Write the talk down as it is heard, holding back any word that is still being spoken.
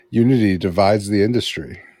Unity divides the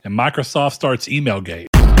industry. And Microsoft starts Emailgate.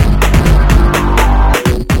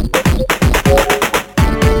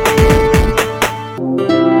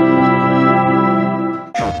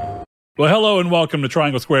 Well, hello and welcome to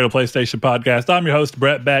Triangle Square, the PlayStation Podcast. I'm your host,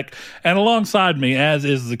 Brett Beck, and alongside me, as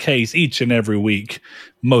is the case each and every week,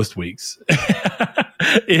 most weeks,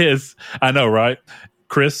 is, I know, right?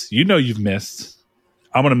 Chris, you know you've missed.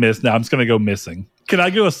 I'm going to miss now. I'm just going to go missing. Can I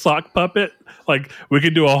do a sock puppet? Like, we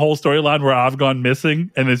could do a whole storyline where I've gone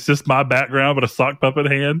missing, and it's just my background, but a sock puppet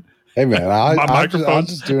hand. Hey, man, I'll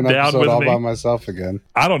just do an episode all by myself again.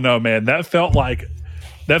 I don't know, man. That felt like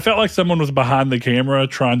someone was behind the camera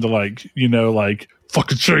trying to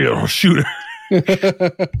fucking show you or shoot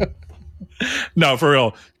her. No, for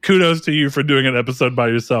real. Kudos to you for doing an episode by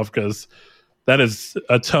yourself, because that is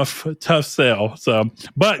a tough sell. So,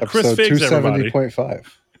 but episode Chris Figs, everybody. 270.5.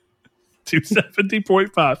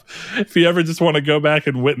 270.5. If you ever just want to go back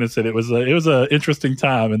and witness it, it was a interesting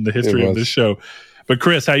time in the history of this show. But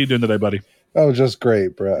Chris, how you doing today, buddy? Oh, just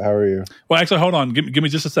great, Brett. How are you? Well, actually, hold on. Give me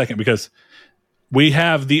just a second, because we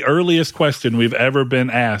have the earliest question we've ever been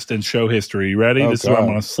asked in show history. You ready? This is where I'm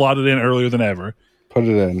going to slot it in earlier than ever. Put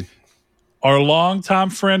it in. Our longtime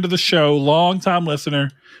friend of the show, longtime listener,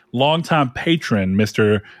 longtime patron,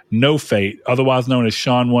 Mr. No Fate, otherwise known as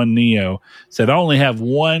Sean One Neo, said, I only have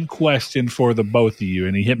one question for the both of you.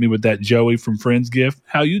 And he hit me with that Joey from Friends gift.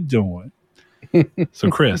 How you doing? So,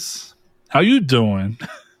 Chris, how you doing?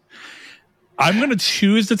 I'm going to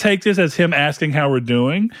choose to take this as him asking how we're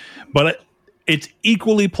doing, but it's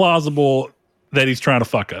equally plausible that he's trying to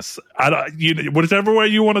fuck us. Whatever way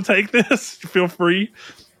you want to take this, feel free.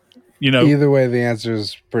 Either way, the answer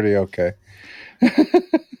is pretty okay.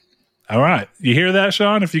 All right, you hear that,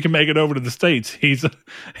 Sean? If you can make it over to the States, he's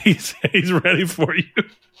ready for you.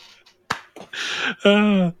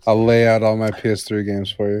 I'll lay out all my PS3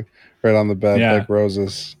 games for you, right on the bed, like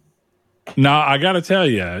roses. Now, I got to tell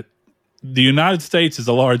you, the United States is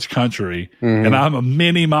a large country, and I'm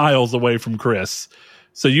many miles away from Chris.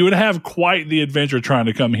 So you would have quite the adventure trying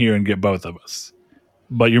to come here and get both of us.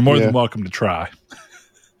 But you're more than welcome to try.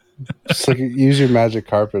 Just use your magic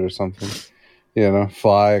carpet or something.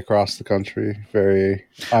 Fly across the country very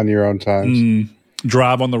on your own times.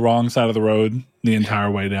 Drive on the wrong side of the road the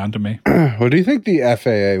entire way down to me. What do you think the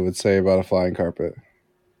FAA would say about a flying carpet?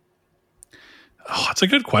 Oh, that's a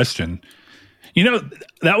good question.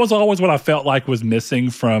 That was always what I felt like was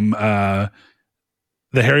missing from the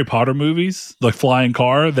Harry Potter movies, the flying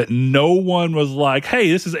car, that no one was like,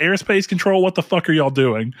 hey, this is airspace control. What the fuck are y'all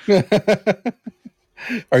doing?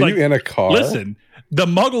 Are you in a car? Listen, the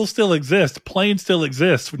muggles still exist. Planes still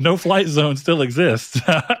exist. No flight zone still exists.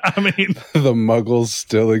 I mean, the muggles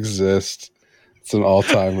still exist. It's an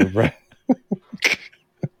all-timer, Brett.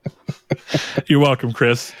 You're welcome,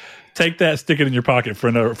 Chris. Take that, stick it in your pocket for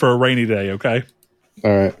a rainy day, okay?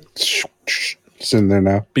 All right. It's in there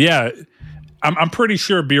now. But yeah, I'm pretty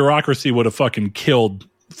sure bureaucracy would have fucking killed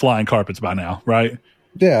flying carpets by now, right?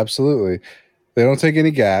 Yeah, absolutely. They don't take any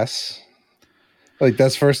gas.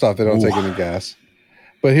 That's first off, they don't take any gas.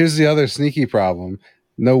 But here's the other sneaky problem.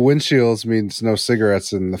 No windshields means no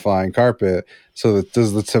cigarettes in the flying carpet. So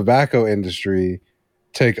does the tobacco industry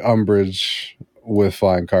take umbrage with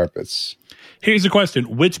flying carpets? Here's the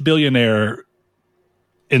question. Which billionaire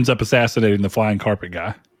ends up assassinating the flying carpet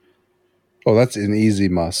guy? Oh, that's an easy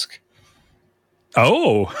Musk.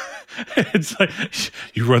 Oh, it's like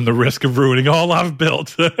you run the risk of ruining all I've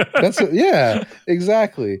built. Yeah,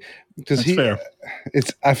 exactly. Because fair.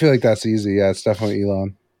 I feel like that's easy. Yeah, it's definitely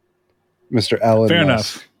Elon, Mr. Elon Fair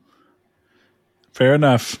Musk. Fair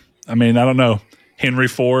enough. I mean, I don't know. Henry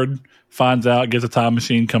Ford finds out, gets a time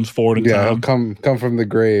machine, comes forward in time. He'll come from the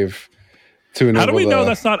grave to enable. How do we know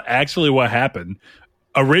that's not actually what happened?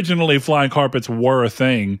 Originally, flying carpets were a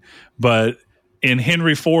thing, but in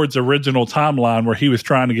Henry Ford's original timeline where he was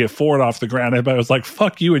trying to get Ford off the ground, everybody was like,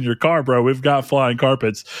 fuck you and your car, bro. We've got flying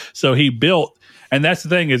carpets. So he built, and that's the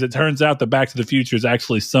thing, is it turns out that Back to the Future is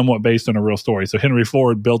actually somewhat based on a real story. So Henry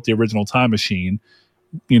Ford built the original time machine,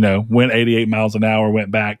 went 88 miles an hour, went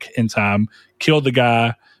back in time, killed the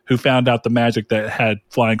guy who found out the magic that had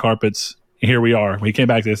flying carpets. Here we are. When he came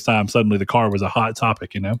back this time, suddenly the car was a hot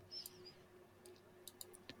topic,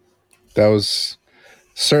 That was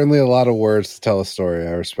certainly a lot of words to tell a story.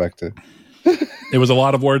 I respect it. It was a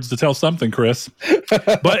lot of words to tell something, Chris.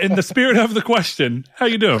 But in the spirit of the question, how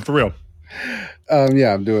you doing, for real?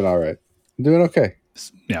 Yeah, I'm doing all right. I'm doing okay.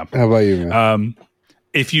 Yeah. How about you, man?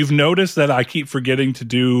 If you've noticed that I keep forgetting to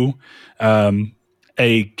do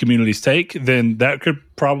a community's take, then that could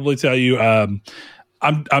probably tell you I'm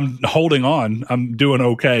holding on. I'm doing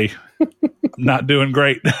okay. Not doing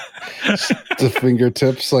great. The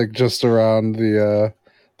fingertips, like just around the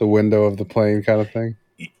window of the plane, kind of thing.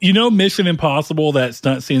 You know, Mission Impossible, that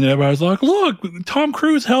stunt scene that everybody's like, "Look, Tom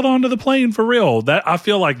Cruise held onto the plane for real." That I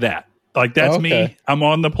feel like that. Like that's me. I'm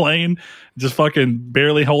on the plane, just fucking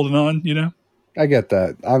barely holding on. You know. I get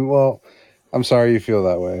that. I'm sorry you feel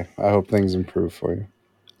that way. I hope things improve for you.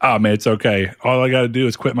 Oh man, it's okay. All I got to do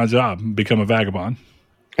is quit my job and become a vagabond.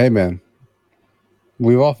 Hey man,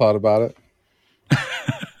 we've all thought about it.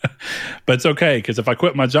 But it's okay, because if I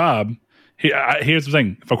quit my job, here's the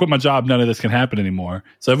thing: if I quit my job, none of this can happen anymore.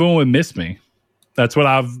 So everyone would miss me. That's how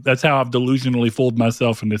I've delusionally fooled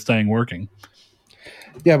myself into staying working.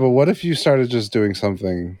 Yeah, but what if you started just doing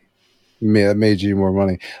something that made you more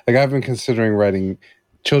money? Like I've been considering writing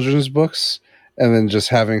children's books and then just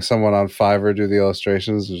having someone on Fiverr do the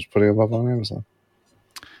illustrations and just putting them up on Amazon.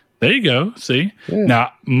 There you go. See? Yeah.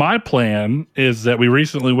 Now, my plan is that we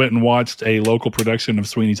recently went and watched a local production of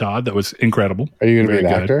Sweeney Todd that was incredible. Are you going to be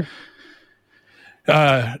an actor?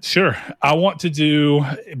 Sure. I want to do,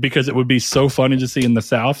 because it would be so funny to see in the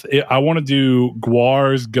South, I want to do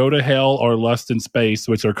Guar's Go to Hell or Lust in Space,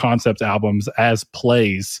 which are concept albums, as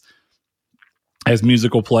plays, as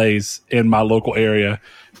musical plays in my local area,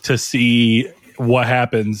 to see what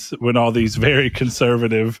happens when all these very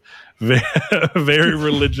conservative, very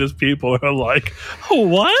religious people are like,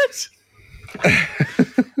 what?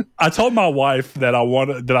 I told my wife that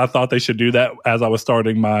I thought they should do that as I was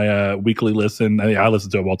starting my weekly listen. I listen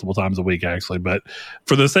to it multiple times a week, actually, but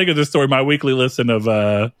for the sake of this story, my weekly listen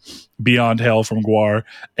of Beyond Hell from Gwar,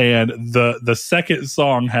 and the second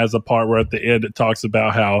song has a part where at the end it talks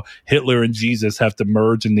about how Hitler and Jesus have to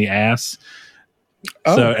merge in the ass.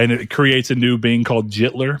 Oh. So, and it creates a new being called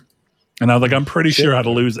Jitler. And I was like, I'm pretty sure how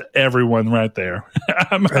to lose everyone right there.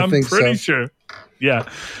 I'm pretty sure. Yeah.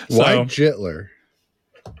 Why Jitler?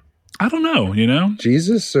 I don't know, you know?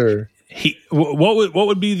 Jesus or what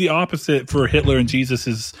would be the opposite for Hitler and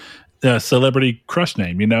Jesus's celebrity crush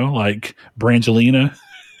name, you know? Like Brangelina.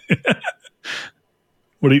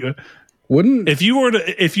 What do you wouldn't if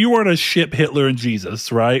you were to ship Hitler and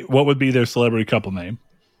Jesus, right? What would be their celebrity couple name?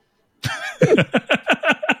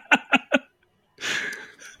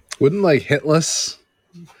 Wouldn't like Hitless?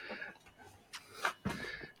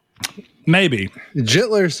 Maybe.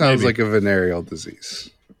 Jitler sounds like a venereal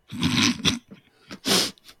disease.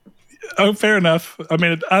 Oh, fair enough. I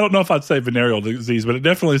mean, I don't know if I'd say venereal disease, but it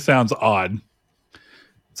definitely sounds odd.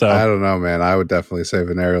 So I don't know, man. I would definitely say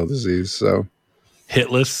venereal disease. So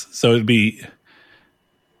Hitless. So it'd be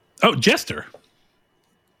Jester.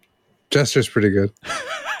 Jester's pretty good.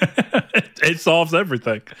 It solves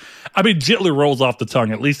everything. I mean, Jitler rolls off the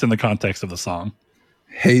tongue, at least in the context of the song.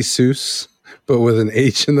 Jesus, but with an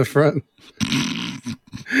H in the front.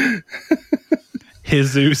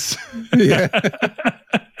 Jesus. Yeah.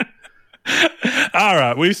 All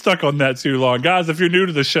right. We've stuck on that too long. Guys, if you're new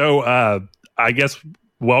to the show, I guess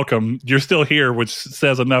welcome. You're still here, which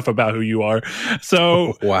says enough about who you are.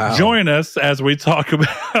 So wow. Join us as we talk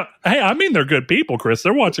about... Hey, I mean, they're good people, Chris.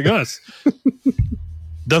 They're watching us.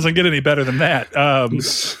 Doesn't get any better than that.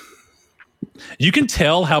 You can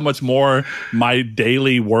tell how much more my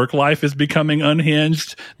daily work life is becoming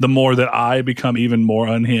unhinged the more that I become even more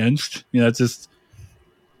unhinged. You know, it's just,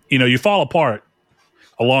 you know, you fall apart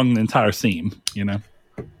along the entire seam, you know.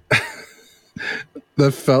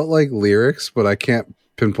 That felt like lyrics, but I can't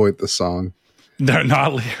pinpoint the song. They're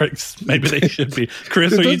not lyrics. Maybe they should be.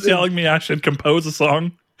 Chris, are you telling me I should compose a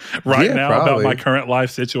song now probably about my current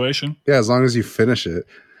life situation? Yeah, as long as you finish it.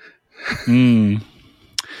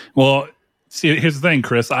 Well, see, here's the thing,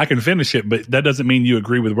 Chris. I can finish it, but that doesn't mean you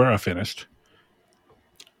agree with where I finished.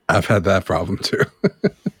 I've had that problem too.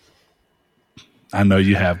 I know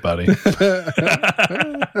you have, buddy.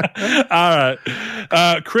 All right.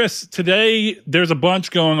 Chris, today there's a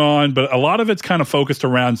bunch going on, but a lot of it's kind of focused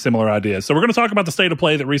around similar ideas. So we're going to talk about the state of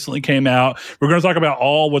play that recently came out. We're going to talk about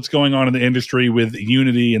all what's going on in the industry with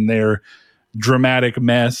Unity and their dramatic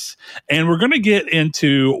mess. And we're going to get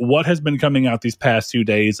into what has been coming out these past 2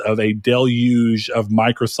 days of a deluge of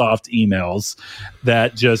Microsoft emails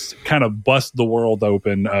that just kind of bust the world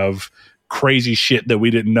open of crazy shit that we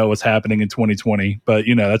didn't know was happening in 2020. But,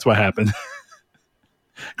 you know, that's what happened.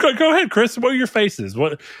 Go ahead, Chris. What are your faces?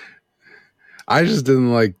 What? I just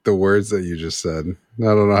didn't like the words that you just said. I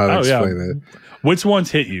don't know how to explain it. Which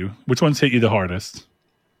ones hit you? Which ones hit you the hardest?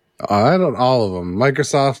 I don't. All of them.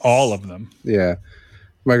 Microsoft. All of them. Yeah.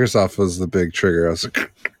 Microsoft was the big trigger. I was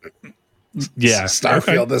like, yeah.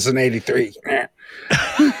 Starfield is an 83.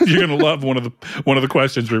 You're going to love one of the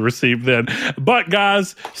questions we received then. But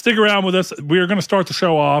guys, stick around with us. We are going to start the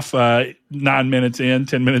show off 10 minutes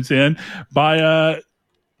in by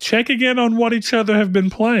checking in on what each other have been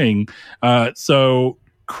playing. So,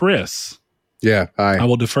 Chris. Yeah, hi. I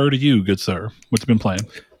will defer to you, good sir. What you been playing?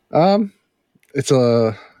 It's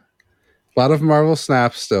a lot of Marvel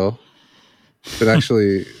Snap still. Been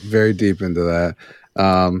actually very deep into that.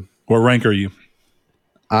 What rank are you?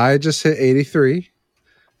 I just hit 83,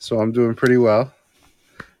 so I'm doing pretty well.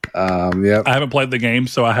 Yep. I haven't played the game,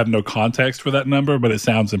 so I have no context for that number, but it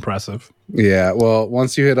sounds impressive. Yeah, well,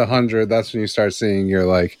 once you hit 100, that's when you start seeing your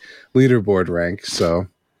like leaderboard rank. So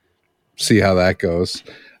see how that goes.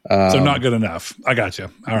 So not good enough. I got you.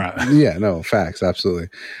 All right. Yeah, no, facts, absolutely.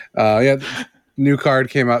 Yeah, new card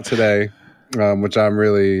came out today, which I'm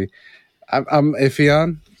iffy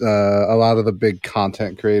on. A lot of the big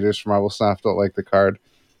content creators from Marvel Snap don't like the card.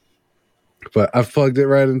 But I've plugged it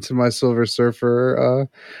right into my Silver Surfer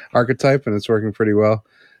archetype, and it's working pretty well.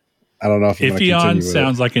 I don't know if I'm going to continue with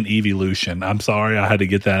sounds like an evolution. I'm sorry, I had to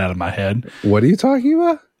get that out of my head. What are you talking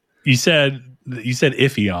about? You said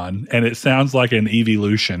Iphion, and it sounds like an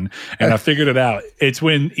evolution. And I figured it out. It's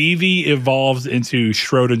when Eevee evolves into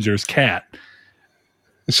Schrodinger's cat.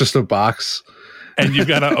 It's just a box. And you've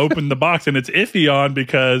got to open the box, and it's Iphion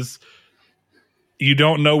because you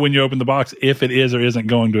don't know when you open the box if it is or isn't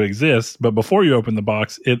going to exist. But before you open the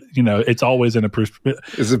box, it's always in a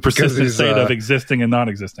persistent state of existing and not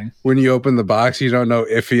existing. When you open the box, you don't know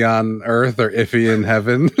iffy on Earth or iffy in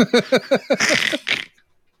heaven.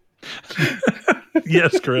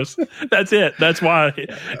 Yes, Chris. That's it. That's why.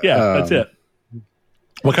 Yeah, that's it.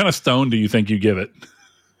 What kind of stone do you think you give it?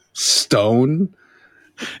 Stone?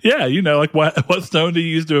 Yeah, like what stone do you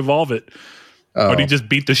use to evolve it? Or do you just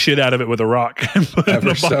beat the shit out of it with a rock and put it in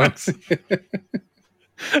the box?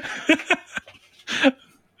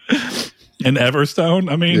 An Everstone?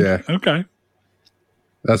 I mean, yeah. Okay.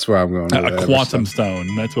 That's where I'm going. A quantum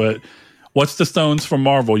stone. That's what's the stones from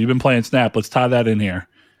Marvel? You've been playing Snap. Let's tie that in here.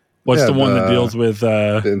 What's the one that deals with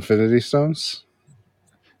the Infinity Stones?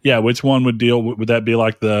 Yeah, which one would that be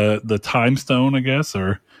like the Time Stone, I guess,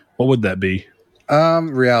 or what would that be?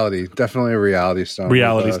 Reality. Definitely a reality stone.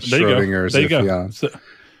 Reality stone. There you go. So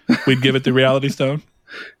we'd give it the reality stone.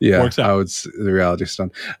 Yeah, works out. The reality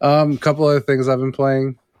stone. Couple other things I've been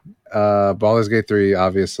playing. Baldur's Gate 3,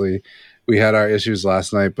 obviously. We had our issues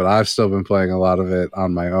last night, but I've still been playing a lot of it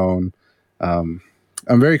on my own. I'm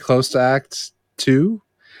very close to Act 2.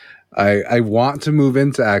 I want to move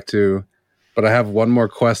into Act 2, but I have one more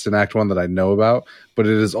quest in Act 1 that I know about, but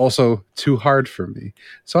it is also too hard for me.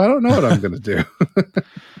 So I don't know what I'm going to do.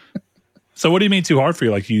 So what do you mean too hard for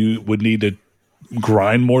you? Like you would need to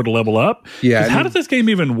grind more to level up? Yeah. How does this game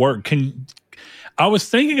even work? I was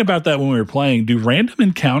thinking about that when we were playing. Do random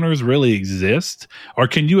encounters really exist? Or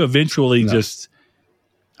can you eventually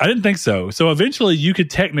I didn't think so. So eventually you could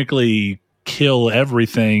technically kill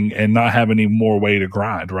everything and not have any more way to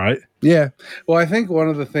grind, right? Yeah. Well, I think one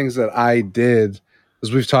of the things that I did,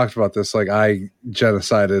 as we've talked about this, like I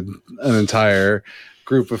genocided an entire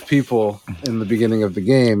group of people in the beginning of the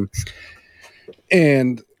game.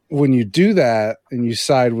 And when you do that and you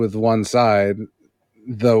side with one side,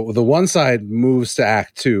 the one side moves to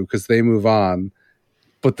Act 2 because they move on.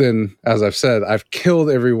 But then, as I've said, I've killed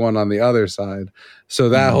everyone on the other side. So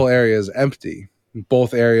that whole area is empty.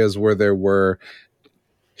 Both areas where there were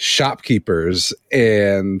shopkeepers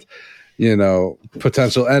and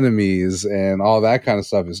potential enemies and all that kind of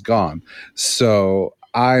stuff is gone. So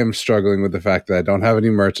I am struggling with the fact that I don't have any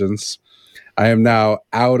merchants. I am now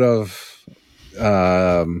out of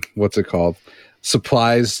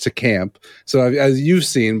supplies to camp. So as you've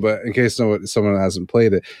seen, but in case someone hasn't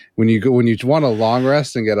played it, when you want a long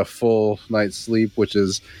rest and get a full night's sleep, which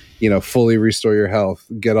is fully restore your health,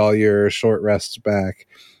 get all your short rests back,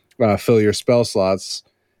 fill your spell slots,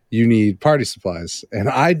 you need party supplies. And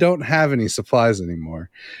I don't have any supplies anymore.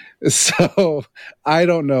 So I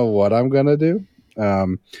don't know what I'm going to do.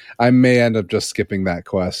 I may end up just skipping that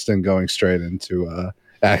quest and going straight into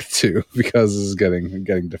Act 2 because this is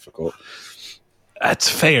getting difficult. That's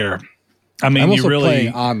fair. I mean, I'm also you really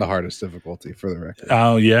playing on the hardest difficulty for the record.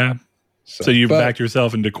 Oh, yeah. So you backed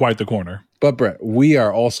yourself into quite the corner. But Brett, we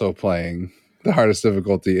are also playing the hardest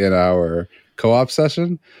difficulty in our co-op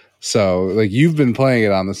session. So like you've been playing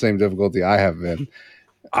it on the same difficulty I have been.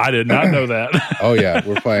 I did not know that. Oh yeah,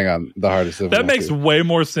 we're playing on the hardest difficulty. That makes way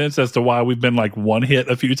more sense as to why we've been like one hit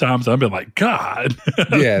a few times. I've been like, God.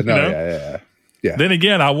 Yeah, no, yeah. Then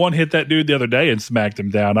again, I one hit that dude the other day and smacked him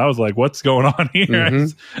down. I was like, what's going on here?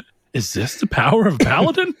 Mm-hmm. Is this the power of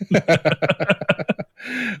Paladin?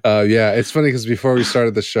 Yeah, it's funny because before we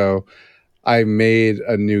started the show, I made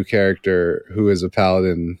a new character who is a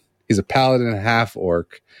paladin. He's a paladin half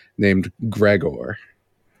orc named Gregor.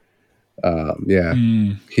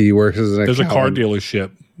 He works as an There's a car accountant.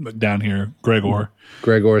 dealership down here, Gregor.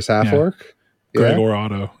 Gregor's half orc? Gregor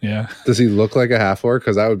Auto, yeah. Does he look like a half orc?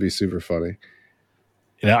 Because that would be super funny.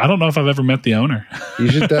 Yeah, I don't know if I've ever met the owner. You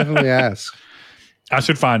should definitely ask. I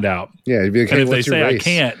should find out. Yeah, you'd be like, And hey, if they what's your say race? I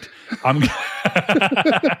can't, I'm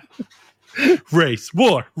race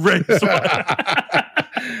war.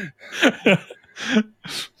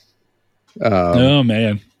 Oh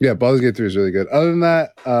man, yeah, Baldur's Gate 3 is really good. Other than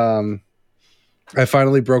that, I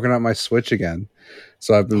finally broken out my Switch again,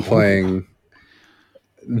 so I've been playing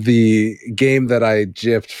the game that I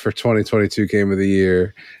gypped for 2022 Game of the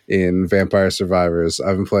Year in Vampire Survivors.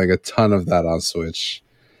 I've been playing a ton of that on Switch.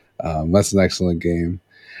 That's an excellent game.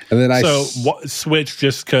 And then Switch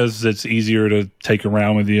just because it's easier to take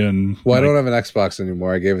around with you. And I don't have an Xbox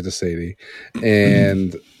anymore. I gave it to Sadie,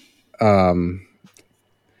 and I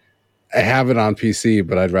have it on PC,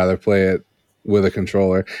 but I'd rather play it with a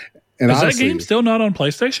controller. And is honestly, that game still not on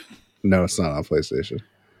PlayStation? No, it's not on PlayStation.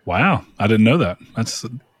 Wow, I didn't know that. That's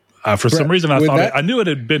for some reason I thought I knew it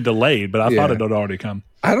had been delayed, but I thought it had already come.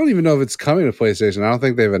 I don't even know if it's coming to PlayStation. I don't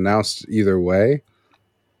think they've announced either way.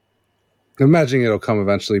 I'm imagining it'll come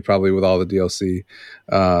eventually, probably with all the DLC.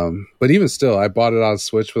 But even still, I bought it on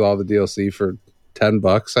Switch with all the DLC for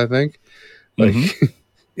 $10, I think. Like,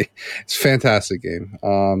 it's a fantastic game.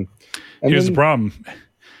 Here's the problem.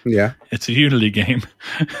 Yeah. It's a Unity game.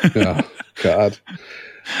 Oh, God.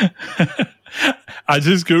 I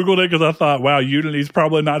just Googled it because I thought, wow, Unity's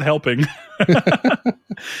probably not helping.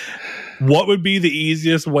 What would be the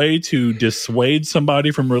easiest way to dissuade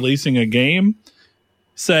somebody from releasing a game?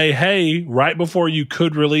 Say, hey, right before you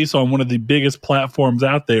could release on one of the biggest platforms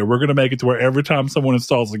out there, we're going to make it to where every time someone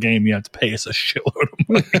installs the game, you have to pay us a shitload of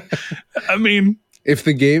money. I mean,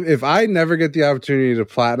 if I never get the opportunity to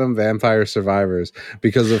platinum Vampire Survivors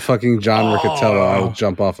because of fucking John Riccatello, I will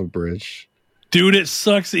jump off a bridge. Dude, it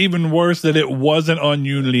sucks even worse that it wasn't on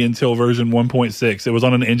Unity until version 1.6. It was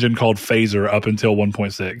on an engine called Phaser up until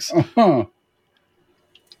 1.6. Uh-huh.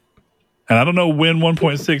 And I don't know when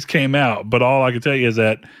 1.6 came out, but all I can tell you is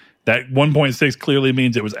that 1.6 clearly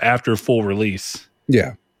means it was after full release.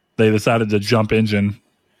 Yeah. They decided to jump engine.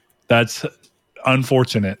 That's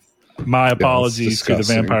unfortunate. My apologies to the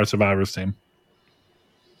Vampire Survivors team.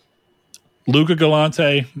 Luca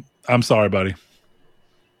Galante, I'm sorry, buddy.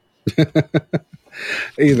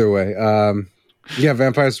 Either way. Yeah,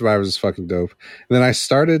 Vampire Survivors is fucking dope. And then I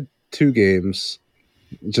started 2 games,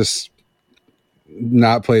 just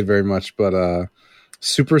not played very much, but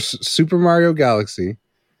Super Mario Galaxy.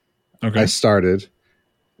 Okay. I started.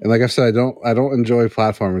 And like I said, I don't enjoy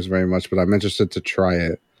platformers very much, but I'm interested to try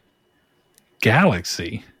it.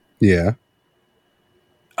 Galaxy? Yeah.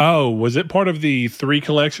 Oh, was it part of the 3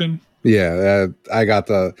 collection? Yeah, I got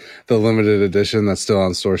the limited edition that's still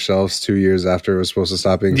on store shelves 2 years after it was supposed to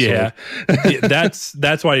stop being sold. Yeah,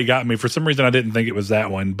 that's why you got me. For some reason, I didn't think it was that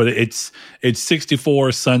one, but it's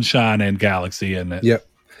 64, Sunshine, and Galaxy, isn't it? Yep.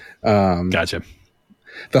 Gotcha.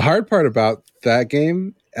 The hard part about that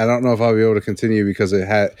game, I don't know if I'll be able to continue because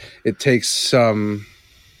it takes some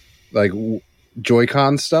like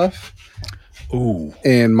Joy-Con stuff. Ooh,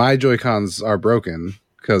 and my Joy-Cons are broken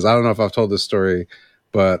because I don't know if I've told this story,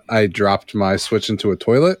 but I dropped my Switch into a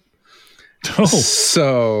toilet. Oh,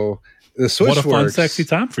 so the Switch what a fun, works. sexy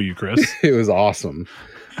time for you, Chris. It was awesome.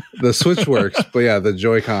 The Switch works, but yeah, the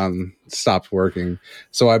Joy-Con stopped working.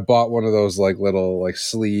 So I bought one of those like little like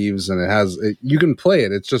sleeves, and you can play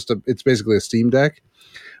it. It's basically a Steam Deck.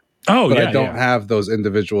 Oh, but yeah, I don't have those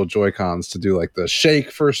individual Joy-Cons to do like the shake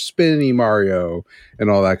for spinny Mario and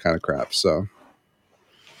all that kind of crap. So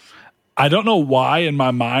I don't know why in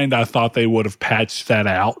my mind I thought they would have patched that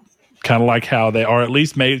out. Kind of like how they, or at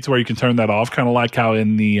least made it to where you can turn that off. Kind of like how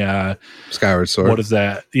in the Skyward Sword. What is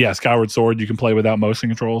that? Yeah, Skyward Sword, you can play without motion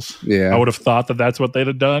controls. Yeah. I would have thought that that's what they'd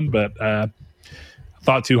have done, but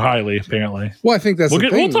thought too highly, apparently. Well, I think that's the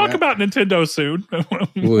thing. We'll talk about Nintendo soon.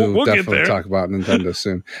 We'll get definitely there. talk about Nintendo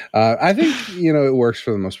soon. I think, it works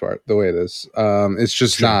for the most part, the way it is. It's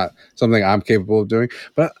just not something I'm capable of doing.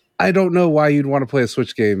 But I don't know why you'd want to play a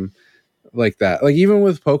Switch game like that. Like, even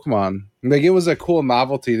with Pokemon, like, it was a cool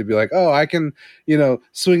novelty to be like, oh, I can,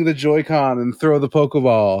 swing the Joy-Con and throw the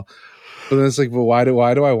Pokeball. But then it's like, well, why do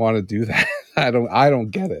I want to do that? I don't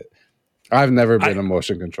get it. I've never been a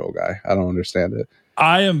motion control guy. I don't understand it.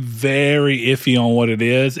 I am very iffy on what it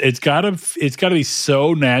is. It's gotta be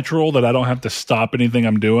so natural that I don't have to stop anything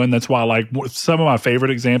I'm doing. That's why I like some of my favorite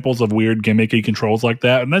examples of weird gimmicky controls like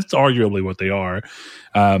that, and that's arguably what they are.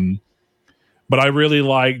 But I really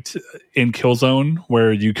liked in Killzone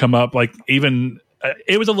where you come up like even.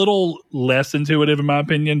 It was a little less intuitive in my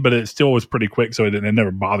opinion, but it still was pretty quick, so it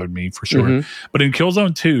never bothered me for sure. Mm-hmm. But in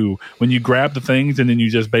Killzone 2, when you grab the things and then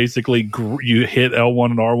you just basically you hit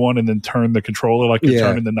L1 and R1 and then turn the controller like you're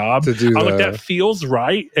turning the knob, like that feels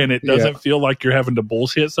right, and it doesn't feel like you're having to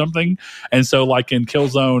bullshit something. And so like in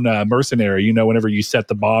Killzone Mercenary, you know, whenever you set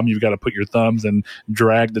the bomb, you've got to put your thumbs and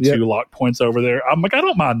drag the two lock points over there. I'm like, I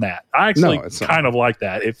don't mind that. I actually kind of like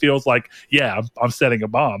that. It feels like, I'm setting a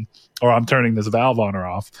bomb. Or I'm turning this valve on or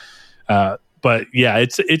off. But yeah,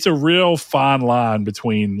 it's a real fine line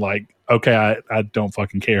between like, okay, I don't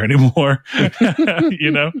fucking care anymore. You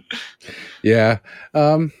know? Yeah. I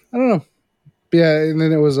don't know. Yeah, and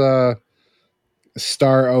then it was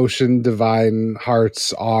Star Ocean Divine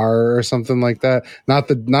Hearts R or something like that. Not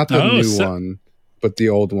the new one, but the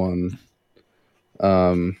old one.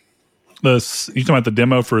 You talking about the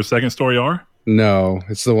demo for Second Story R? No,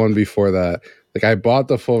 it's the one before that. Like I bought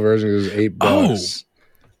the full version; it was $8.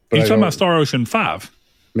 Oh, you talking about Star Ocean 5?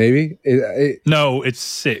 Maybe no, it's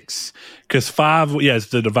 6 because 5. Yeah, it's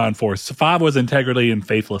the Divine Force. 5 was Integrity and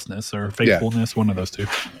Faithlessness or Faithfulness. One of those two.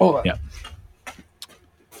 Hold on. Yeah.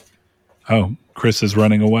 Oh, Chris is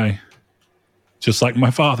running away, just like my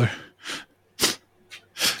father.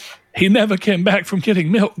 He never came back from getting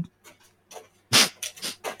milk.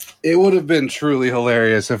 It would have been truly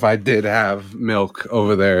hilarious if I did have milk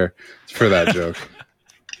over there for that joke.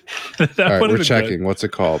 All right, we're checking. Good. What's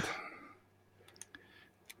it called?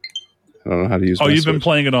 I don't know how to use. Oh, you've been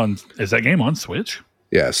playing it on? Is that game on Switch?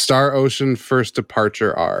 Yeah, Star Ocean First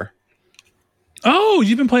Departure R. Oh,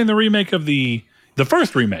 you've been playing the remake of the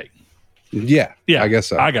first remake. Yeah, I guess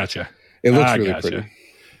so. I gotcha. It looks really pretty.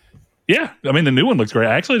 Yeah, I mean, the new one looks great.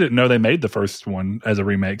 I actually didn't know they made the first one as a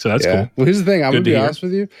remake, so that's cool. Well, here's the thing. I'm going to be honest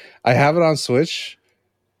with you. I have it on Switch,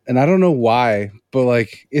 and I don't know why, but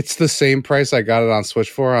like it's the same price I got it on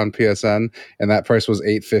Switch for on PSN, and that price was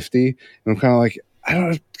 $8.50. And I'm kind of like, I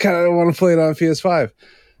don't want to play it on PS5,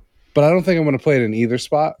 but I don't think I'm going to play it in either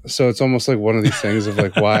spot. So it's almost like one of these things of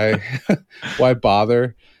like, why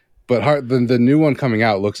bother? But the new one coming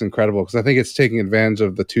out looks incredible because I think it's taking advantage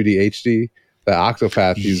of the 2D HD that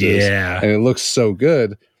Octopath uses, and it looks so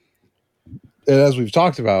good. And as we've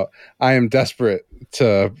talked about, I am desperate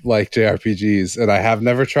to like JRPGs, and I have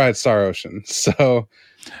never tried Star Ocean. So,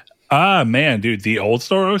 man, dude, the old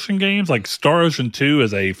Star Ocean games, like Star Ocean 2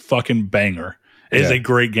 is a fucking banger. It is a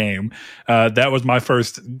great game. That was my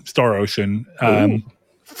first Star Ocean.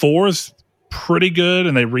 4 is pretty good,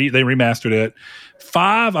 and they remastered it.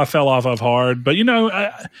 5, I fell off of hard, but you know,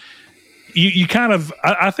 You kind of,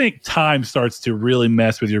 I think time starts to really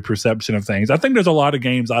mess with your perception of things. I think there's a lot of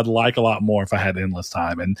games I'd like a lot more if I had endless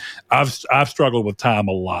time, and I've struggled with time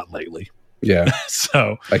a lot lately. Yeah,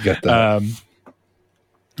 so I get that.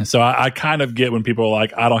 So I kind of get when people are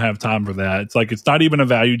like, I don't have time for that. It's like it's not even a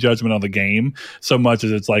value judgment on the game so much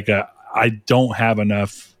as it's like I don't have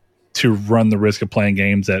enough to run the risk of playing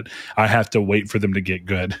games that I have to wait for them to get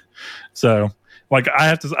good. So. Like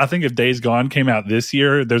I think if Days Gone came out this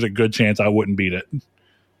year, there's a good chance I wouldn't beat it.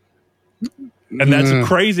 And that's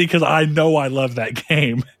crazy because I know I love that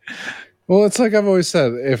game. Well, it's like I've always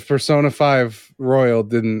said, if Persona 5 Royal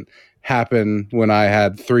didn't happen when I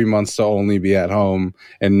had 3 months to only be at home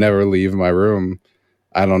and never leave my room,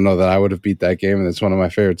 I don't know that I would have beat that game, and it's one of my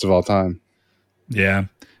favorites of all time. Yeah.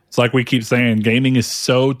 It's like we keep saying, gaming is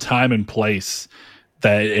so time and place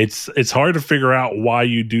that it's hard to figure out why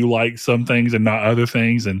you do like some things and not other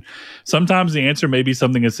things. And sometimes the answer may be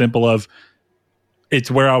something as simple of it's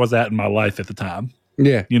where I was at in my life at the time.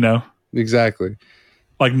 Yeah. You know? Exactly.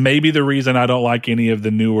 Like maybe the reason I don't like any of the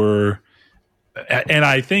newer, and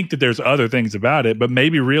I think that there's other things about it, but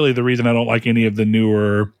maybe really the reason I don't like any of the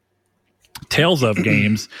newer Tales of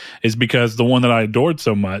games is because the one that I adored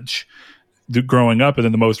so much growing up, and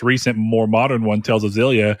then the most recent, more modern one, Tales of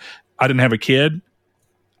Xillia, I didn't have a kid.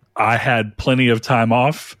 I had plenty of time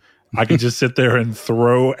off. I could just sit there and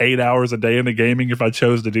throw 8 hours a day into gaming if I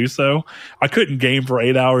chose to do so. I couldn't game for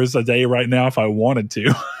 8 hours a day right now if I wanted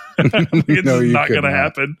to. It's not going to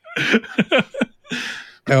happen.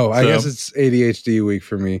 I guess it's ADHD week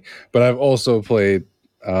for me. But I've also played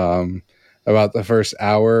about the first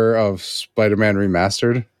hour of Spider-Man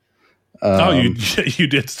Remastered. You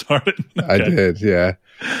did start it? Okay. I did, yeah.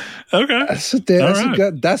 Okay.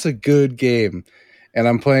 That's a good game. And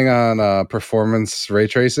I'm playing on performance ray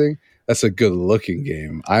tracing. that's a good looking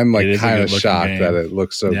game. I'm like kind of shocked that it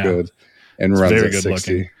looks so good and runs at 60.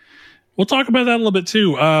 Looking. We'll talk about that a little bit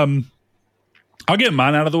too. I'll get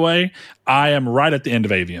mine out of the way. I am right at the end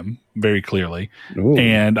of Avium, very clearly. Ooh.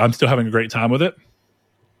 And I'm still having a great time with it.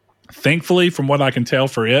 Thankfully, from what I can tell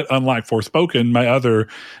for it, unlike Forspoken, my other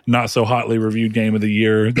not so hotly reviewed game of the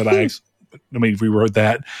year that let me reword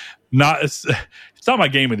that. It's not my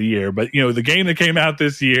game of the year, but the game that came out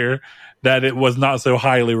this year that it was not so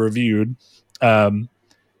highly reviewed.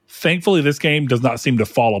 Thankfully, this game does not seem to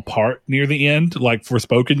fall apart near the end like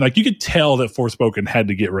Forspoken. Like you could tell that Forspoken had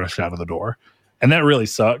to get rushed out of the door. And that really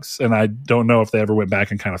sucks. And I don't know if they ever went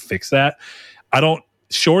back and kind of fixed that.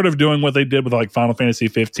 Short of doing what they did with like Final Fantasy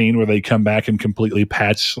 15, where they come back and completely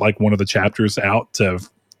patch like one of the chapters out to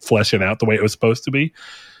flesh it out the way it was supposed to be.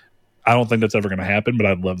 I don't think that's ever going to happen, but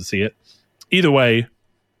I'd love to see it. Either way,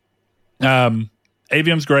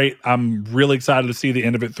 Avium's great. I'm really excited to see the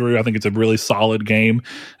end of it through. I think it's a really solid game.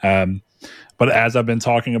 But as I've been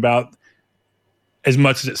talking about, as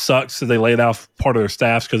much as it sucks that they laid off part of their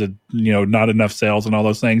staffs because of not enough sales and all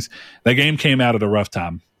those things, that game came out at a rough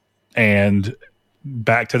time. And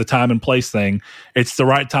back to the time and place thing, it's the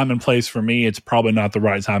right time and place for me. It's probably not the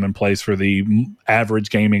right time and place for the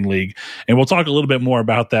average gaming league. And we'll talk a little bit more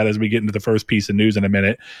about that as we get into the first piece of news in a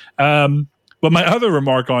minute. But my other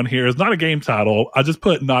remark on here is not a game title. I just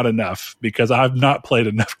put not enough because I've not played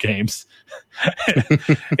enough games.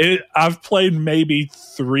 I've played maybe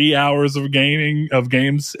 3 hours of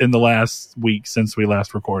games in the last week since we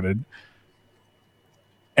last recorded.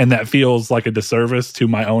 And that feels like a disservice to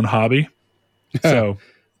my own hobby. So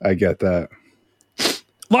I get that. A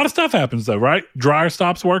lot of stuff happens though, right? Dryer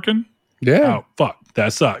stops working. Yeah. Oh, fuck.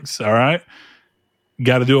 That sucks. All right.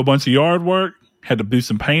 Got to do a bunch of yard work. Had to do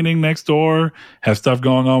some painting next door. Have stuff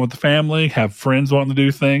going on with the family. Have friends wanting to do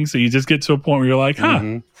things. So you just get to a point where you're like,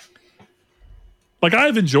 Like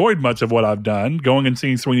I've enjoyed much of what I've done. Going and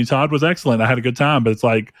seeing Sweeney Todd was excellent. I had a good time. But it's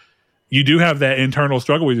like you do have that internal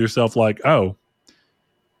struggle with yourself like, oh,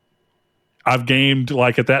 I've gamed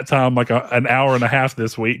like at that time like an hour and a half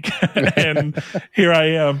this week, and here I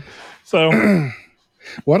am. So,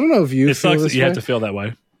 well, I don't know if you. It sucks that you have to feel that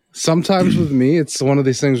way. Sometimes with me, it's one of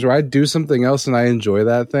these things where I do something else and I enjoy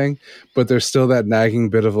that thing, but there's still that nagging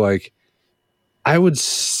bit of like, I would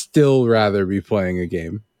still rather be playing a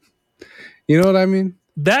game. You know what I mean?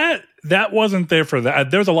 That wasn't there for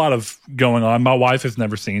that. There's a lot of going on. My wife has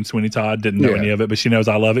never seen Sweeney Todd, didn't know any of it, but she knows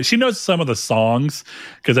I love it. She knows some of the songs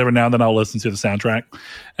because every now and then I'll listen to the soundtrack.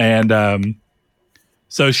 And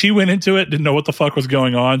so she went into it, didn't know what the fuck was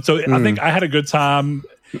going on. So I think I had a good time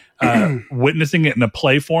witnessing it in a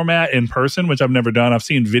play format in person, which I've never done. I've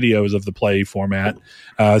seen videos of the play format.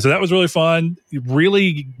 So that was really fun.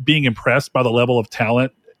 Really being impressed by the level of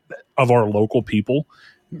talent of our local people.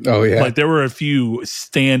 Oh yeah, like there were a few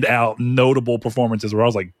standout, notable performances where I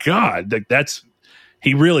was like, God,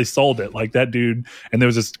 he really sold it. Like that dude, and there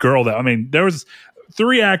was this girl there was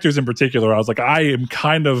 3 actors in particular. I was like, I am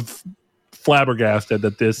kind of flabbergasted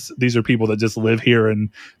that these are people that just live here, and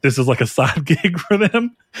this is like a side gig for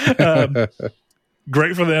them.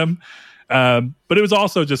 Great for them, but it was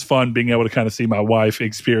also just fun being able to kind of see my wife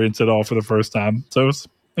experience it all for the first time. So it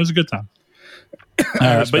was a good time.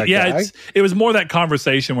 But yeah, it was more that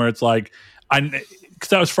conversation where it's like, because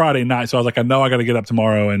that was Friday night, so I was like, I know I got to get up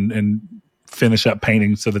tomorrow and finish up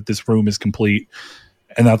painting so that this room is complete.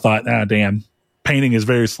 And I thought, damn, painting is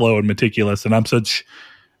very slow and meticulous, and I'm such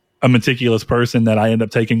a meticulous person that I end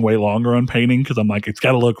up taking way longer on painting because I'm like, it's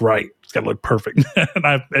got to look right, it's got to look perfect.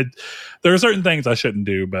 And there are certain things I shouldn't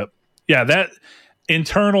do, but yeah, that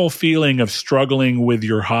internal feeling of struggling with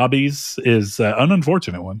your hobbies is an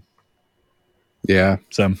unfortunate one. Yeah.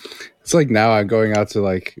 So it's like now I'm going out to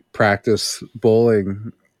like practice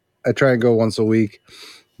bowling. I try and go once a week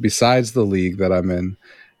besides the league that I'm in.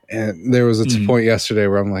 And there was a point yesterday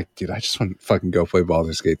where I'm like, dude, I just want to fucking go play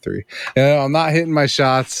Baldur's Gate 3. And I'm not hitting my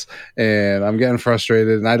shots and I'm getting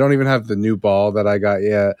frustrated. And I don't even have the new ball that I got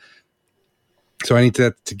yet. So I need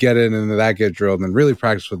to get in and that get drilled and really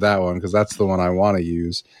practice with that one because that's the one I want to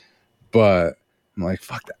use. But I'm like,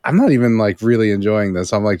 fuck that. I'm not even like really enjoying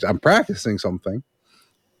this. I'm like, I'm practicing something,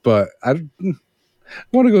 but I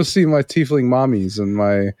want to go see my tiefling mommies and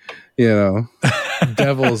my,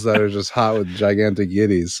 devils that are just hot with gigantic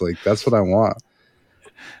yiddies. Like, that's what I want.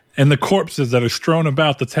 And the corpses that are strewn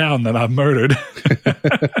about the town that I've murdered.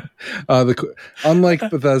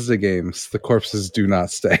 Unlike Bethesda games, the corpses do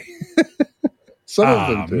not stay. Some of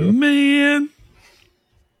them do. Man.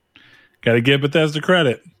 Got to give Bethesda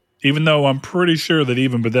credit. Even though I'm pretty sure that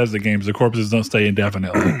even Bethesda games, the corpses don't stay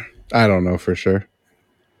indefinitely. I don't know for sure.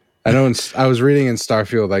 I know. I was reading in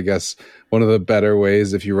Starfield, I guess one of the better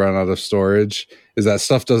ways if you run out of storage is that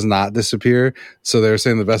stuff does not disappear. So they're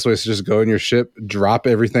saying the best way is to just go in your ship, drop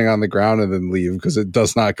everything on the ground, and then leave because it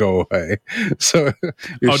does not go away. So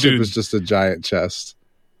your ship is just a giant chest.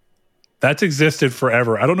 That's existed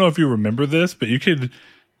forever. I don't know if you remember this, but you could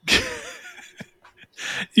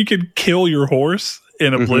kill your horse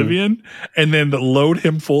in Oblivion and then load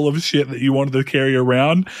him full of shit that you wanted to carry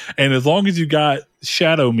around. And as long as you got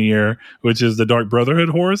Shadowmere, which is the Dark Brotherhood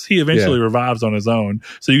horse, he eventually revives on his own.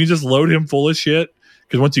 So you can just load him full of shit.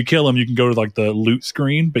 Because once you kill him, you can go to like the loot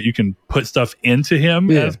screen, but you can put stuff into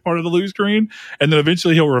him as part of the loot screen. And then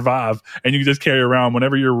eventually he'll revive and you can just carry around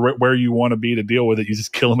whenever you're where you want to be to deal with it. You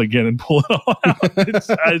just kill him again and pull it all out.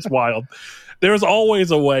 It's wild. There's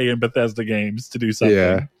always a way in Bethesda games to do something.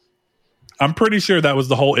 Yeah. I'm pretty sure that was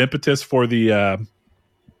the whole impetus for the,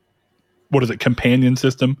 what is it, companion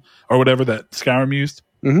system or whatever that Skyrim used.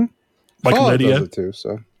 Mm-hmm. Like Lydia. Does it too,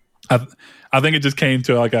 so. I think it just came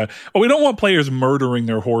to like we don't want players murdering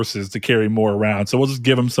their horses to carry more around. So we'll just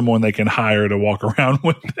give them someone they can hire to walk around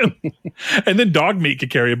with them. And then Dogmeat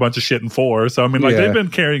could carry a bunch of shit in 4. So, I mean, like they've been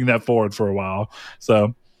carrying that forward for a while.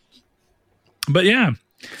 So, but yeah.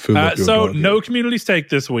 So no community stake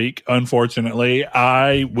this week, unfortunately.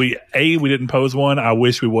 We didn't pose one. I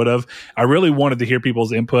wish we would have. I really wanted to hear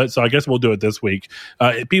people's input, so I guess we'll do it this week.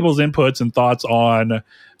 People's inputs and thoughts on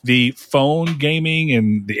the phone gaming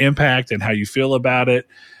and the impact and how you feel about it.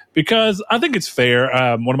 Because I think it's fair.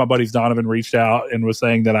 One of my buddies, Donovan, reached out and was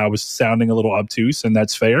saying that I was sounding a little obtuse, and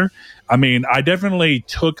that's fair. I mean, I definitely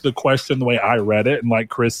took the question the way I read it, and like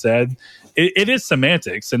Chris said, it is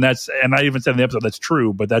semantics, and I even said in the episode that's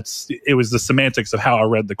true, but it was the semantics of how I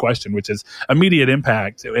read the question, which is immediate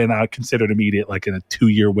impact, and I consider it immediate, like in a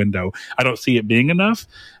 2-year window. I don't see it being enough,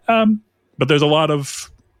 but there's a lot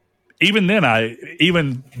of even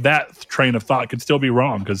that train of thought could still be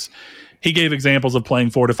wrong because he gave examples of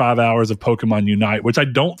playing 4 to 5 hours of Pokemon Unite, which I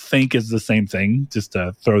don't think is the same thing. Just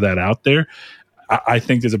to throw that out there. I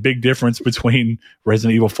think there's a big difference between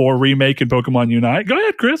Resident Evil 4 Remake and Pokemon Unite. Go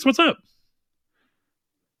ahead, Chris. What's up?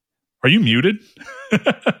 Are you muted?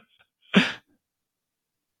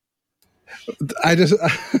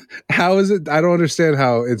 How is it? I don't understand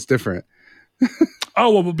how it's different.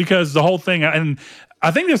 Oh, well, because the whole thing, and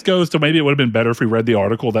I think this goes to maybe it would have been better if we read the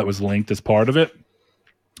article that was linked as part of it.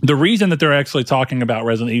 The reason that they're actually talking about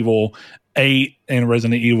Resident Evil 8 and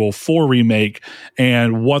Resident Evil 4 Remake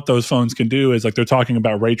and what those phones can do is like they're talking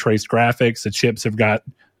about ray traced graphics. The chips have got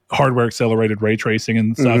hardware accelerated ray tracing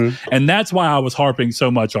and stuff. And that's why I was harping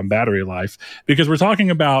so much on battery life, because we're talking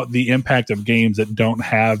about the impact of games that don't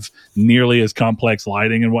have nearly as complex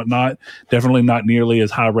lighting and whatnot, definitely not nearly as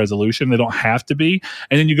high resolution. They don't have to be.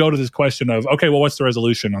 And then you go to this question of, okay, well, what's the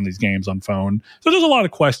resolution on these games on phone? So there's a lot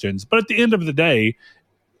of questions, but at the end of the day,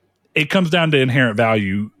 it comes down to inherent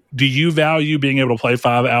value. Do you value being able to play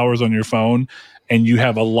 5 hours on your phone and you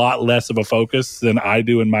have a lot less of a focus than I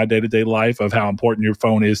do in my day-to-day life of how important your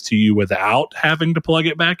phone is to you without having to plug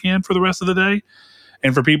it back in for the rest of the day?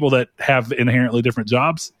 And for people that have inherently different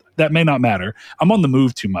jobs, that may not matter. I'm on the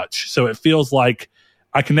move too much. So it feels like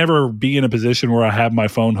I can never be in a position where I have my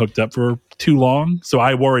phone hooked up for too long. So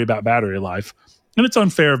I worry about battery life. And it's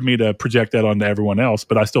unfair of me to project that onto everyone else,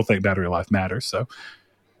 but I still think battery life matters. So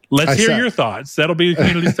let's hear your thoughts. That'll be a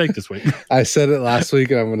community stake this week. I said it last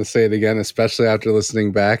week, and I'm going to say it again, especially after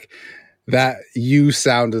listening back, that you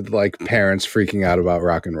sounded like parents freaking out about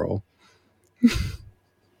rock and roll.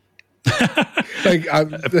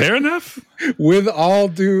 Fair enough. With all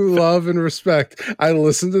due love and respect, I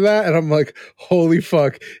listened to that, and I'm like, holy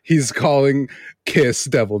fuck, he's calling Kiss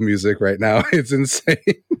devil music right now. It's insane.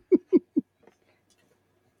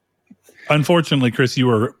 Unfortunately, Chris, you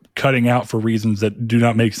were cutting out for reasons that do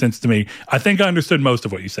not make sense to me. I think I understood most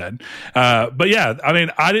of what you said. But yeah, I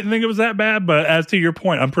mean, I didn't think it was that bad, but as to your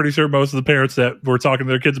point, I'm pretty sure most of the parents that were talking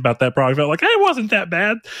to their kids about that probably felt like, hey, it wasn't that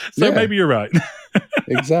bad. So maybe you're right.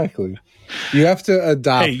 Exactly. You have to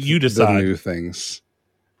adopt the new things.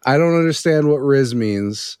 I don't understand what Riz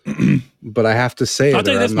means, but I have to say I'll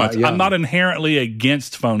tell you this much. I'm not inherently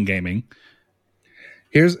against phone gaming.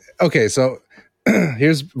 Here's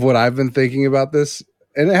what I've been thinking about this.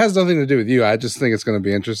 And it has nothing to do with you. I just think it's going to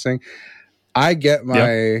be interesting. I get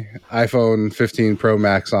my iPhone 15 Pro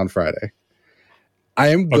Max on Friday. I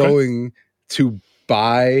am going to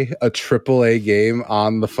buy a AAA game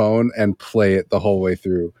on the phone and play it the whole way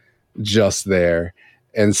through just there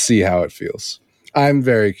and see how it feels. I'm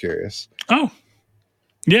very curious. Oh,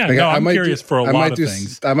 yeah. Like I'm curious for a lot of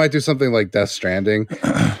things. I might do something like Death Stranding,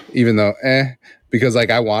 even though, because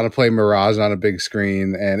like I want to play Mirage on a big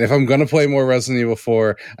screen, and if I'm gonna play more Resident Evil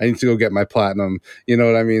 4, I need to go get my platinum. You know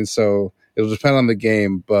what I mean? So it'll depend on the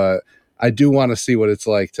game, but I do want to see what it's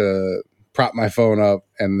like to prop my phone up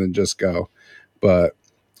and then just go. But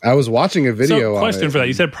I was watching a video. So, question for that: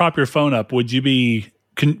 you said prop your phone up. Would you be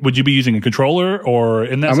using a controller or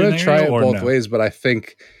in that? I'm going to try it both ways, but I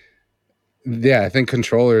think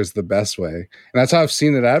controller is the best way, and that's how I've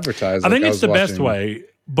seen it advertised. I think it's the best way,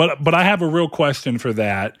 but I have a real question for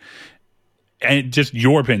that, and just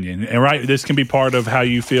your opinion. And right, this can be part of how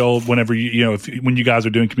you feel whenever when you guys are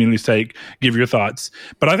doing community stake, give your thoughts.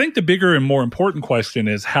 But I think the bigger and more important question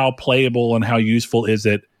is how playable and how useful is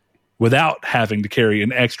it without having to carry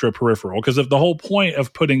an extra peripheral. Because if the whole point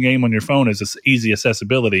of putting game on your phone is this easy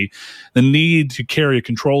accessibility, the need to carry a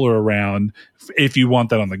controller around if you want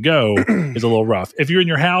that on the go is a little rough. If you're in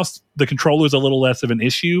your house, the controller is a little less of an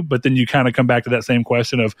issue, but then you kind of come back to that same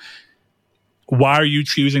question of why are you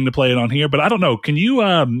choosing to play it on here? But I don't know. Can you,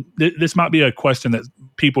 this might be a question that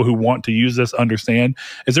people who want to use this understand.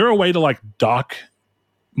 Is there a way to like dock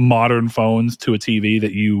modern phones to a TV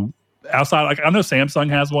that you, outside, like I know Samsung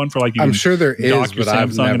has one for like you. I'm sure there is, dock your but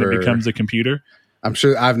I've Samsung never, and it becomes a computer. I'm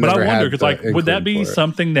sure I've but never. I wonder because like, would that be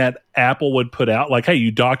something that Apple would put out? Like, hey,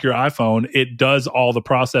 you dock your iPhone, it does all the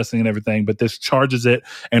processing and everything, but this charges it,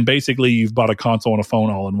 and basically you've bought a console and a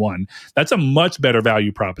phone all in one. That's a much better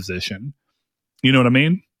value proposition. You know what I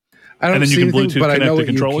mean? I don't see anything, but I know what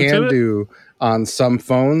you can do on some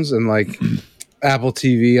phones, and like Apple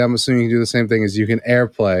TV. I'm assuming you can do the same thing as you can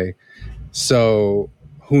AirPlay. So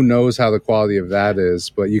who knows how the quality of that is,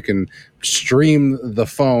 but you can stream the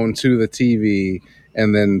phone to the TV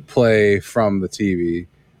and then play from the TV.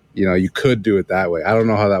 You know, you could do it that way. I don't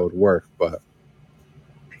know how that would work, but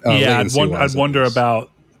I'd wonder about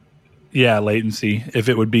latency, if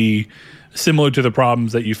it would be similar to the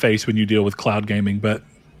problems that you face when you deal with cloud gaming, but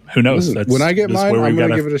who knows? Listen, when I get mine, I'm going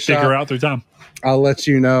to give it a shot. Figure out through time. I'll let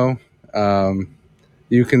you know.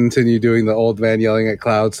 You continue doing the old man yelling at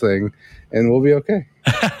clouds thing, and we'll be okay.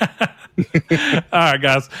 All right,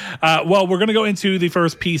 guys. Well, we're going to go into the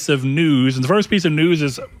first piece of news. And the first piece of news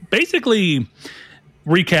is basically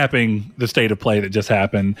recapping the state of play that just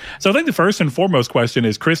happened. So I think the first and foremost question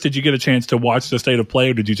is, Chris, did you get a chance to watch the state of play,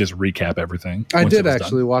 or did you just recap everything? I did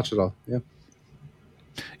actually watch it all. Yeah.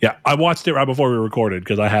 Yeah, I watched it right before we recorded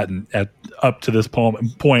because I hadn't up to this point.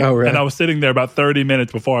 Oh, really? And I was sitting there about 30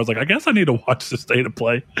 minutes before. I was like, I guess I need to watch the state of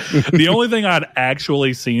play. The only thing I'd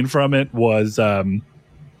actually seen from it was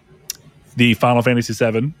the Final Fantasy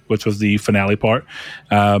VII, which was the finale part.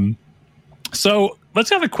 So let's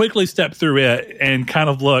kind of quickly step through it and kind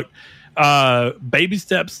of look. Baby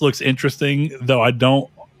Steps looks interesting, though I don't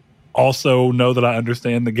also know that I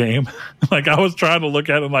understand the game. Like, I was trying to look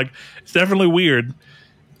at it, and like, it's definitely weird.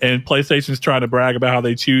 And PlayStation's trying to brag about how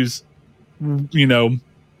they choose,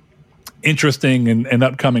 interesting and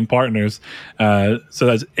upcoming partners. So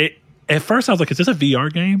that's it. At first, I was like, "Is this a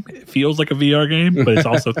VR game?" It feels like a VR game, but it's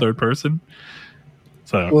also third person.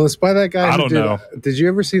 So, well, it's by that guy. I don't know. Did you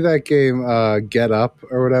ever see that game, Get Up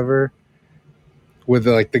or whatever, with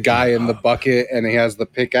the guy in the bucket and he has the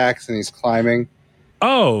pickaxe and he's climbing?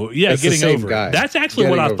 Oh yeah, it's Getting Over guy. It. That's actually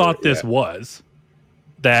what I thought this was.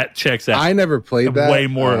 That checks out. I never played that. Way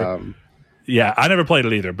more. I never played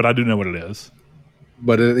it either, but I do know what it is.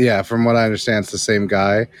 But from what I understand, it's the same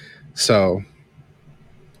guy. So,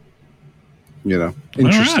 interesting.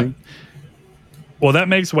 Right. Well, that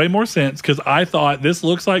makes way more sense because I thought this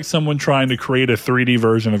looks like someone trying to create a 3D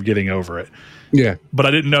version of Getting Over It. Yeah. But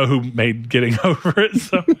I didn't know who made Getting Over It,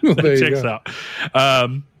 so that checks out.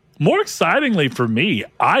 More excitingly for me,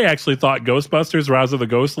 I actually thought Ghostbusters Rise of the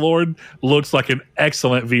Ghost Lord looks like an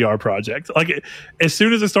excellent VR project. Like, as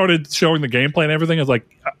soon as it started showing the gameplay and everything, I was like,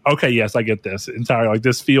 okay, yes, I get this entirely. Like,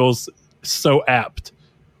 this feels so apt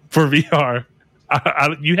for VR.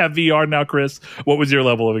 You have VR now, Chris. What was your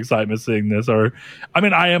level of excitement seeing this? Or, I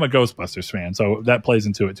mean, I am a Ghostbusters fan, so that plays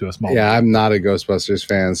into it to a small I'm not a Ghostbusters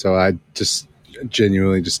fan, so I just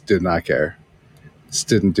genuinely just did not care. Just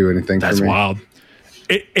didn't do anything for me. That's wild.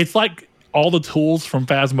 It's like all the tools from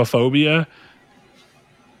Phasmophobia,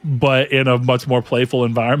 but in a much more playful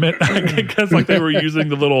environment. Because like they were using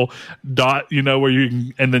the little dot, where you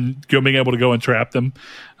can, and then being able to go and trap them.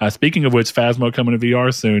 Speaking of which, Phasmo coming to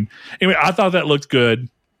VR soon. Anyway, I thought that looked good.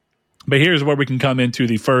 But here's where we can come into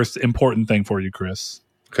the first important thing for you, Chris.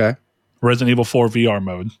 Okay. Resident Evil 4 VR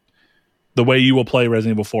mode. The way you will play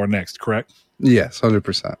Resident Evil 4 next, correct? Yes,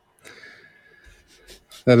 100%.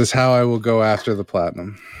 That is how I will go after the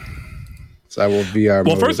platinum. So I will VR.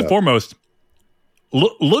 Well, first and foremost,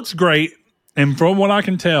 looks great, and from what I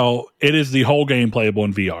can tell, it is the whole game playable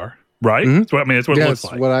in VR. right? Mhm. That's what, I mean, that's what it looks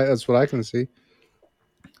like. That's what I can see.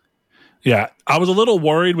 Yeah, I was a little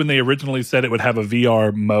worried when they originally said it would have a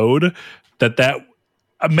VR mode. That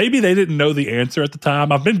maybe they didn't know the answer at the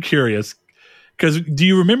time. I've been curious because do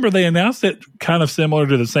you remember they announced it kind of similar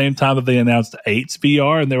to the same time that they announced 8's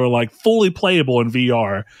VR, and they were like fully playable in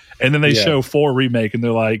VR, and then they show 4 remake, and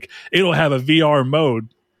they're like, it'll have a VR mode.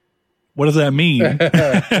 What does that mean?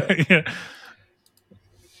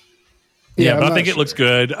 Yeah, but I think it looks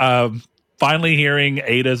good. Finally hearing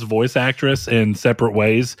Ada's voice actress in separate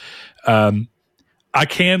ways. I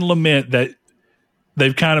can lament that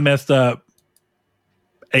they've kind of messed up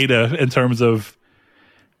Ada in terms of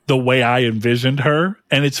the way I envisioned her.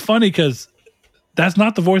 And it's funny because that's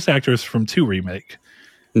not the voice actress from 2 remake.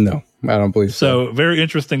 No, I don't believe so. So very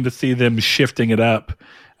interesting to see them shifting it up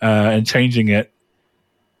and changing it.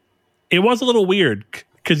 It was a little weird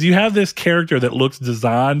because you have this character that looks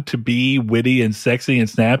designed to be witty and sexy and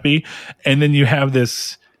snappy. And then you have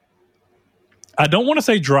this, I don't want to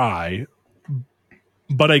say dry,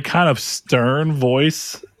 but a kind of stern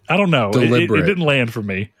voice. I don't know. It didn't land for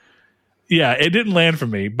me. Yeah, it didn't land for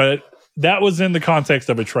me, but that was in the context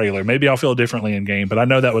of a trailer. Maybe I'll feel differently in game, but I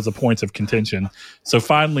know that was a point of contention. So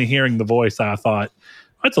finally hearing the voice, I thought,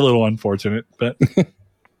 that's a little unfortunate, but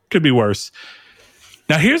could be worse.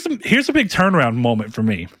 Now, here's a big turnaround moment for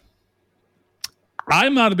me.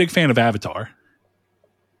 I'm not a big fan of Avatar.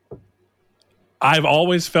 I've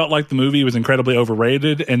always felt like the movie was incredibly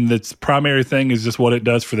overrated, and its primary thing is just what it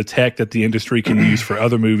does for the tech that the industry can use for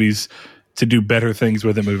other movies to do better things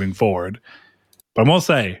with it moving forward. But I'm going to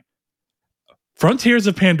say, Frontiers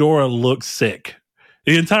of Pandora looks sick.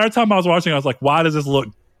 The entire time I was watching, I was like, why does this look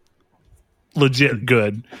legit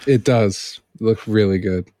good? It does look really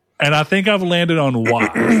good. And I think I've landed on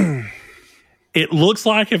why. It looks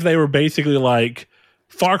like if they were basically like,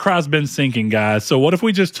 Far Cry's been sinking, guys. So what if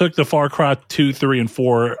we just took the Far Cry 2, 3, and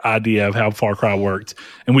 4 idea of how Far Cry worked,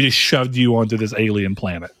 and we just shoved you onto this alien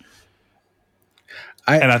planet?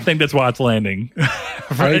 And I think that's why it's landing.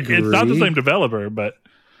 Right? It's not the same developer, but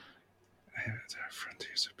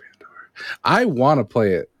Frontiers of Pandora. I want to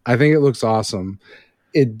play it. I think it looks awesome.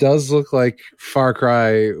 It does look like Far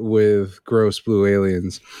Cry with gross blue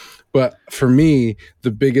aliens. But for me,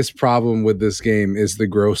 the biggest problem with this game is the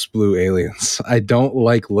gross blue aliens. I don't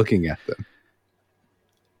like looking at them.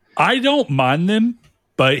 I don't mind them,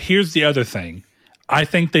 but here's the other thing. I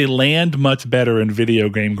think they land much better in video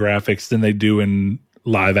game graphics than they do in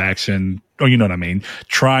live action, or you know what I mean,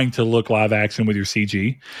 trying to look live action with your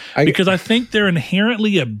CG. Because I think they're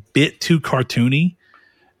inherently a bit too cartoony.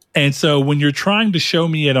 And so when you're trying to show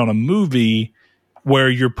me it on a movie where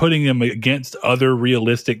you're putting them against other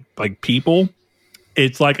realistic like people,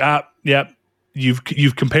 it's like,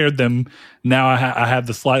 you've compared them. Now I have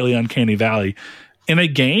the slightly uncanny valley. In a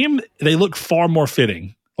game, they look far more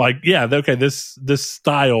fitting. Like, yeah, okay, this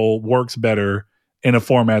style works better in a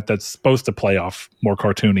format that's supposed to play off more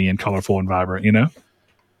cartoony and colorful and vibrant, you know?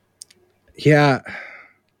 Yeah.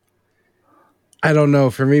 I don't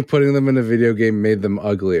know. For me, putting them in a video game made them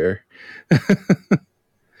uglier.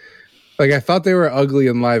 Like, I thought they were ugly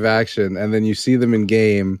in live action, and then you see them in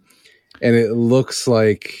game, and it looks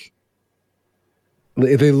like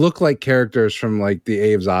they look like characters from like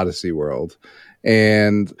the Abe's Odyssey world,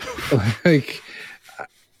 and like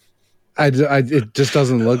it just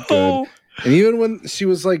doesn't look good. And even when she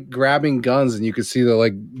was like grabbing guns, and you could see the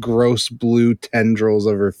like gross blue tendrils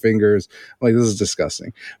of her fingers, I'm like, this is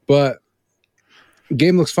disgusting. But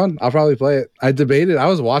game looks fun. I'll probably play it. I debated. I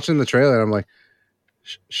was watching the trailer, and I'm like,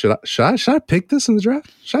 should I pick this in the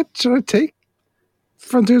draft? Should I take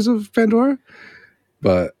Frontiers of Pandora?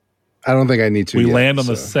 But I don't think I need to. We land on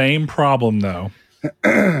the same problem though,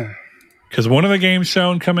 because one of the games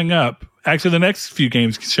shown coming up, actually the next few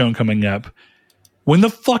games shown coming up, when the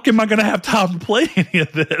fuck am I going to have time to play any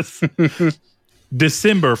of this?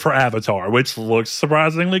 December for Avatar, which looks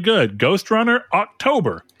surprisingly good. Ghost Runner,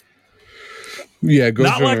 October. Yeah, Ghost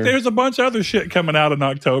Runner. Not like there's a bunch of other shit coming out in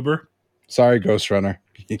October. Sorry, Ghost Runner.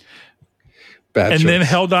 Bad choice. Then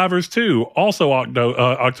Helldivers 2, also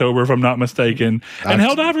October, if I'm not mistaken. And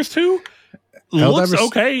Helldivers 2 looks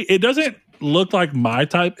okay. It doesn't look like my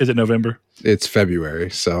type. Is it November? It's February,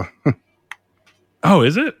 so. Oh,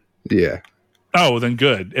 is it? Yeah. Oh, then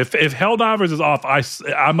good. If Helldivers is off,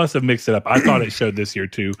 I must have mixed it up. I thought it showed this year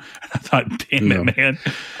too. I thought, damn it, man.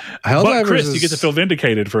 But Chris, you get to feel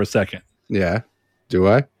vindicated for a second. Yeah. Do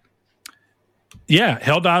I? Yeah,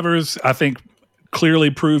 Helldivers, I think, clearly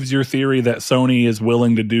proves your theory that Sony is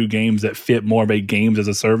willing to do games that fit more of a games as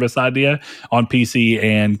a service idea on PC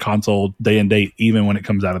and console day and date, even when it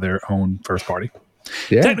comes out of their own first party.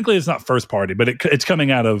 Yeah. Technically, it's not first party, but it's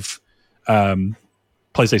coming out of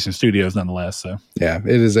PlayStation Studios nonetheless. So yeah,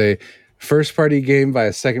 it is a first-party game by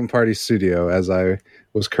a second-party studio, as I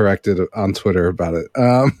was corrected on Twitter about it.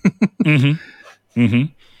 I'm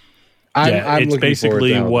it's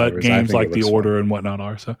basically what games like The Order and whatnot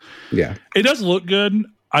are. So yeah, it does look good.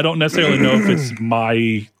 I don't necessarily know if it's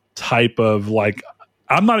my type of like.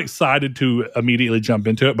 I'm not excited to immediately jump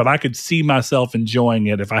into it, but I could see myself enjoying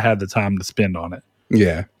it if I had the time to spend on it.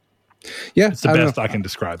 Yeah, it's the best I can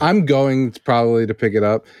describe it. I'm going probably to pick it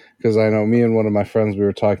up because I know me and one of my friends, we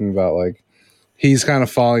were talking about like he's kind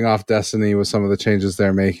of falling off Destiny with some of the changes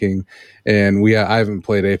they're making, and I haven't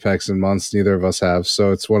played Apex in months. Neither of us have,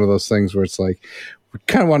 so it's one of those things where it's like we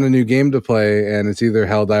kind of want a new game to play, and it's either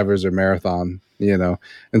Helldivers or Marathon.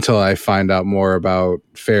 Until I find out more about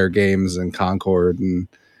Fair Games and Concord, and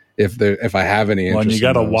if I have any interest. Well, you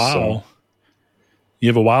got in a while. So. You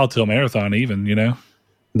have a while till Marathon, even.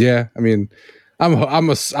 Yeah, I mean,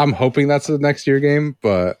 I'm hoping that's a next year game,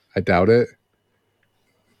 but I doubt it.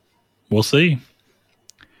 We'll see.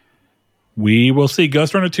 We will see.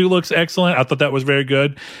 Ghost Runner 2 looks excellent. I thought that was very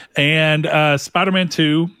good, and Spider-Man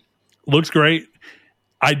 2 looks great.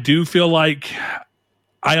 I do feel like.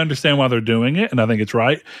 I understand why they're doing it, and I think it's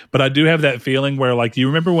right. But I do have that feeling where, like, you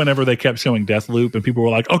remember whenever they kept showing Deathloop, and people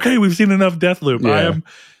were like, "Okay, we've seen enough Deathloop." Yeah.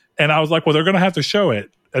 And I was like, "Well, they're going to have to show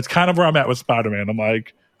it." That's kind of where I'm at with Spider-Man. I'm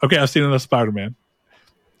like, "Okay, I've seen enough Spider-Man,"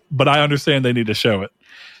 but I understand they need to show it.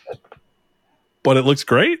 But it looks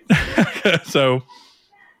great, so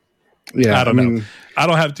yeah, I don't know. I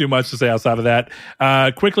don't have too much to say outside of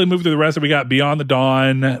that. Quickly move to the rest. We got Beyond the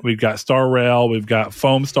Dawn. We've got Star Rail. We've got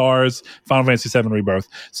Foam Stars, Final Fantasy VII Rebirth.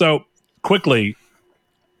 So quickly,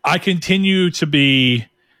 I continue to be.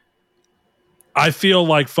 I feel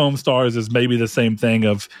like Foam Stars is maybe the same thing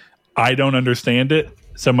of I don't understand it.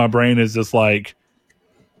 So my brain is just like,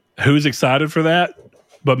 who's excited for that?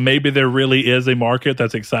 But maybe there really is a market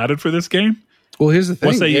that's excited for this game. Well, here's the thing.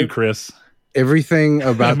 What say you, Chris? Everything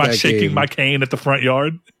about Am I shaking my cane at the front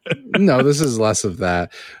yard? No, this is less of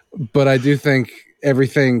that. But I do think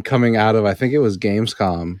everything coming out of, I think it was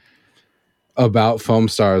Gamescom about Foam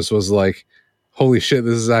Stars was like, holy shit,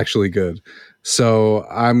 this is actually good. So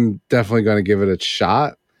I'm definitely going to give it a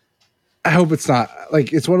shot. I hope it's not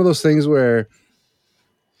like, it's one of those things where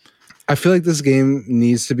I feel like this game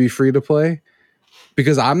needs to be free to play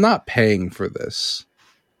because I'm not paying for this,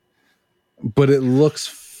 but it looks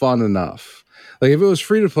fun enough. Like if it was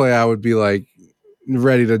free to play, I would be like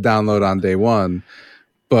ready to download on day one.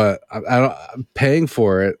 But I'm paying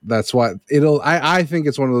for it. That's why I think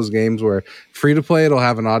it's one of those games where free to play, it'll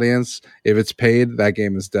have an audience. If it's paid, that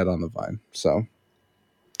game is dead on the vine. So,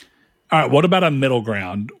 all right. What about a middle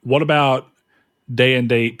ground? What about day and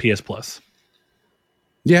date PS Plus?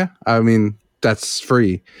 Yeah, I mean that's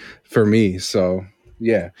free for me. So.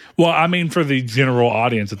 Yeah. Well, I mean, for the general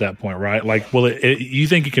audience at that point, right? Like, well, you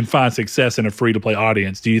think you can find success in a free-to-play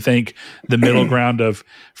audience? Do you think the middle ground of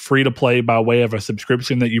free-to-play by way of a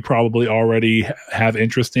subscription that you probably already have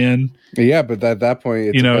interest in? Yeah, but at that point,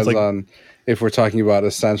 it depends on if we're talking about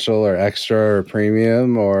essential or extra or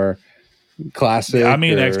premium or classic. Yeah, I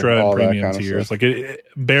mean, extra and premium tiers, like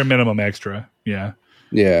bare minimum extra. Yeah.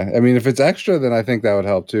 Yeah. I mean, if it's extra, then I think that would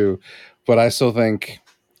help too. But I still think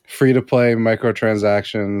free to play,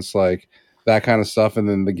 microtransactions, like that kind of stuff, and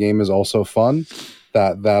then the game is also fun.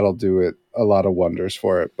 That'll do it a lot of wonders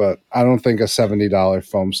for it. But I don't think a $70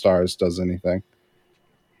 Foam Stars does anything.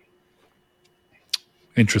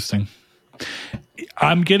 Interesting.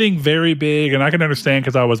 I'm getting very big, and I can understand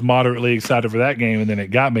because I was moderately excited for that game, and then it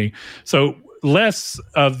got me. So less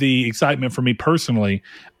of the excitement for me personally.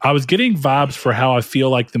 I was getting vibes for how I feel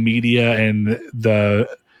like the media and the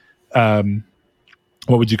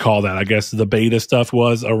what would you call that? I guess the beta stuff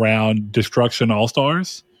was around Destruction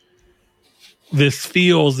All-Stars. This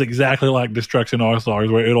feels exactly like Destruction All-Stars,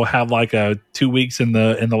 where it'll have like a 2 weeks in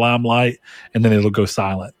the limelight, and then it'll go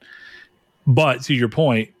silent. But to your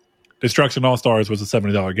point, Destruction All-Stars was a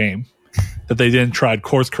 $70 game that they then tried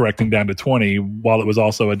course correcting down to $20, while it was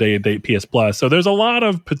also a day-and-date PS Plus. So there's a lot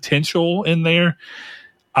of potential in there.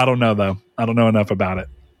 I don't know though. I don't know enough about it.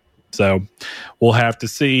 So we'll have to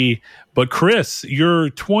see. But Chris, your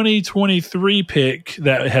 2023 pick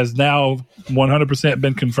that has now 100%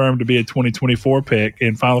 been confirmed to be a 2024 pick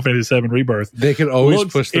in Final Fantasy VII Rebirth. They can always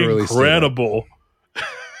push the release. Incredible.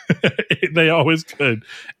 They always could.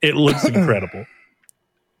 It looks incredible.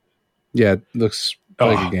 Yeah, it looks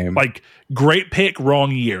like a game. Like great pick,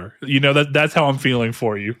 wrong year. You know, that's how I'm feeling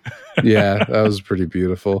for you. Yeah, that was pretty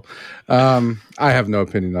beautiful. I have no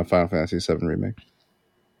opinion on Final Fantasy VII Remake.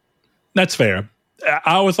 That's fair.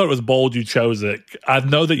 I always thought it was bold you chose it. I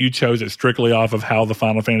know that you chose it strictly off of how the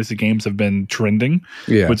Final Fantasy games have been trending,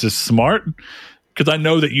 which is smart. Because I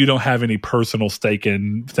know that you don't have any personal stake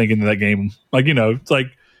in thinking that game, like, it's like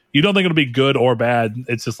you don't think it'll be good or bad.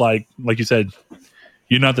 It's just like you said,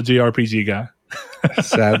 you're not the JRPG guy.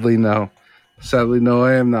 Sadly, no.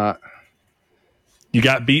 I am not. You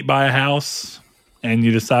got beat by a house, and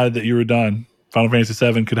you decided that you were done. Final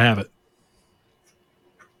Fantasy VII could have it.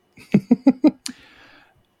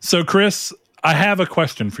 So, Chris, I have a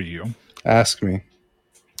question for you. Ask me.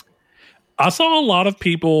 I saw a lot of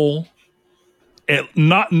people.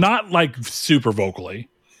 Not like super vocally,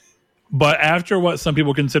 but after what some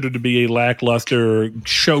people consider to be a lackluster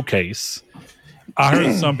showcase, I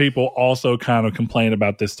heard some people also kind of complain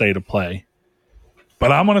about this state of play.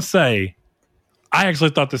 But I'm going to say, I actually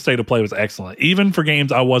thought the state of play was excellent. Even for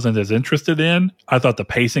games I wasn't as interested in, I thought the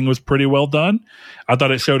pacing was pretty well done. I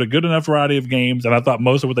thought it showed a good enough variety of games, and I thought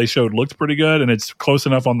most of what they showed looked pretty good, and it's close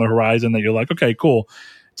enough on the horizon that you're like, okay, cool.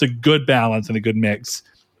 It's a good balance and a good mix.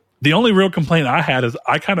 The only real complaint I had is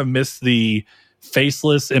I kind of missed the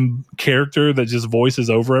faceless character that just voices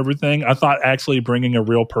over everything. I thought actually bringing a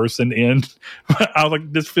real person in, I was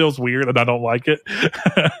like, this feels weird and I don't like it.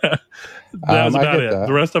 That was about it. That.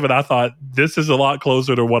 The rest of it, I thought this is a lot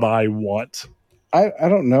closer to what I want. I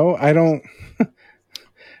don't know.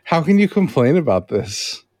 How can you complain about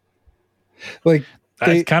this? Like,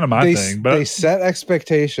 that's kind of my thing. But they set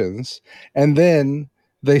expectations and then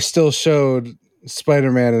they still showed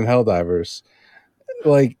Spider-Man and Helldivers,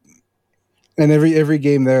 like, and every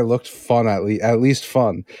game there looked fun, at least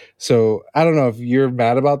fun. So I don't know if you're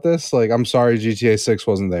mad about this. Like, I'm sorry GTA 6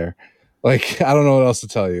 wasn't there. Like, I don't know what else to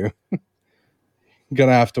tell you.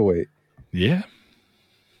 Gonna have to wait. Yeah,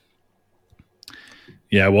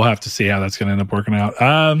 we'll have to see how that's gonna end up working out.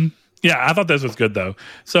 Yeah, I thought this was good, though.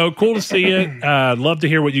 So cool to see it. Love to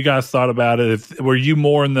hear what you guys thought about it. Were you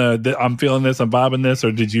more in the I'm feeling this, I'm vibing this,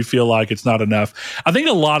 or did you feel like it's not enough? I think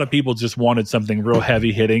a lot of people just wanted something real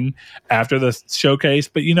heavy hitting after the showcase,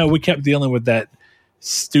 but, we kept dealing with that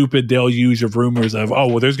stupid deluge of rumors of, oh,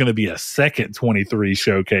 well, there's going to be a second 23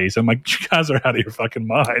 showcase. I'm like, you guys are out of your fucking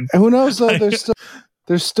mind. And who knows, though,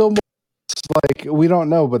 there's still more, like, we don't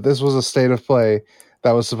know, but this was a state of play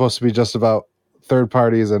that was supposed to be just about third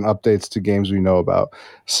parties and updates to games we know about.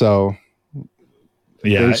 So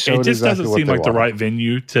yeah, it just doesn't seem like the right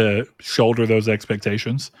venue to shoulder those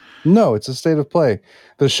expectations. No, it's a state of play.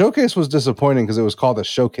 The showcase was disappointing because it was called a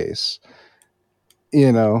showcase.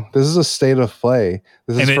 This is a state of play.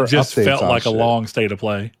 This is for updates. And it just felt like a long state of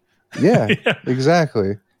play. Yeah, yeah.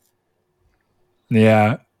 Exactly.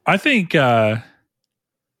 Yeah, I think I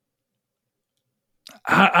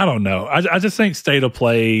don't know. I just think state of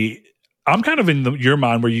play. I'm kind of in your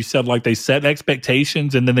mind where you said like they set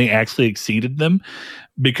expectations and then they actually exceeded them,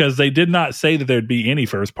 because they did not say that there'd be any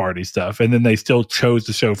first party stuff, and then they still chose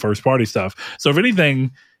to show first party stuff. So if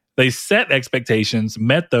anything, they set expectations,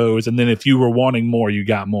 met those, and then if you were wanting more, you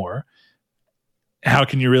got more. How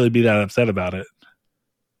can you really be that upset about it?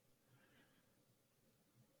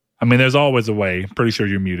 I mean, there's always a way. Pretty sure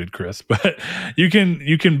you're muted, Chris, but you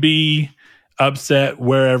can be upset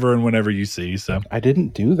wherever and whenever you see. So I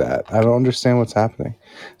didn't do that. I don't understand what's happening.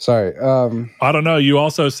 Sorry. I don't know. You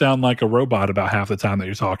also sound like a robot about half the time that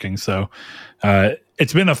you're talking. So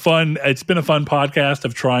it's been a fun podcast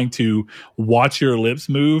of trying to watch your lips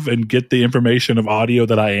move and get the information of audio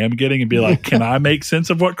that I am getting and be like, can I make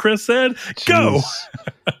sense of what Chris said? Go.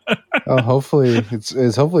 Hopefully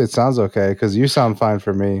it sounds okay, because you sound fine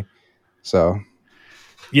for me. So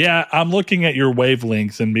yeah, I'm looking at your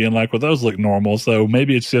wavelengths and being like, well, those look normal. So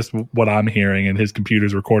maybe it's just what I'm hearing and his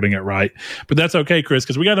computer's recording it right. But that's okay, Chris,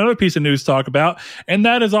 because we got another piece of news to talk about. And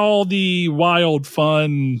that is all the wild,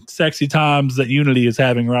 fun, sexy times that Unity is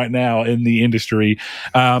having right now in the industry.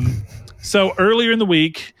 So earlier in the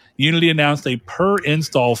week, Unity announced a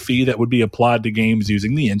per-install fee that would be applied to games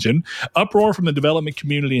using the engine. Uproar from the development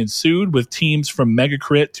community ensued, with teams from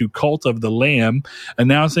Megacrit to Cult of the Lamb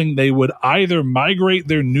announcing they would either migrate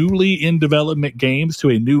their newly in-development games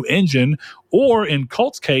to a new engine, or, in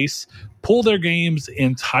Cult's case, pull their games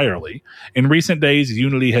entirely. In recent days,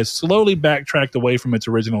 Unity has slowly backtracked away from its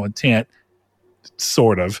original intent,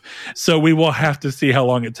 sort of. So we will have to see how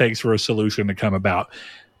long it takes for a solution to come about.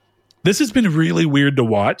 This has been really weird to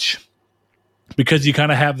watch, because you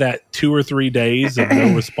kind of have that 2 or 3 days of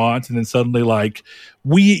no response, and then suddenly, like,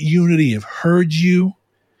 we at Unity have heard you,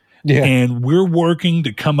 and we're working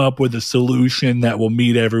to come up with a solution that will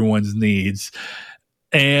meet everyone's needs.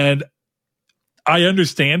 And I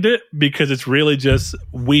understand it, because it's really just,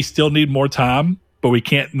 we still need more time, but we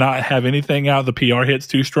can't not have anything out. The PR hit's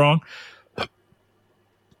too strong.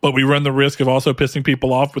 but we run the risk of also pissing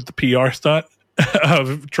people off with the PR stunt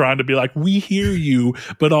of trying to be like, we hear you,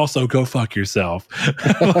 but also go fuck yourself.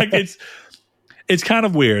 Like it's kind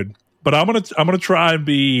of weird, but I'm gonna try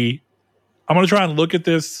and look at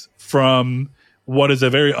this from what is a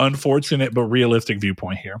very unfortunate but realistic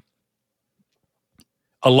viewpoint here.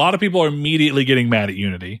 A lot of people are immediately getting mad at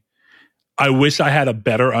Unity. I wish I had a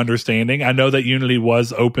better understanding. I know that Unity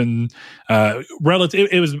was open, relative.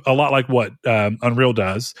 It was a lot like what Unreal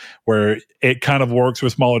does, where it kind of works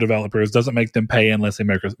with smaller developers, doesn't make them pay unless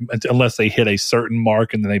they hit a certain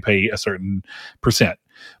mark, and then they pay a certain percent.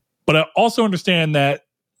 But I also understand that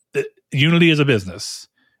Unity is a business,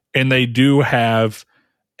 and they do have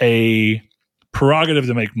a prerogative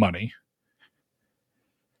to make money.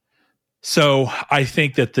 So I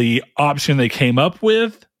think that the option they came up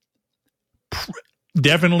with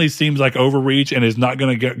definitely seems like overreach and is not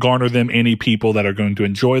going to garner them any people that are going to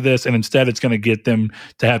enjoy this. And instead, it's going to get them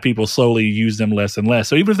to have people slowly use them less and less.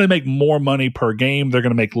 So even if they make more money per game, they're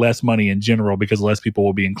going to make less money in general because less people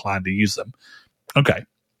will be inclined to use them. Okay.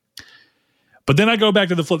 But then I go back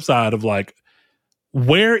to the flip side of like,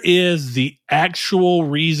 where is the actual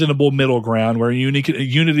reasonable middle ground where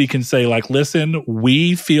Unity can say like, listen,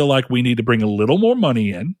 we feel like we need to bring a little more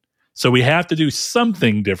money in, so we have to do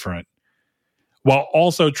something different, while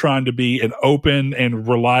also trying to be an open and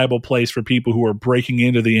reliable place for people who are breaking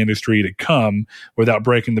into the industry to come without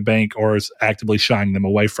breaking the bank or is actively shying them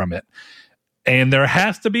away from it. And there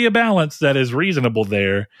has to be a balance that is reasonable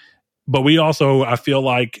there. But we also, I feel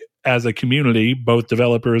like as a community, both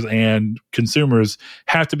developers and consumers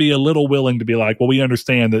have to be a little willing to be like, well, we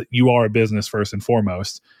understand that you are a business first and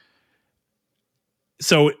foremost.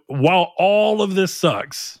 So while all of this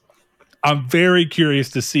sucks, I'm very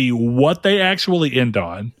curious to see what they actually end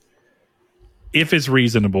on, if it's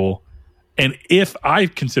reasonable, and if I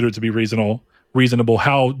consider it to be reasonable,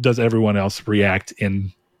 how does everyone else react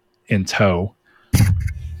in tow?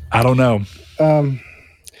 I don't know.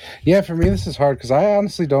 Yeah, for me, this is hard because I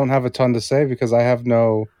honestly don't have a ton to say because I have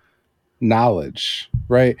no knowledge,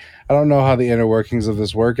 right? I don't know how the inner workings of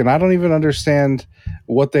this work, and I don't even understand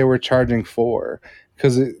what they were charging for,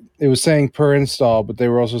 because it was saying per install, but they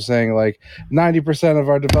were also saying like 90% of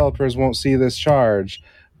our developers won't see this charge.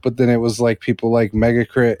 But then it was like people like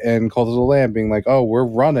Megacrit and Cult of the Lamb being like, oh, we're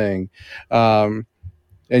running. And,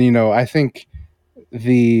 you know, I think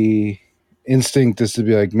the instinct is to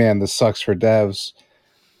be like, man, this sucks for devs.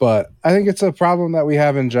 But I think it's a problem that we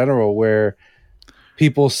have in general where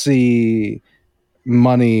people see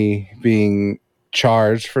money being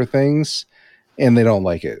charged for things and they don't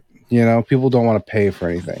like it. You know, people don't want to pay for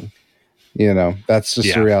anything. You know, that's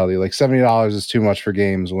just the reality. Like $70 is too much for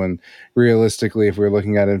games when realistically, if we're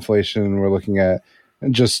looking at inflation and we're looking at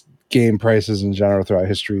just game prices in general throughout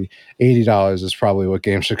history, $80 is probably what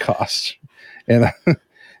games should cost. And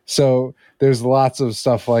so there's lots of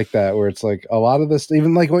stuff like that where it's like a lot of this,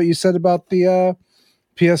 even like what you said about the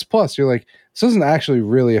PS Plus, you're like, this doesn't actually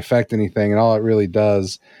really affect anything. And all it really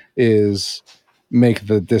does is make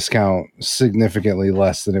the discount significantly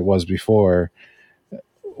less than it was before,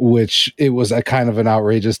 which it was a kind of an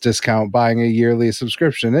outrageous discount buying a yearly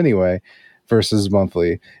subscription anyway versus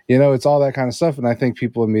monthly. You know, it's all that kind of stuff. And I think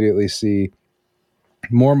people immediately see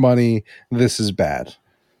more money. This is bad,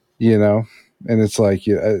 you know? And it's like,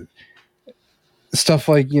 stuff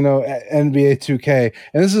like, you know, NBA 2K.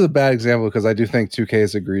 And this is a bad example because I do think 2K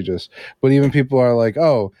is egregious. But even people are like,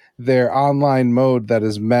 oh, their online mode that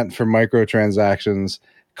is meant for microtransactions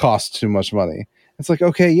costs too much money. It's like,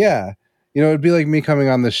 okay, yeah. You know, it'd be like me coming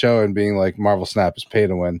on the show and being like, Marvel Snap is pay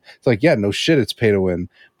to win. It's like, yeah, no shit, it's pay to win.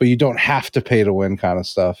 But you don't have to pay to win kind of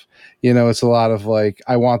stuff. You know, it's a lot of like,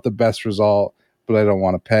 I want the best result, but I don't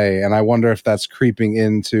want to pay. And I wonder if that's creeping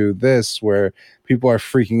into this where people are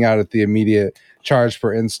freaking out at the immediate charge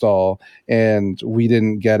per install. And we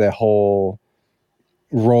didn't get a whole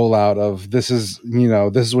rollout of this is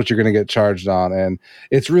what you're going to get charged on. And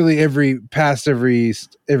it's really every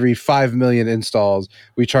 5 million installs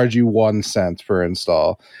we charge you 1 cent per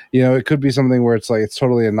install. You know, it could be something where it's like it's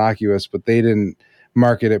totally innocuous, but they didn't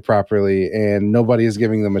market it properly and nobody is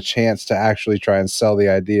giving them a chance to actually try and sell the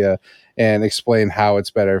idea and explain how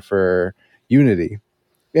it's better for Unity.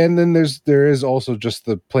 And then there is also just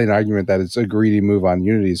the plain argument that it's a greedy move on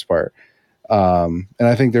Unity's part. And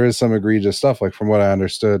I think there is some egregious stuff, like from what I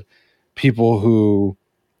understood, people who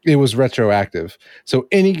it was retroactive. So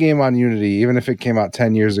any game on Unity, even if it came out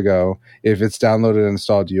 10 years ago, if it's downloaded and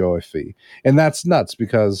installed, you owe a fee. And that's nuts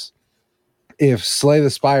because if Slay the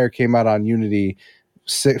Spire came out on Unity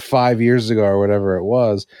 5 years ago or whatever it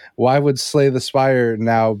was, why would Slay the Spire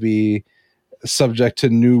now be subject to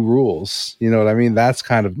new rules. You know what I mean? That's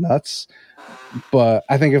kind of nuts. But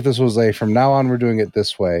I think if this was from now on, we're doing it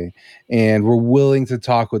this way, and we're willing to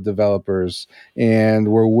talk with developers, and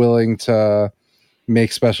we're willing to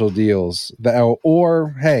make special deals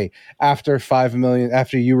or hey, after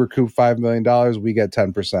you recoup $5 million, we get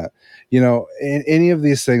 10%. Any of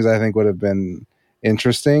these things I think would have been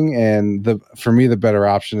interesting. And for me, the better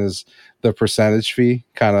option is the percentage fee.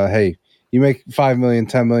 Kind of, hey, you make 5 million,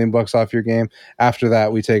 10 million bucks off your game. After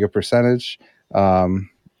that, we take a percentage. And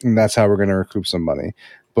that's how we're going to recoup some money.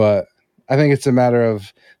 But I think it's a matter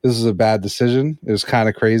of, this is a bad decision. It was kind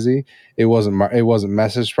of crazy. It wasn't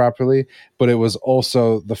messaged properly, but it was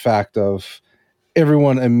also the fact of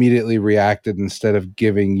everyone immediately reacted instead of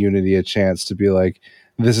giving Unity a chance to be like,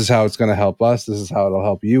 this is how it's going to help us. This is how it'll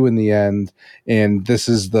help you in the end. And this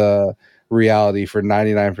is the reality for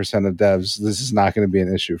 99% of devs. This is not going to be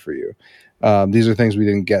an issue for you. These are things we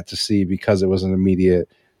didn't get to see because it was an immediate,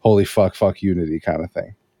 holy fuck Unity kind of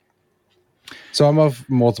thing. So I'm of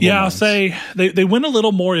multiple minds. I'll say they went a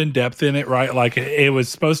little more in depth in it, right? Like it was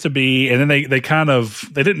supposed to be, and then they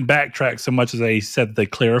didn't backtrack so much as they said that they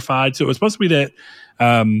clarified. So it was supposed to be that,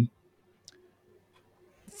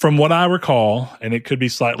 from what I recall, and it could be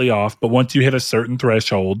slightly off, but once you hit a certain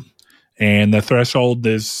threshold, and the threshold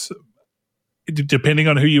is, depending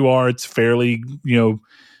on who you are, it's fairly,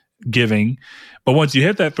 giving. But once you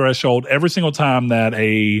hit that threshold, every single time that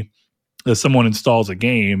someone installs a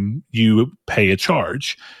game, you pay a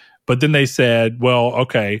charge. But then they said, well,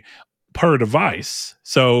 okay, per device.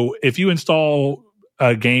 So if you install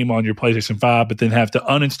a game on your PlayStation 5, but then have to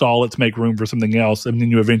uninstall it to make room for something else, and then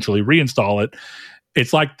you eventually reinstall it,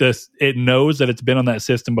 it's like this. It knows that it's been on that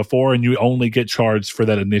system before, and you only get charged for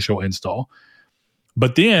that initial install.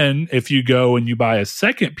 But then if you go and you buy a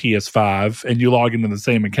second PS5 and you log into the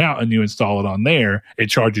same account and you install it on there, it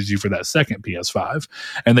charges you for that second PS5.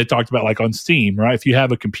 And they talked about like on Steam, right? If you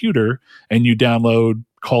have a computer and you download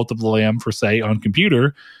Cult of the Lamb for say on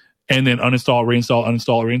computer and then uninstall,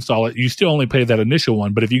 reinstall it, you still only pay that initial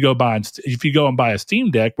one. But if you go and buy a Steam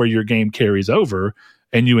Deck where your game carries over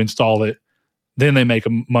and you install it, then they make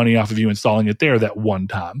money off of you installing it there that one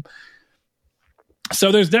time. So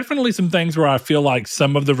there's definitely some things where I feel like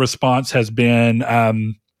some of the response has been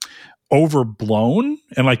overblown.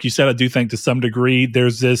 And like you said, I do think to some degree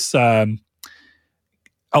there's this, a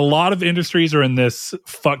lot of industries are in this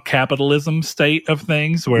fuck capitalism state of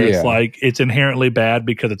things where it's like it's inherently bad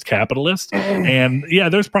because it's capitalist. And yeah,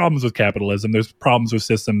 there's problems with capitalism. There's problems with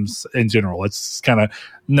systems in general. It's kind of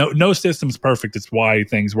no system's perfect. It's why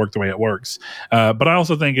things work the way it works. But I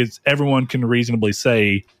also think everyone can reasonably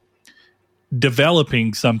say,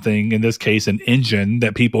 developing something, in this case an engine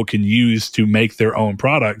that people can use to make their own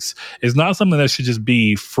products, is not something that should just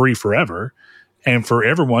be free forever. And for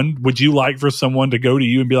everyone, would you like for someone to go to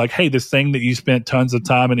you and be like, hey, this thing that you spent tons of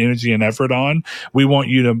time and energy and effort on, we want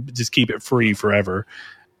you to just keep it free forever?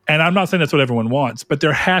 And I'm not saying that's what everyone wants, but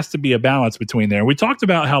there has to be a balance between there. We talked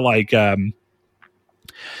about how like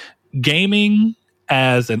gaming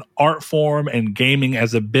as an art form and gaming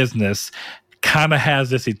as a business kind of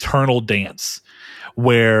has this eternal dance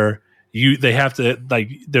where they have to,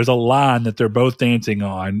 like, there's a line that they're both dancing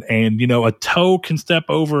on, and a toe can step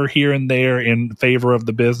over here and there in favor of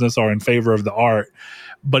the business or in favor of the art,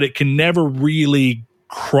 but it can never really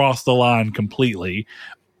cross the line completely,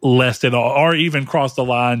 lest it or even cross the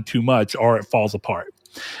line too much, or it falls apart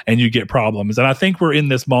and you get problems. And I think we're in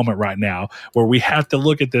this moment right now where we have to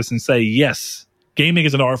look at this and say, yes, gaming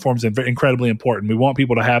as an art form is incredibly important. We want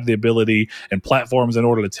people to have the ability and platforms in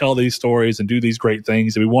order to tell these stories and do these great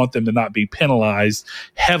things. And we want them to not be penalized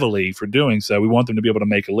heavily for doing so. We want them to be able to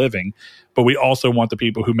make a living. But we also want the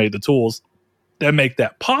people who made the tools that make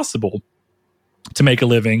that possible to make a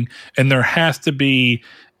living. And there has to be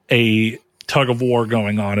a tug of war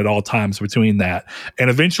going on at all times between that. And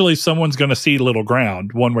eventually someone's going to see little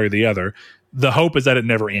ground one way or the other. The hope is that it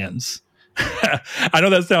never ends. I know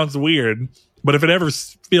that sounds weird, but if it ever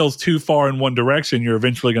spills too far in one direction, you're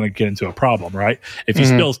eventually going to get into a problem, right? If you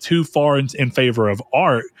spills too far in favor of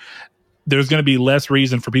art, there's going to be less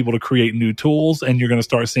reason for people to create new tools, and you're going to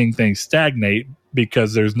start seeing things stagnate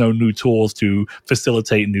because there's no new tools to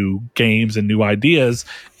facilitate new games and new ideas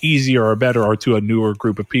easier or better or to a newer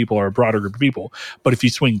group of people or a broader group of people. But if you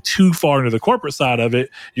swing too far into the corporate side of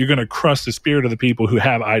it, you're going to crush the spirit of the people who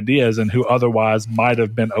have ideas and who otherwise might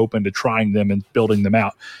have been open to trying them and building them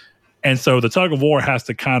out. And so the tug of war has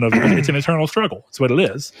to kind of, it's an eternal struggle. It's what it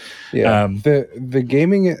is. Yeah. The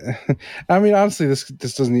gaming, I mean, honestly, this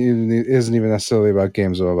isn't even necessarily about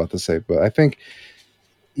games, I'm about to say, but I think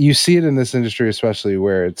you see it in this industry, especially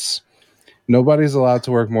where it's Nobody's allowed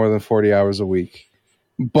to work more than 40 hours a week.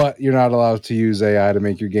 But you're not allowed to use AI to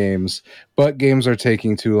make your games. But games are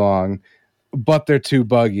taking too long. But they're too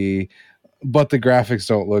buggy. But the graphics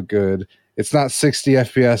don't look good. It's not 60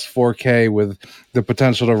 FPS 4K with the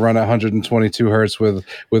potential to run at 122 hertz with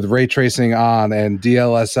ray tracing on and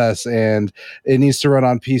DLSS, and it needs to run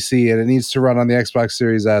on PC, and it needs to run on the Xbox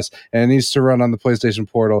Series S, and it needs to run on the PlayStation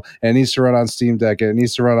Portal, and it needs to run on Steam Deck, and it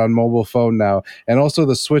needs to run on mobile phone now. And also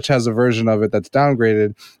the Switch has a version of it that's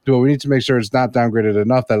downgraded, but we need to make sure it's not downgraded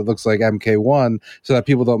enough that it looks like MK1 so that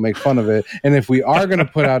people don't make fun of it. And if we are going to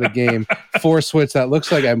put out a game for Switch that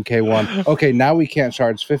looks like MK1, okay, now we can't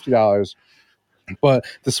charge $50. But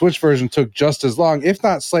the Switch version took just as long, if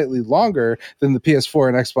not slightly longer, than the PS4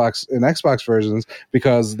 and Xbox versions,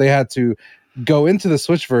 because they had to go into the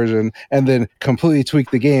Switch version and then completely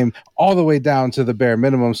tweak the game all the way down to the bare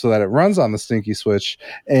minimum so that it runs on the stinky Switch.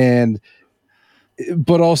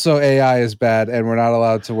 But also AI is bad, and we're not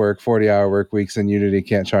allowed to work 40-hour work weeks, and Unity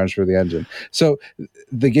can't charge for the engine. So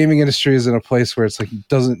the gaming industry is in a place where it's like it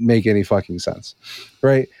doesn't make any fucking sense,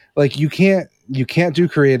 right? Like you can't do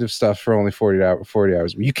creative stuff for only 40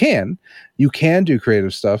 hours. You can do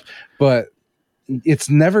creative stuff, but it's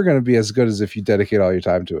never going to be as good as if you dedicate all your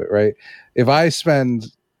time to it, right? If I spend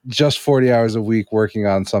just 40 hours a week working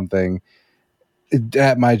on something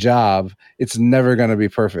at my job, it's never going to be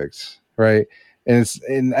perfect, right?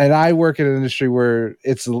 And I work in an industry where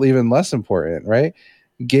it's even less important, right?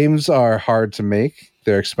 Games are hard to make.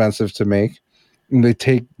 They're expensive to make. And they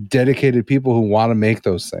take dedicated people who want to make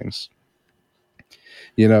those things.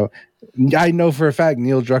 You know, I know for a fact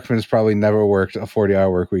Neil Druckmann has probably never worked a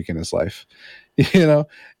 40-hour work week in his life. You know,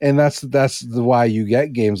 and that's why you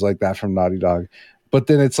get games like that from Naughty Dog. But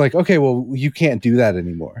then it's like, okay, well, you can't do that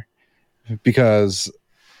anymore because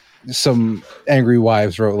some angry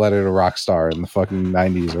wives wrote Letter to Rockstar in the fucking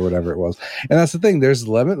 90s or whatever it was. And that's the thing. There's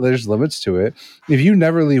limits to it. If you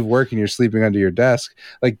never leave work and you're sleeping under your desk,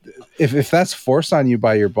 like if that's forced on you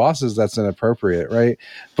by your bosses, that's inappropriate, right?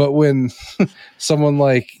 But when someone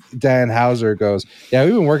like Dan Houser goes, yeah,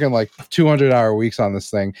 we've been working like 200-hour weeks on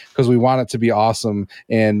this thing because we want it to be awesome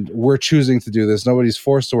and we're choosing to do this. Nobody's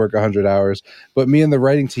forced to work 100 hours, but me and the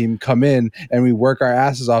writing team come in and we work our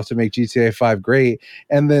asses off to make GTA 5 great.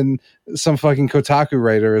 And then some fucking Kotaku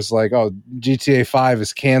writer is like, oh, GTA 5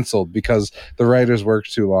 is canceled because the writers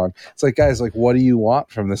worked too long. It's like, guys, like, what do you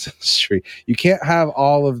want from this industry? You can't have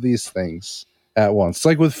all of these things at once. It's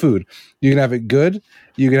like with food. You can have it good,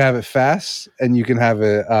 you can have it fast, and you can have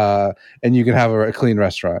it a clean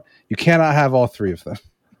restaurant. You cannot have all three of them.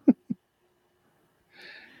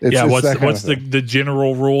 What's the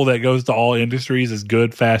general rule that goes to all industries is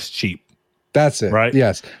good, fast, cheap. That's it. Right?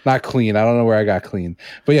 Yes. Not clean. I don't know where I got clean.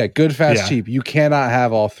 But yeah, good, fast, cheap. You cannot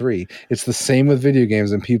have all three. It's the same with video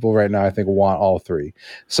games, and people right now, I think, want all three.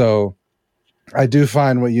 So I do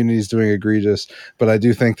find what Unity is doing egregious, but I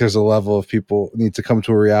do think there's a level of people need to come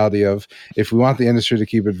to a reality of if we want the industry to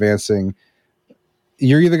keep advancing,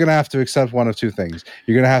 you're either going to have to accept one of two things.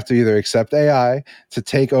 You're going to have to either accept AI to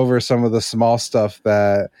take over some of the small stuff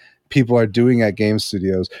that people are doing at game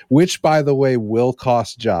studios, which, by the way, will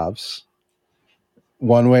cost jobs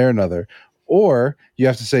one way or another, or you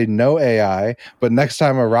have to say no AI, but next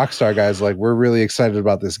time a Rockstar guy's like, we're really excited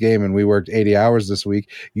about this game and we worked 80 hours this week,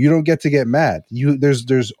 you don't get to get mad.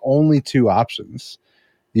 There's only two options.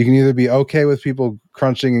 You can either be okay with people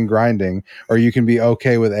crunching and grinding, or you can be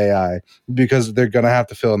okay with AI because they're going to have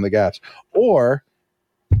to fill in the gaps. Or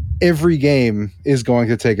every game is going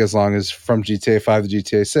to take as long as from GTA 5 to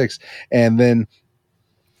GTA 6. And then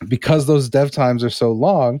because those dev times are so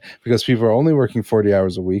long, because people are only working 40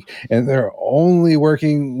 hours a week and they're only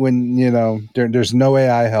working when, you know, there's no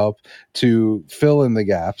AI help to fill in the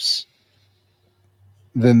gaps,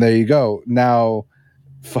 then there you go. Now,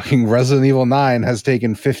 fucking Resident Evil 9 has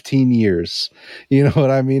taken 15 years. You know what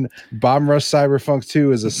I mean? Bomb Rush Cyberpunk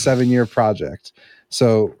 2 is a 7-year project.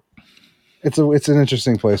 So it's an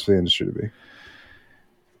interesting place for the industry to be.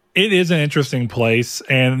 It is an interesting place,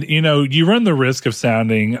 and you know, you run the risk of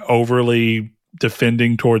sounding overly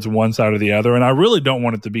defending towards one side or the other, and I really don't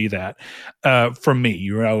want it to be that. From me,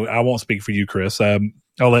 you know, I won't speak for you, Chris. I'll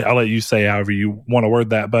let you say however you want to word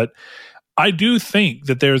that, but I do think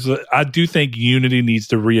that I do think Unity needs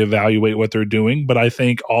to reevaluate what they're doing, but I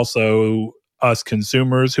think also us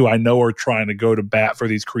consumers who I know are trying to go to bat for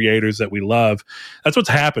these creators that we love. That's what's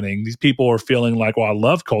happening. These people are feeling like, well, I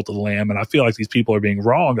love Cult of the Lamb, and I feel like these people are being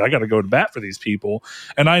wronged. I got to go to bat for these people.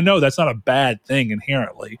 And I know that's not a bad thing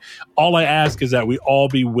inherently. All I ask is that we all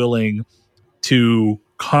be willing to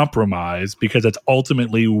compromise, because that's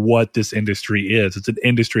ultimately what this industry is. It's an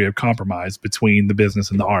industry of compromise between the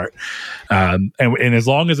business and the art. And as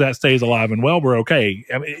long as that stays alive and well, we're okay.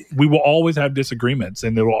 I mean, we will always have disagreements,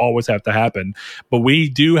 and it will always have to happen. But we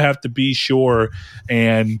do have to be sure,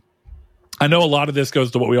 and I know a lot of this goes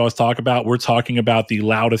to what we always talk about. We're talking about the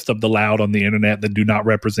loudest of the loud on the internet that do not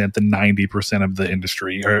represent the 90% of the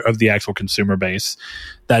industry or of the actual consumer base.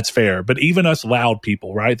 That's fair. But even us loud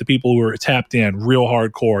people, right? The people who are tapped in real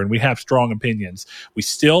hardcore and we have strong opinions, we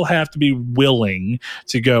still have to be willing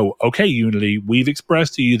to go, okay, Unity, we've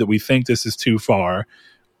expressed to you that we think this is too far.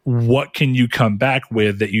 What can you come back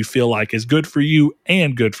with that you feel like is good for you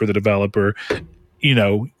and good for the developer? You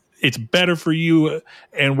know, it's better for you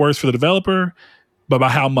and worse for the developer, but by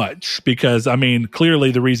how much? Because, I mean,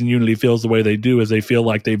 clearly the reason Unity feels the way they do is they feel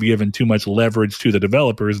like they've given too much leverage to the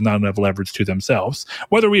developers, not enough leverage to themselves.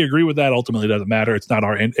 Whether we agree with that ultimately doesn't matter. It's not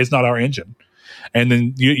our engine. And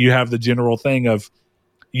then you have the general thing of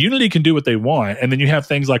Unity can do what they want. And then you have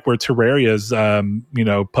things like where Terraria's,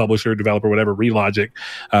 publisher, developer, whatever, Relogic,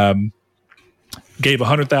 gave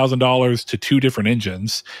 $100,000 to two different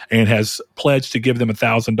engines and has pledged to give them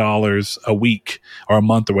 $1,000 a week or a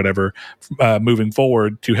month or whatever moving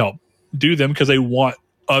forward to help do them, because they want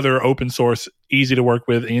other open source, easy to work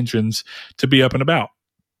with engines to be up and about.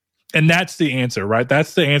 And that's the answer, right?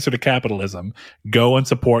 That's the answer to capitalism. Go and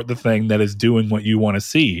support the thing that is doing what you want to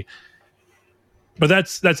see. But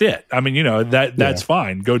that's it. I mean, that's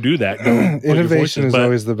fine. Go do that. Go Innovation is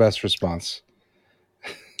always the best response.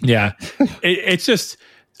 Yeah, it's just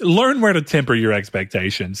learn where to temper your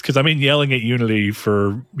expectations. Because I mean, yelling at Unity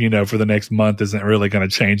for the next month isn't really going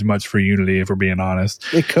to change much for Unity, if we're being honest.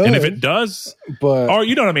 It could, and if it does, or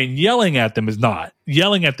you know what I mean, yelling at them is not.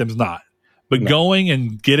 But going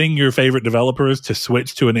and getting your favorite developers to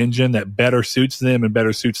switch to an engine that better suits them and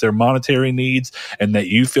better suits their monetary needs, and that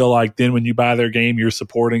you feel like then when you buy their game, you're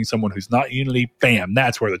supporting someone who's not Unity. Bam,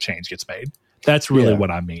 that's where the change gets made. That's really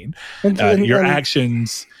what I mean. Your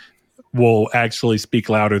actions will actually speak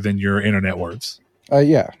louder than your internet words.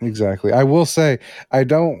 Yeah, exactly. I will say, I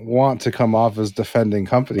don't want to come off as defending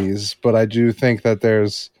companies, but I do think that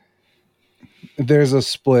there's a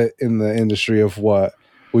split in the industry of what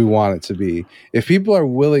we want it to be. If people are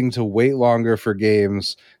willing to wait longer for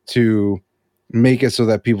games to make it so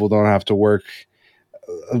that people don't have to work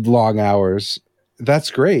long hours,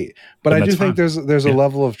 that's great. But I do think there's a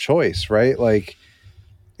level of choice, right? Like,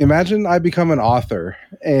 imagine I become an author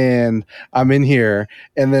and I'm in here,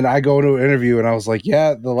 and then I go to an interview and I was like,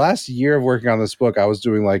 yeah, the last year of working on this book, I was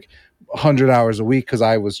doing like 100 hours a week because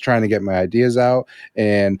I was trying to get my ideas out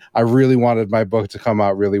and I really wanted my book to come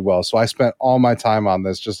out really well. So I spent all my time on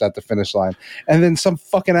this just at the finish line. And then some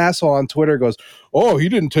fucking asshole on Twitter goes, oh, he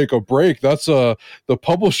didn't take a break. That's the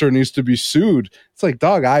publisher needs to be sued. It's like,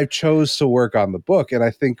 dog, I chose to work on the book. And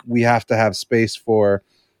I think we have to have space for,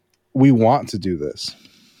 we want to do this.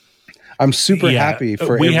 I'm super happy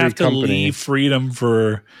for every company. We have to leave freedom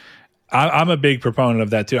for... I'm a big proponent of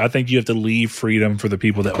that too. I think you have to leave freedom for the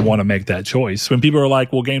people that want to make that choice. When people are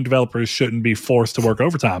like, well, game developers shouldn't be forced to work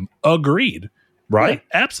overtime. Agreed. Right?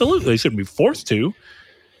 Yeah. Absolutely. They shouldn't be forced to.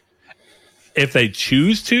 If they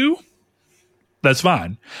choose to, that's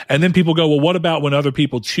fine. And then people go, well, what about when other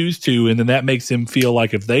people choose to? And then that makes them feel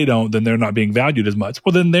like if they don't, then they're not being valued as much.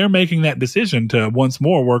 Well, then they're making that decision to once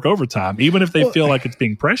more work overtime. Even if they feel like it's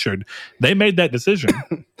being pressured, they made that decision.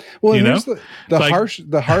 Well, here's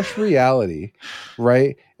the harsh reality,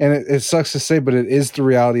 right? And it sucks to say, but it is the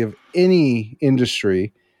reality of any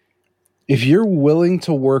industry. If you're willing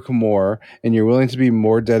to work more and you're willing to be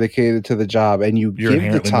more dedicated to the job and you're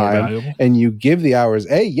give the time and you give the hours,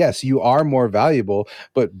 A, yes, you are more valuable,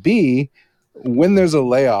 but B, when there's a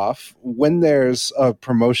layoff, when there's a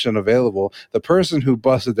promotion available, the person who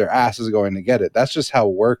busted their ass is going to get it. That's just how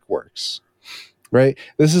work works, right?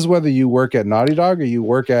 This is whether you work at Naughty Dog or you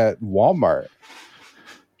work at Walmart.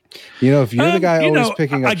 If you're the guy always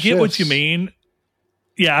picking up I get shifts, what you mean.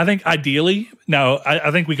 Yeah, I think ideally, now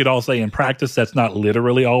I think we could all say in practice that's not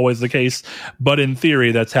literally always the case, but in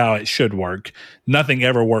theory, that's how it should work. Nothing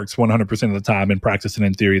ever works 100% of the time in practice and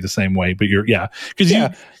in theory the same way. But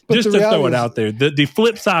just to throw it out there, the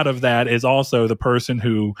flip side of that is also the person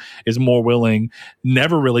who is more willing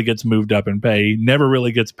never really gets moved up in pay, never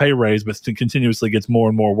really gets pay raise, but continuously gets more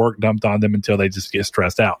and more work dumped on them until they just get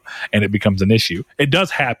stressed out and it becomes an issue. It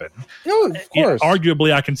does happen. No, of course.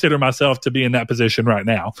 Arguably, I consider myself to be in that position right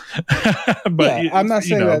now. But I'm not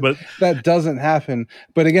saying that doesn't happen.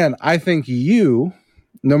 But again, I think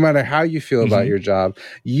no matter how you feel about your job,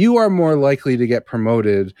 you are more likely to get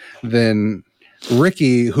promoted than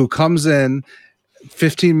Ricky, who comes in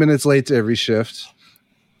 15 minutes late to every shift,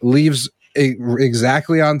 leaves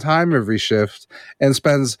exactly on time every shift and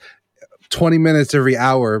spends 20 minutes every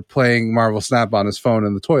hour playing Marvel Snap on his phone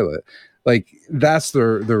in the toilet. Like, that's the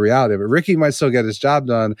reality of it. Ricky might still get his job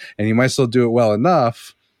done and he might still do it well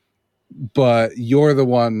enough, but you're the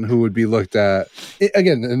one who would be looked at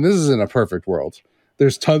again. And this is in a perfect world.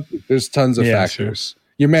 There's tons of factors. Sure.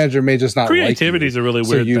 Your manager may just not creativity is a really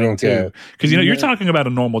weird thing too, because you're talking about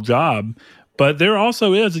a normal job, but there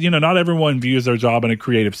also is, not everyone views their job in a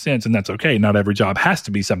creative sense, and that's okay. Not every job has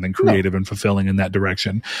to be something creative and fulfilling in that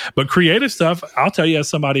direction. But creative stuff, I'll tell you, as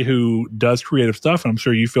somebody who does creative stuff, and I'm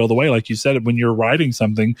sure you feel the way, like you said, when you're writing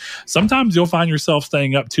something, sometimes you'll find yourself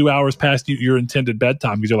staying up 2 hours past your intended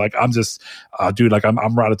bedtime because you're like, I'm just, dude, like I'm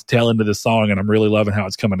right at the tail end of this song, and I'm really loving how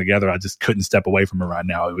it's coming together. I just couldn't step away from it right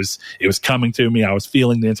now. It was coming to me. I was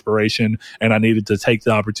feeling the inspiration, and I needed to take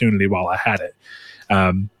the opportunity while I had it.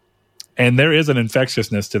 And there is an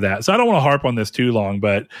infectiousness to that. So I don't want to harp on this too long,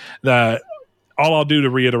 but all I'll do to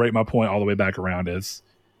reiterate my point all the way back around is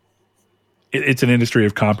it's an industry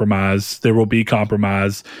of compromise. There will be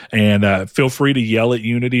compromise, and feel free to yell at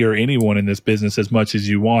Unity or anyone in this business as much as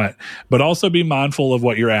you want, but also be mindful of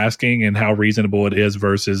what you're asking and how reasonable it is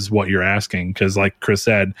versus what you're asking. Because like Chris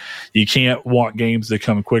said, you can't want games to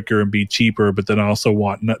come quicker and be cheaper, but then also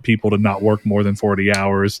want people to not work more than 40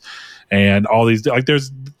 hours and all these, like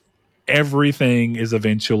everything is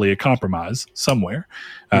eventually a compromise somewhere.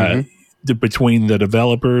 Between the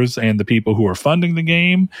developers and the people who are funding the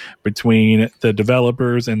game, between the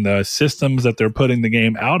developers and the systems that they're putting the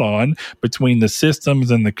game out on, between the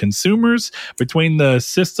systems and the consumers, between the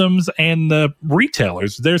systems and the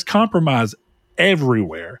retailers. There's compromise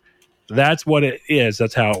everywhere. That's what it is.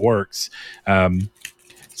 That's how it works.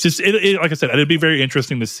 It's just, like I said, it'd be very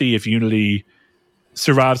interesting to see if Unity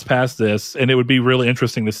survives past this, and it would be really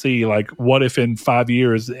interesting to see, like, what if in 5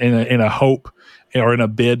 years, in a hope or in a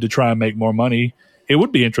bid to try and make more money, it would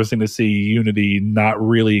be interesting to see Unity not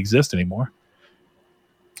really exist anymore.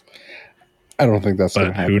 I don't think that's going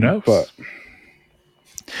to happen. Who knows? But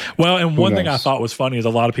well, and one thing I thought was funny is a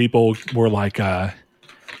lot of people were like,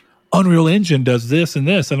 Unreal Engine does this and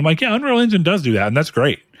this, and I'm like, yeah, Unreal Engine does do that, and that's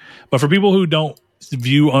great. But for people who don't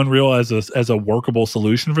view Unreal as a workable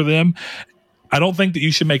solution for them, I don't think that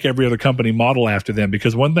you should make every other company model after them,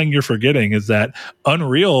 because one thing you're forgetting is that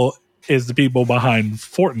Unreal is the people behind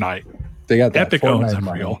Fortnite. They got that Epic Fortnite owns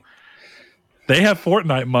Unreal. Money. They have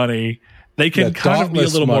Fortnite money. They can kind of be a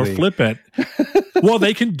little more flippant. Well,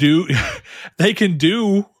 they can do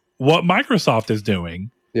what Microsoft is doing.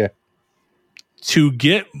 Yeah. To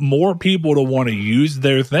get more people to want to use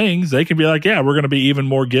their things, they can be like, yeah, we're going to be even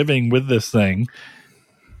more giving with this thing.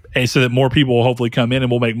 And so that more people will hopefully come in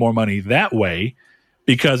and we'll make more money that way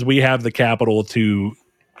because we have the capital to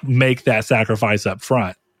make that sacrifice up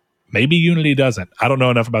front. Maybe Unity doesn't. I don't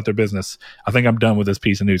know enough about their business. I think I'm done with this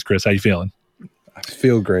piece of news. Chris, how you feeling? I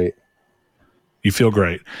feel great. You feel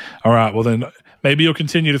great. All right. Well, then maybe you'll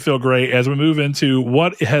continue to feel great as we move into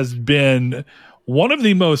what has been one of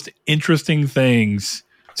the most interesting things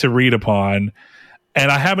to read upon. And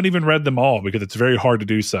I haven't even read them all because it's very hard to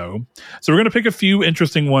do so. So we're going to pick a few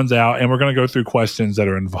interesting ones out, and we're going to go through questions that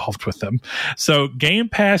are involved with them. So Game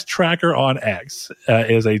Pass Tracker on X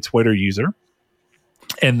is a Twitter user,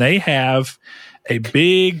 and they have a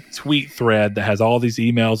big tweet thread that has all these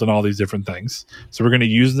emails and all these different things. So we're going to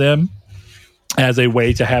use them as a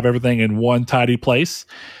way to have everything in one tidy place.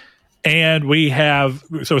 And we have,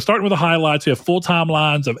 so starting with the highlights, we have full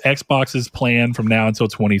timelines of Xbox's plan from now until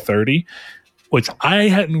 2030. Which I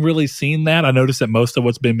hadn't really seen that. I noticed that most of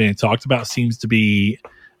what's been being talked about seems to be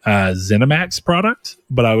ZeniMax product,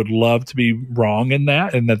 but I would love to be wrong in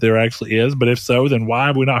that and that there actually is. But if so, then why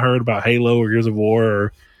have we not heard about Halo or Gears of War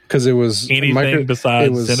or because it was anything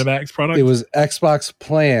besides ZeniMax product? It was Xbox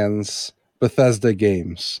plans, Bethesda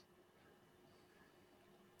games.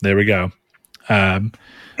 There we go.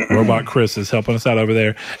 Robot Chris is helping us out over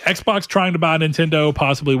there. Xbox trying to buy Nintendo,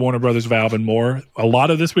 possibly Warner Brothers, Valve, and more. A lot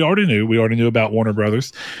of this we already knew. We already knew about Warner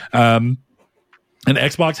Brothers. An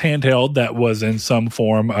Xbox handheld that was in some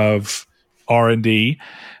form of R&D.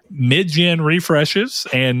 Mid-gen refreshes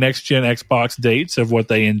and next-gen Xbox dates of what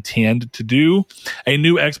they intend to do. A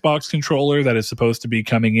new Xbox controller that is supposed to be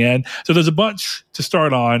coming in. So there's a bunch to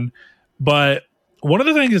start on. But one of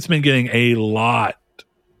the things that's been getting a lot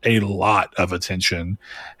of attention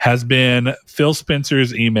has been Phil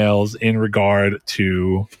Spencer's emails in regard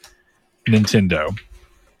to Nintendo.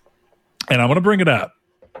 And I'm going to bring it up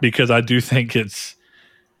because I do think it's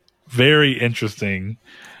very interesting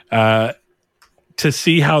to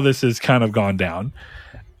see how this has kind of gone down.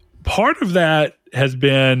 Part of that has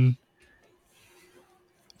been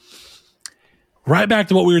right back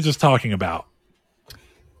to what we were just talking about.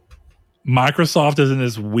 Microsoft is in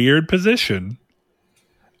this weird position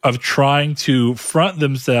of trying to front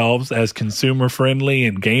themselves as consumer friendly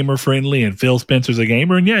and gamer friendly, and Phil Spencer's a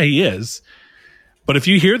gamer, and yeah, he is. But if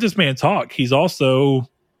you hear this man talk, he's also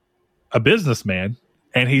a businessman,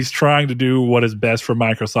 and he's trying to do what is best for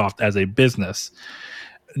Microsoft as a business.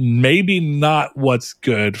 Maybe not what's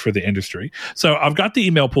good for the industry. So I've got the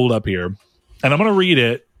email pulled up here, and I'm going to read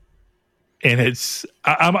it. And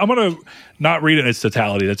I'm going to not read it in its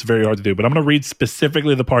totality. That's very hard to do. But I'm going to read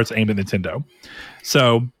specifically the parts aimed at Nintendo.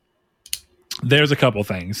 So there's a couple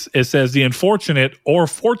things. It says the unfortunate or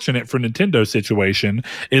fortunate for Nintendo situation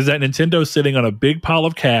is that Nintendo's sitting on a big pile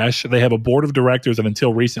of cash. They have a board of directors that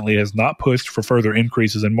until recently has not pushed for further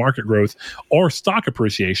increases in market growth or stock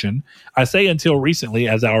appreciation. I say until recently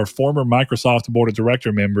as our former Microsoft board of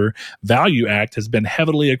director member, Value Act, has been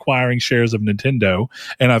heavily acquiring shares of Nintendo,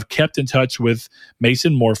 and I've kept in touch with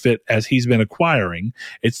Mason Morfitt as he's been acquiring.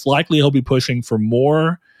 It's likely he'll be pushing for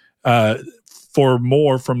more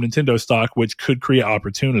from Nintendo stock, which could create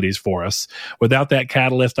opportunities for us. Without that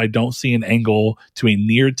catalyst, I don't see an angle to a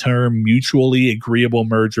near-term, mutually agreeable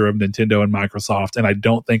merger of Nintendo and Microsoft, and I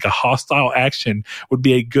don't think a hostile action would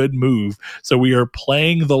be a good move. So we are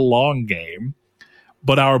playing the long game,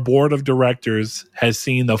 but our board of directors has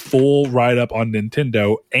seen the full write-up on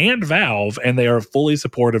Nintendo and Valve, and they are fully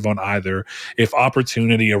supportive on either if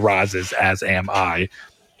opportunity arises, as am I.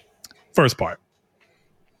 First part.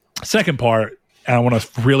 Second part, and I want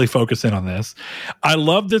to really focus in on this. I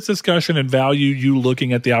love this discussion and value you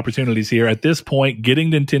looking at the opportunities here. At this point, getting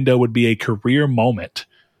Nintendo would be a career moment,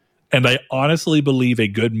 and I honestly believe a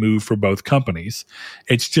good move for both companies.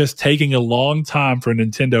 It's just taking a long time for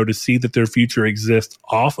Nintendo to see that their future exists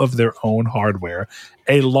off of their own hardware.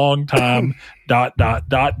 A long time, ...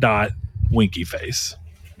 winky face.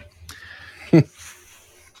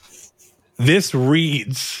 This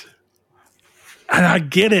reads, and I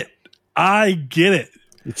get it.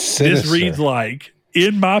 It's sinister. This reads like,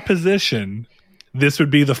 in my position, this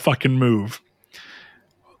would be the fucking move.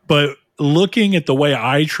 But looking at the way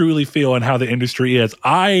I truly feel and how the industry is,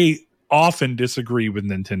 I often disagree with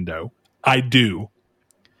Nintendo. I do.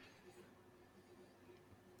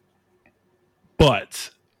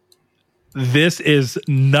 But this is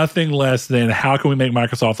nothing less than how can we make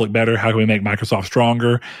Microsoft look better? How can we make Microsoft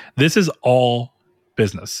stronger? This is all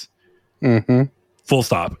business. Mm-hmm. Full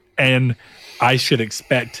stop. And I should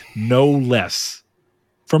expect no less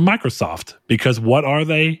from Microsoft, because what are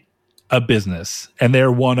they? A business. And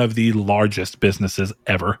they're one of the largest businesses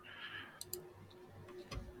ever.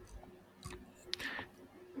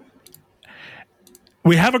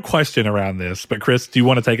 We have a question around this, but Chris, do you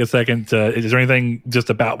want to take a second? Is there anything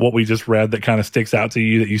just about what we just read that kind of sticks out to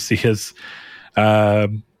you that you see as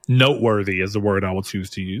noteworthy, is the word I will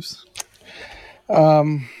choose to use?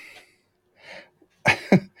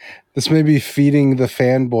 This may be feeding the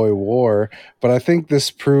fanboy war, but I think this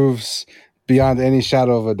proves beyond any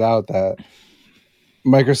shadow of a doubt that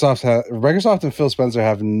Microsoft and Phil Spencer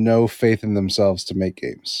have no faith in themselves to make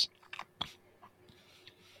games.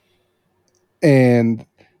 And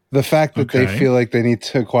the fact that they feel like they need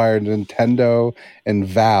to acquire Nintendo and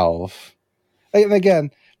Valve, and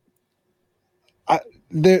again,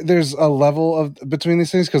 there's a level of between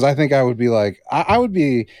these things, because I think I would be like, I would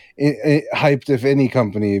be hyped if any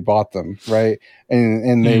company bought them, right?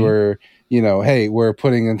 And they were, hey, we're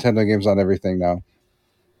putting Nintendo games on everything now.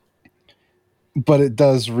 But it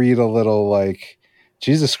does read a little like,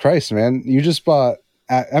 Jesus Christ, man, you just bought.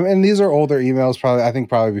 I mean, these are older emails,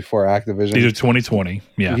 probably before Activision. These are 2020,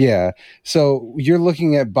 yeah. Yeah. So you're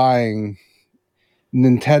looking at buying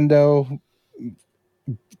Nintendo,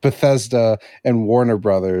 Bethesda, and Warner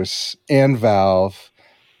Brothers, and Valve,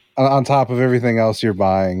 on top of everything else you're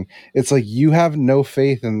buying. It's like you have no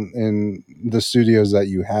faith in the studios that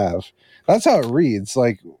you have. That's how it reads.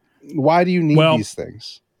 Like, why do you need these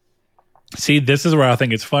things? See, this is where I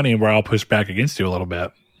think it's funny and where I'll push back against you a little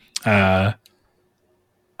bit.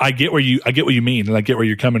 I get what you mean, and I get where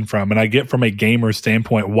you're coming from, and I get from a gamer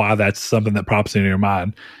standpoint why that's something that pops into your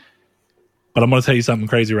mind. But I'm going to tell you something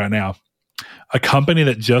crazy right now. A company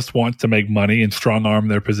that just wants to make money and strong arm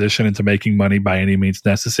their position into making money by any means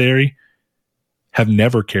necessary have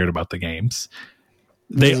never cared about the games.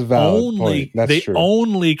 They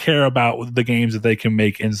only care about the games that they can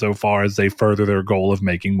make insofar as they further their goal of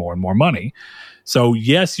making more and more money. So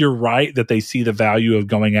yes, you're right that they see the value of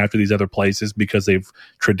going after these other places because they've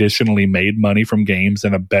traditionally made money from games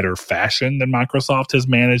in a better fashion than Microsoft has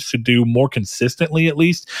managed to do more consistently, at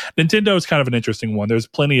least. Nintendo is kind of an interesting one. There's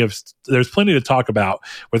plenty to talk about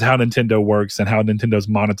with how Nintendo works and how Nintendo's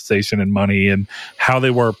monetization and money and how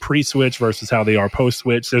they were pre-Switch versus how they are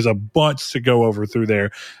post-Switch. There's a bunch to go over through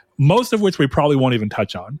there, most of which we probably won't even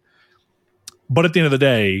touch on. But at the end of the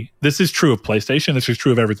day, this is true of PlayStation. This is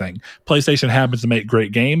true of everything. PlayStation happens to make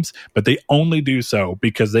great games, but they only do so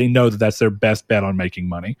because they know that that's their best bet on making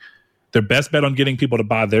money. Their best bet on getting people to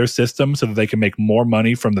buy their system so that they can make more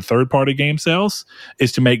money from the third-party game sales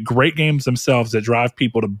is to make great games themselves that drive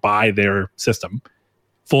people to buy their system.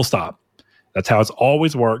 Full stop. That's how it's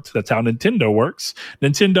always worked. That's how Nintendo works.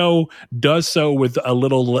 Nintendo does so with a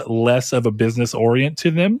little less of a business orient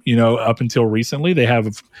to them. You know, up until recently, they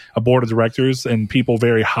have a board of directors and people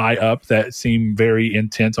very high up that seem very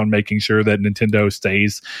intent on making sure that Nintendo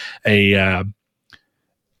stays a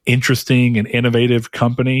interesting and innovative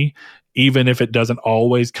company, even if it doesn't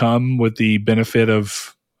always come with the benefit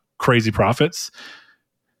of crazy profits.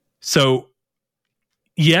 So,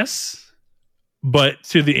 yes. But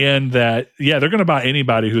to the end that, yeah, they're going to buy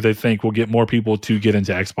anybody who they think will get more people to get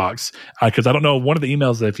into Xbox. Because I don't know, one of the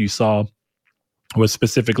emails that if you saw was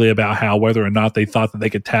specifically about how whether or not they thought that they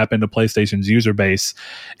could tap into PlayStation's user base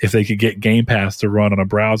if they could get Game Pass to run on a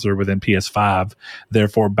browser within PS5,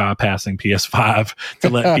 therefore bypassing PS5 to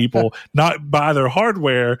let people not buy their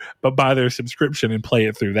hardware, but buy their subscription and play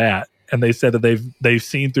it through that. And they said that they've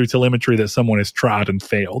seen through telemetry that someone has tried and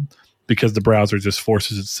failed, because the browser just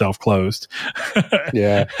forces itself closed.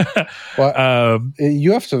 Yeah. Well,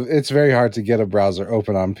 you have to, it's very hard to get a browser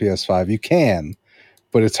open on PS5. You can,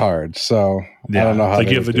 but it's hard. So yeah, I don't know how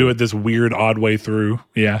you have to do it this weird, odd way through.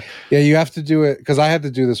 Yeah. Yeah. You have to do it because I had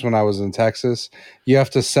to do this when I was in Texas. You have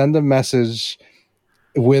to send a message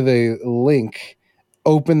with a link,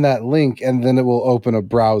 open that link, and then it will open a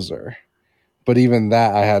browser. But even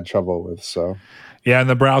that I had trouble with. So yeah, and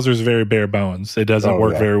the browser is very bare bones. It doesn't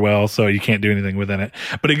work very well, so you can't do anything within it.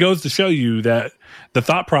 But it goes to show you that the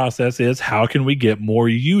thought process is, how can we get more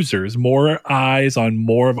users, more eyes on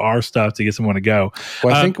more of our stuff to get someone to go?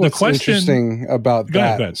 Well, I think what's interesting about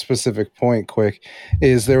that specific point, quick,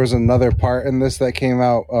 is there was another part in this that came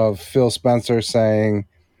out of Phil Spencer saying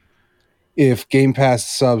if Game Pass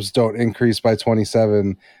subs don't increase by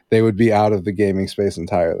 27, they would be out of the gaming space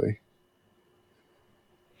entirely.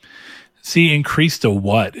 See, increase to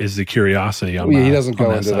what is the curiosity on he doesn't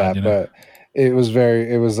go into that, you know? But it was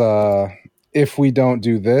if we don't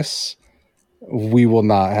do this, we will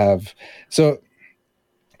not have. So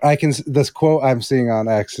this quote I'm seeing on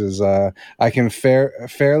X is, I can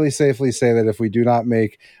fairly safely say that if we do not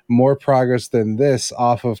make more progress than this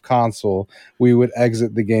off of console, we would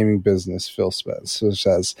exit the gaming business, Phil Spencer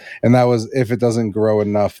says. And that was if it doesn't grow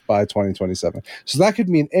enough by 2027. So that could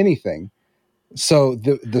mean anything. So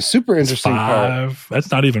the super interesting part, that's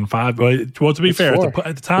not even 5. Well, to be fair,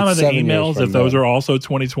 at the time of the emails, if those are also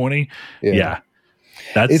 2020, here's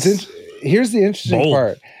the interesting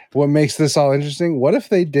part. What makes this all interesting? What if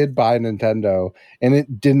they did buy Nintendo and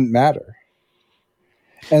it didn't matter?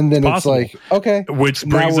 And then it's like, okay, which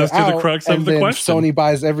brings us to the crux of the question. Sony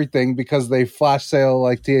buys everything because they flash sale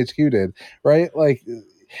like THQ did, right? Like,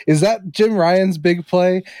 is that Jim Ryan's big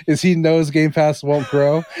play? Is he knows Game Pass won't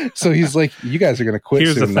grow, so he's like, "You guys are going to quit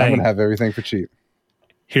soon. I'm going to have everything for cheap."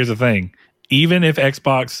 Here's the thing: even if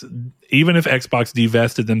Xbox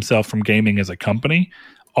divested themselves from gaming as a company,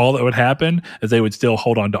 all that would happen is they would still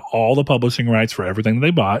hold on to all the publishing rights for everything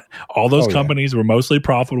they bought. All those companies were mostly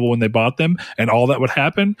profitable when they bought them, and all that would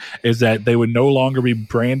happen is that they would no longer be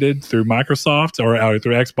branded through Microsoft or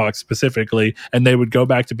through Xbox specifically, and they would go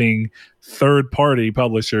back to being third-party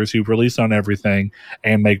publishers who release on everything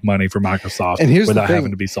and make money for Microsoft without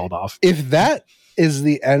having to be sold off. If that is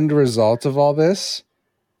the end result of all this,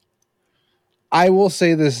 I will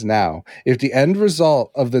say this now. If the end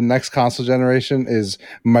result of the next console generation is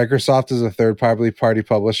Microsoft as a third-party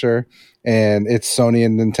publisher and it's Sony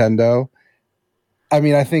and Nintendo, I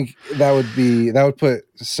mean, I think that would put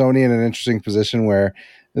Sony in an interesting position where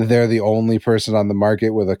they're the only person on the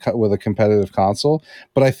market with a competitive console.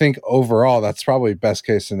 But I think overall, that's probably best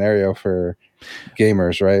case scenario for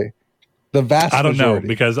gamers, right? The vast I don't majority. know,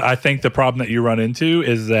 because I think the problem that you run into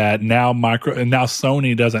is that now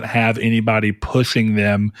Sony doesn't have anybody pushing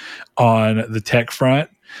them on the tech front,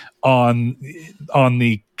 on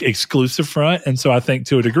the exclusive front. And so I think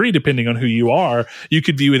to a degree, depending on who you are, you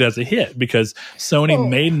could view it as a hit, because Sony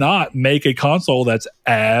may not make a console that's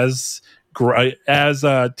as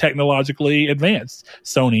technologically advanced.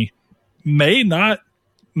 Sony may not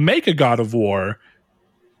make a God of War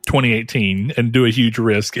 2018 and do a huge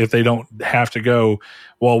risk if they don't have to go,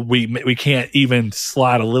 well, we can't even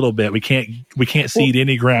slide a little bit. We can't cede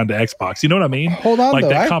any ground to Xbox. You know what I mean? Hold on, like though.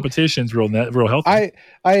 that competition's real healthy.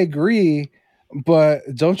 I agree, but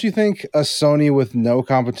don't you think a Sony with no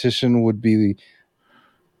competition would be,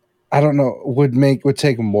 I don't know, would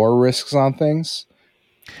take more risks on things?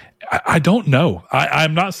 I don't know.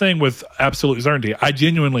 I'm not saying with absolute certainty. I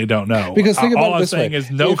genuinely don't know. Because think about all I'm this saying way.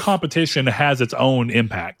 is no competition has its own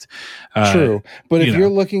impact. True. But if you're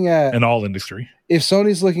looking at in all industry, if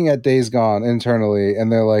Sony's looking at Days Gone internally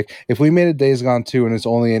and they're like, if we made a Days Gone 2 and it's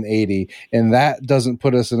only an 80 and that doesn't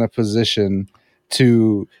put us in a position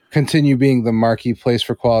to continue being the marquee place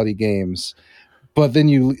for quality games, but then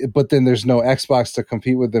there's no Xbox to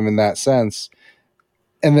compete with them in that sense.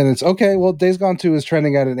 And then it's okay, well, Days Gone 2 is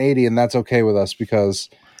trending at an 80, and that's okay with us because,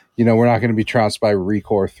 we're not going to be trounced by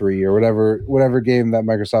ReCore 3 or whatever game that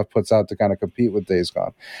Microsoft puts out to kind of compete with Days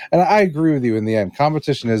Gone. And I agree with you in the end.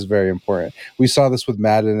 Competition is very important. We saw this with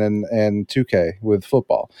Madden and 2K with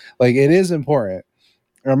football. Like, it is important.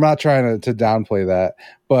 I'm not trying to downplay that.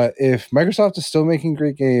 But if Microsoft is still making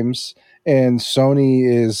great games and Sony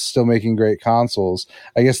is still making great consoles,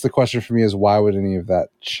 I guess the question for me is, why would any of that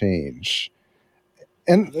change?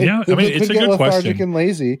 And it's a good question. And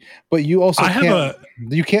lazy, but you also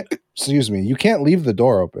you can't leave the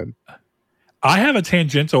door open. I have a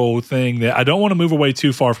tangential thing that I don't want to move away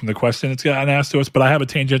too far from the question that's gotten asked to us, but I have a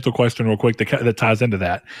tangential question real quick that ties into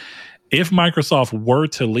that. If Microsoft were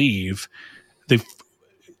to leave,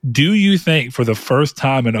 do you think for the first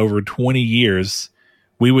time in over 20 years,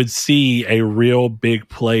 we would see a real big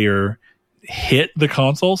player hit the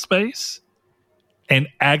console space and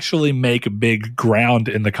actually make big ground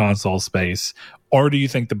in the console space? Or do you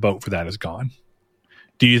think the boat for that is gone?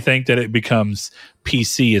 Do you think that it becomes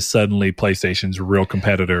PC is suddenly PlayStation's real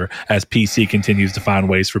competitor as PC continues to find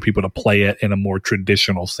ways for people to play it in a more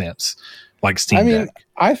traditional sense, like Steam Deck?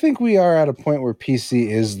 I think we are at a point where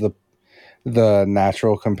PC is the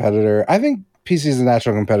natural competitor. I think PC is a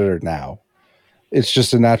natural competitor now. It's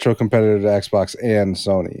just a natural competitor to Xbox and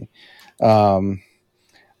Sony.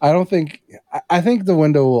 I think the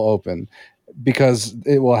window will open because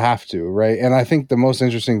it will have to, right? And I think the most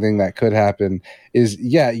interesting thing that could happen is,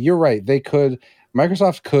 you're right.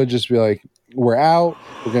 Microsoft could just be like, we're out.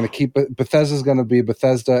 We're going to keep it. Bethesda's going to be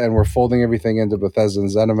Bethesda, and we're folding everything into Bethesda and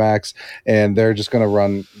ZeniMax, and they're just going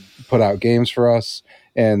to put out games for us,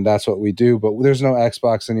 and that's what we do. But there's no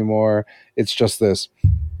Xbox anymore. It's just this.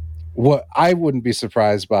 What I wouldn't be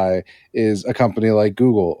surprised by is a company like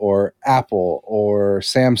Google or Apple or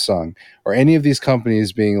Samsung or any of these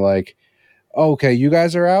companies being like, oh, okay, you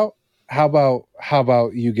guys are out. How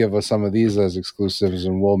about you give us some of these as exclusives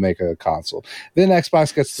and we'll make a console. Then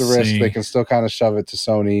Xbox gets the risk. They can still kind of shove it to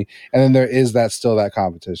Sony. And then there is still that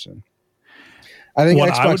competition. I think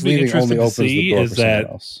what Xbox leaving only opens the door for someone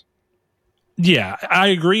else. Yeah, I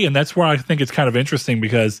agree. And that's where I think it's kind of interesting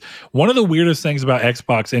because one of the weirdest things about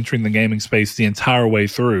Xbox entering the gaming space the entire way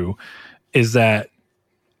through is that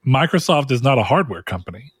Microsoft is not a hardware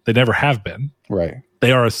company. They never have been. Right.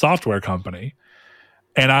 They are a software company.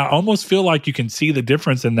 And I almost feel like you can see the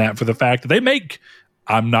difference in that for the fact that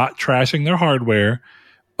I'm not trashing their hardware,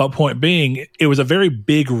 but point being, it was a very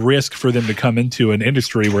big risk for them to come into an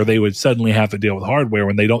industry where they would suddenly have to deal with hardware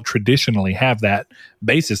when they don't traditionally have that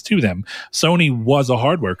basis to them. Sony was a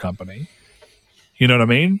hardware company. You know what I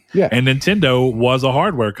mean? Yeah. And Nintendo was a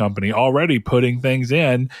hardware company already putting things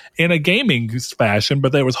in a gaming fashion,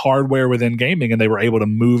 but there was hardware within gaming, and they were able to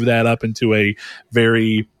move that up into a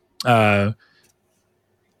very, what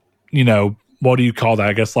do you call that?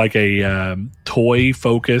 I guess like a toy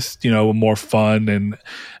focused, more fun and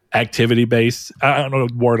activity based. I don't know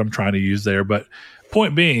the word I'm trying to use there, but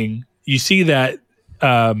point being, you see that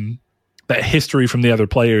that history from the other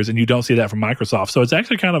players, and you don't see that from Microsoft. So it's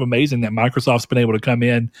actually kind of amazing that Microsoft's been able to come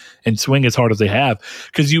in and swing as hard as they have.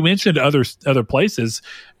 Because you mentioned other places.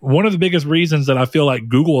 One of the biggest reasons that I feel like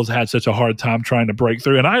Google has had such a hard time trying to break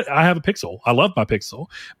through, and I have a Pixel. I love my Pixel.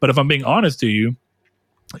 But if I'm being honest to you,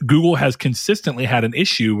 Google has consistently had an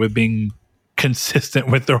issue with being consistent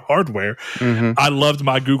with their hardware. Mm-hmm. I loved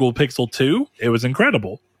my Google Pixel 2. It was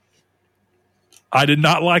incredible. I did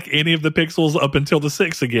not like any of the Pixels up until the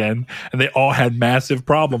 6 again, and they all had massive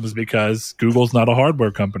problems because Google's not a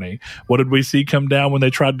hardware company. What did we see come down when they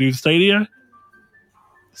tried to do Stadia?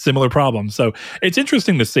 Similar problems. So it's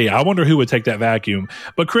interesting to see. I wonder who would take that vacuum.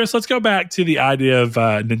 But Chris, let's go back to the idea of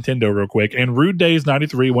Nintendo real quick. And Rude Days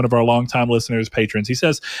 93, one of our longtime listeners, patrons, he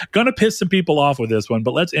says, gonna piss some people off with this one,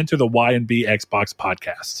 but let's enter the Y&B Xbox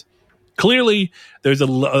podcast. Clearly, there's a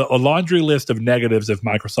laundry list of negatives if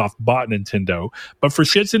Microsoft bought Nintendo. But for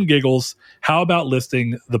shits and giggles, how about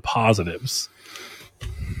listing the positives?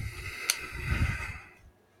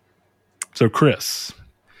 So, Chris.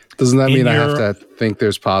 Doesn't that mean I have to think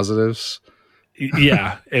there's positives?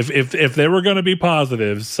 Yeah. If there were going to be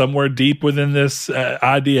positives somewhere deep within this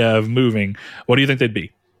idea of moving, what do you think they'd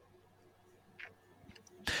be?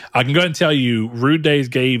 I can go ahead and tell you, Rude Days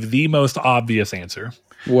gave the most obvious answer.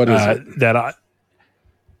 What is it?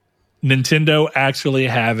 Nintendo actually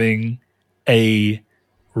having a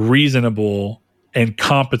reasonable and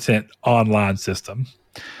competent online system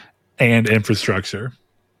and infrastructure.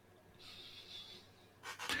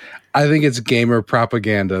 I think it's gamer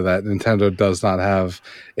propaganda that Nintendo does not have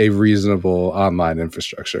a reasonable online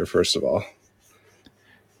infrastructure, first of all.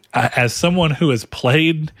 As someone who has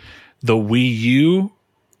played the Wii U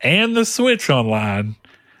and the Switch online,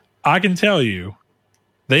 I can tell you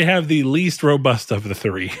they have the least robust of the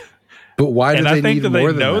three. But why do they need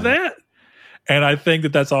more than that? And I think that they know that. And I think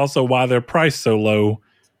that that's also why they're priced so low,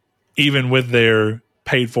 even with their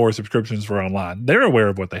paid-for subscriptions for online. They're aware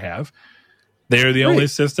of what they have. They're the only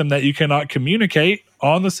system that you cannot communicate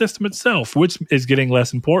on the system itself, which is getting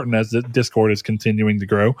less important as the Discord is continuing to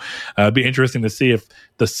grow. It'd be interesting to see if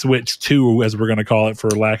the Switch 2, as we're going to call it for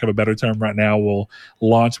lack of a better term right now, will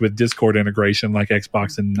launch with Discord integration like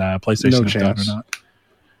Xbox and PlayStation have done or not.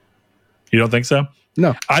 You don't think so?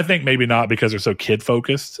 No. I think maybe not because they're so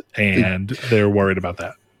kid-focused and they're worried about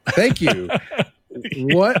that. Thank you.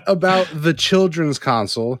 What about the children's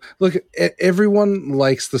console? Look, everyone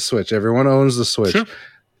likes the Switch. Everyone owns the Switch. Sure.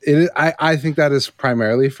 I think that is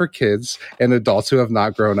primarily for kids and adults who have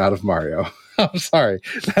not grown out of Mario. I'm sorry.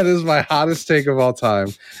 That is my hottest take of all time.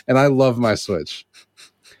 And I love my Switch.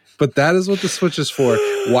 But that is what the Switch is for.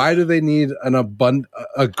 Why do they need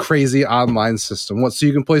a crazy online system? What, so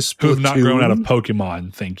you can play Splatoon? Who've not grown out of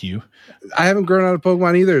Pokemon, thank you. I haven't grown out of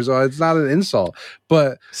Pokemon either, so it's not an insult.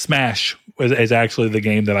 But Smash is actually the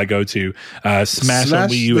game that I go to. Smash on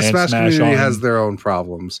Wii U and Smash Smash community on... has their own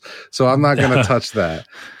problems, so I'm not going to touch that.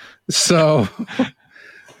 So,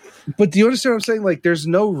 but do you understand what I'm saying? Like, there's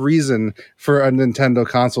no reason for a Nintendo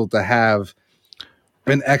console to have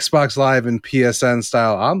an Xbox Live and PSN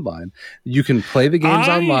style online. You can play the games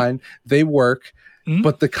online; they work,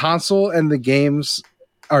 but the console and the games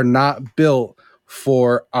are not built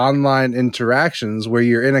for online interactions where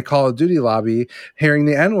you're in a Call of Duty lobby hearing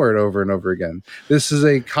the N-word over and over again. This is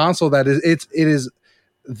a console that it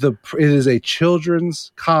is a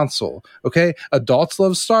children's console. Okay, adults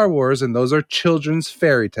love Star Wars, and those are children's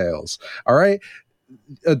fairy tales. All right,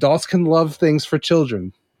 adults can love things for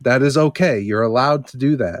children. That is okay. You're allowed to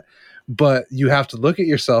do that. But you have to look at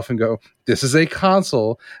yourself and go, this is a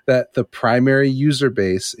console that the primary user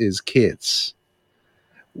base is kids.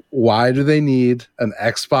 Why do they need an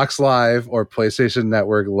Xbox Live or PlayStation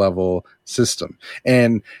Network level system?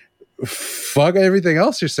 And fuck everything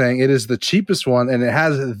else you're saying. It is the cheapest one, and it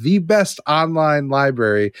has the best online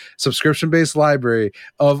library, subscription-based library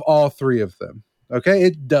of all three of them. Okay?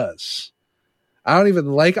 It does. I don't even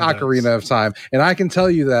like Ocarina of Time, and I can tell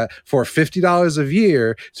you that for $50 a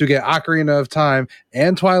year to get Ocarina of Time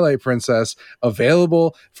and Twilight Princess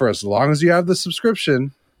available for as long as you have the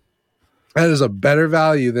subscription, that is a better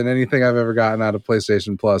value than anything I've ever gotten out of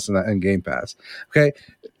PlayStation Plus and Game Pass. Okay,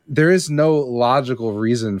 there is no logical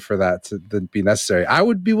reason for that to be necessary. I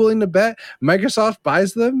would be willing to bet Microsoft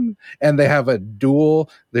buys them and they have a dual.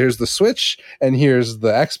 There's the Switch and here's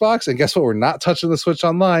the Xbox. And guess what? We're not touching the Switch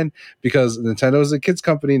online because Nintendo is a kids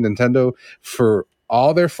company. Nintendo, for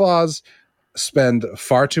all their flaws, spend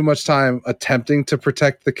far too much time attempting to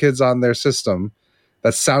protect the kids on their system.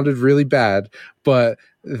 That sounded really bad, but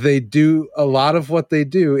they do a lot of what they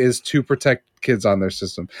do is to protect kids on their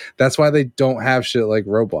system. That's why they don't have shit like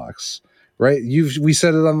Roblox, right? We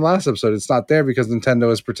said it on the last episode. It's not there because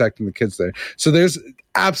Nintendo is protecting the kids there. So there's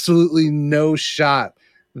absolutely no shot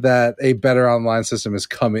that a better online system is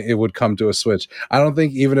coming. It would come to a Switch. I don't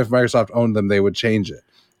think even if Microsoft owned them, they would change it.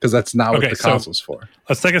 Because that's not what the console's for.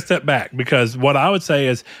 Let's take a step back, because what I would say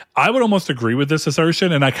is I would almost agree with this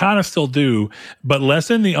assertion, and I kind of still do, but less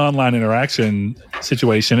in the online interaction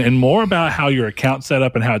situation and more about how your account's set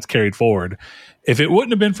up and how it's carried forward. If it wouldn't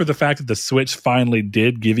have been for the fact that the Switch finally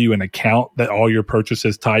did give you an account that all your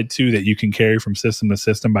purchases tied to that you can carry from system to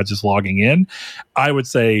system by just logging in, I would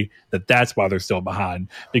say that that's why they're still behind.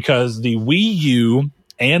 Because the Wii U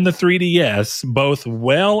and the 3DS, both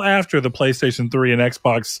well after the PlayStation 3 and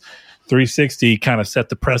Xbox 360 kind of set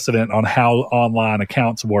the precedent on how online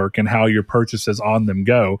accounts work and how your purchases on them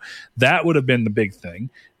go. That would have been the big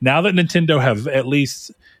thing. Now that Nintendo have at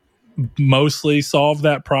least mostly solve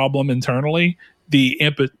that problem internally, the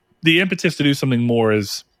impetus to do something more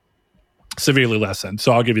is severely lessened.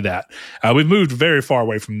 So I'll give you that. We've moved very far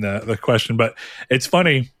away from the question, but it's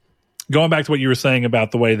funny going back to what you were saying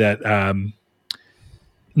about the way that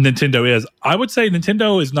Nintendo is. I would say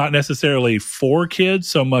Nintendo is not necessarily for kids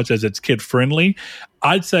so much as it's kid friendly.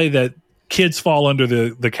 I'd say that kids fall under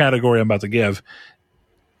the category I'm about to give.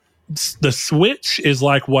 The Switch is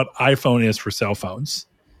like what iPhone is for cell phones.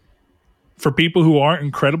 For people who aren't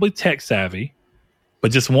incredibly tech savvy,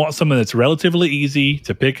 but just want something that's relatively easy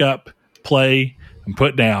to pick up, play, and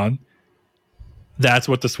put down, that's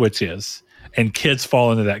what the Switch is. And kids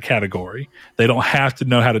fall into that category. They don't have to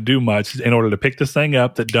know how to do much in order to pick this thing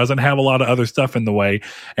up that doesn't have a lot of other stuff in the way,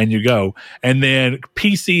 and you go. And then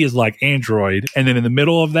PC is like Android. And then in the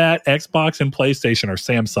middle of that, Xbox and PlayStation or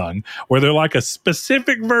Samsung, where they're like a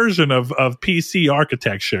specific version of PC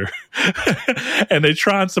architecture. And they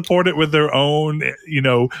try and support it with their own,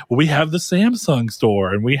 we have the Samsung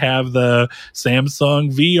store, and we have the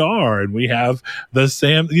Samsung VR, and we have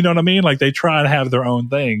the you know what I mean? Like they try and have their own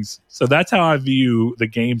things. So that's how I view the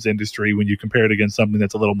games industry when you compare it against something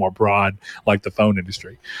that's a little more broad, like the phone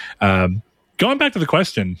industry. Going back to the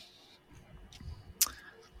question,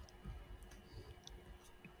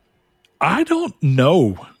 I don't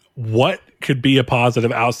know what could be a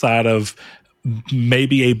positive outside of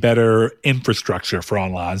maybe a better infrastructure for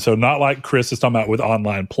online. So not like Chris is talking about with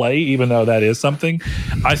online play, even though that is something.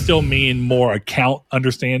 I still mean more account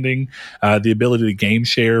understanding, the ability to game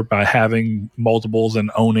share by having multiples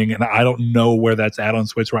and owning. And I don't know where that's at on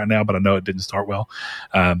Switch right now, but I know it didn't start well.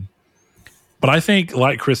 But I think,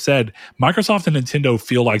 like Chris said, Microsoft and Nintendo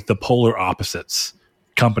feel like the polar opposites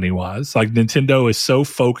company-wise. Like Nintendo is so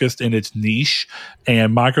focused in its niche,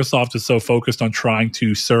 and Microsoft is so focused on trying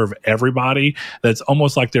to serve everybody that's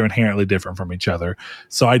almost like they're inherently different from each other.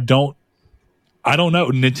 So I don't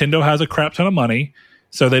know. Nintendo has a crap ton of money,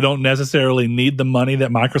 so they don't necessarily need the money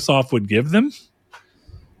that Microsoft would give them.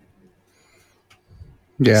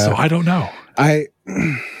 Yeah. So I don't know. I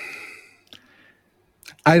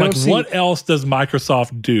don't see what else does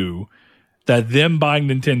Microsoft do that them buying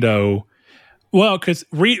Nintendo? Well, because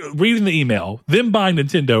reading the email, them buying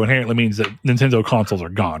Nintendo inherently means that Nintendo consoles are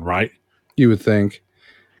gone, right? You would think.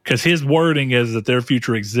 Because his wording is that their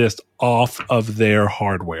future exists off of their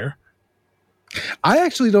hardware. I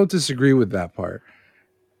actually don't disagree with that part.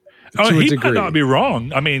 He might not be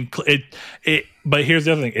wrong. I mean, but here's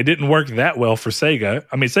the other thing. It didn't work that well for Sega.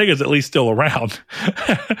 I mean, Sega's at least still around.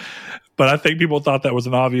 But I think people thought that was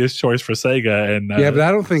an obvious choice for Sega. And yeah, but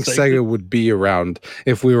I don't think Sega would be around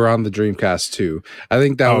if we were on the Dreamcast 2. I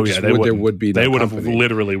think that there would be no They would company. have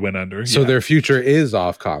literally went under. So their future is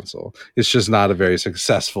off console. It's just not a very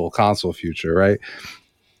successful console future, right?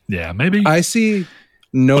 Yeah, maybe. I see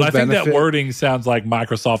no benefit. But I think that wording sounds like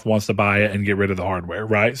Microsoft wants to buy it and get rid of the hardware,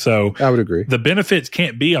 right? So I would agree. The benefits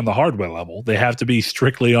can't be on the hardware level. They have to be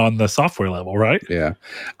strictly on the software level, right? Yeah.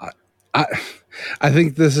 I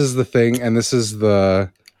think this is the thing, and this is the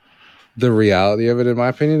reality of it, in my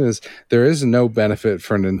opinion, is there is no benefit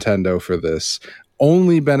for Nintendo for this.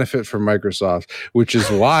 Only benefit for Microsoft, which is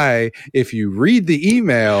why if you read the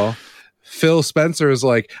email, Phil Spencer is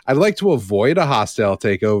like, I'd like to avoid a hostile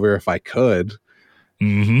takeover if I could.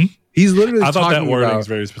 Mm-hmm. He's literally I thought talking that wording about was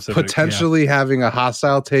very specific. potentially having a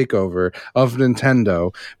hostile takeover of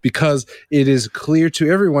Nintendo because it is clear to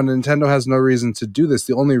everyone Nintendo has no reason to do this.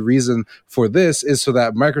 The only reason for this is so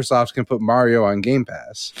that Microsoft can put Mario on Game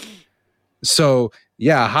Pass. So,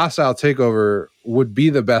 yeah, a hostile takeover would be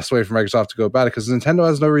the best way for Microsoft to go about it because Nintendo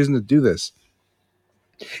has no reason to do this.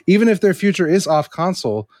 Even if their future is off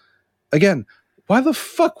console, again, why the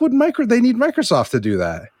fuck would they need Microsoft to do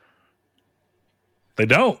that? They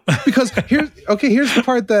don't. Because here's the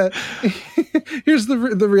part that here's the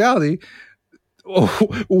reality.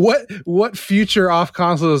 What future off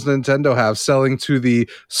console does Nintendo have selling to the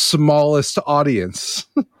smallest audience?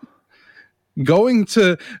 Going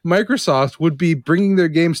to Microsoft would be bringing their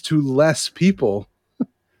games to less people.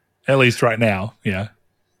 At least right now, yeah.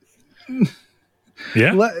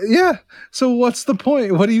 Yeah. So what's the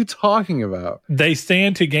point? What are you talking about? They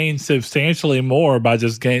stand to gain substantially more by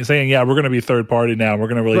just saying, yeah, we're going to be third party now. We're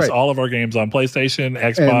going to release all of our games on PlayStation,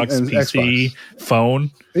 Xbox, and PC,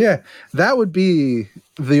 phone. Yeah, that would be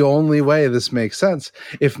the only way this makes sense.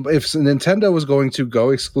 If Nintendo was going to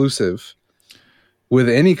go exclusive with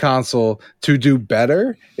any console to do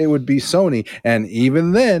better, it would be Sony. And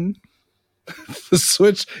even then, the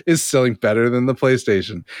Switch is selling better than the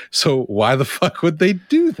PlayStation. So why the fuck would they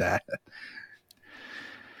do that?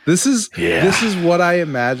 This is what I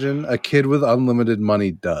imagine a kid with unlimited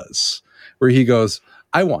money does, where he goes,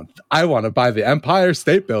 I want to buy the Empire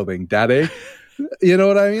State Building, Daddy. You know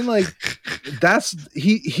what I mean? Like,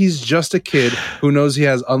 he's just a kid who knows he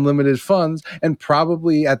has unlimited funds, and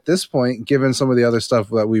probably at this point, given some of the other stuff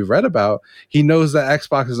that we've read about, he knows that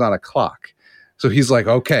Xbox is on a clock. So he's like,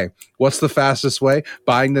 okay, what's the fastest way?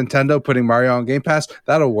 Buying Nintendo, putting Mario on Game Pass,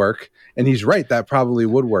 that'll work. And he's right, that probably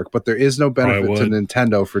would work, but there is no benefit to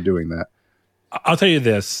Nintendo for doing that. I'll tell you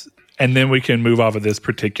this, and then we can move off of this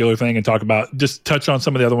particular thing and just touch on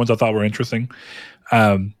some of the other ones I thought were interesting.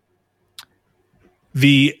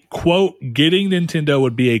 The quote, getting Nintendo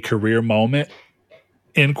would be a career moment,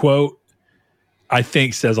 end quote, I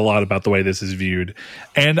think says a lot about the way this is viewed.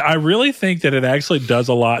 And I really think that it actually does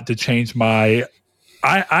a lot to change I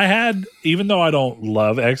had, even though I don't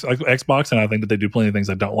love Xbox, and I think that they do plenty of things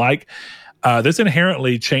I don't like, this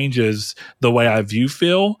inherently changes the way I view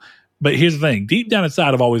Phil. But here's the thing. Deep down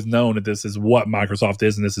inside, I've always known that this is what Microsoft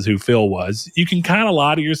is and this is who Phil was. You can kind of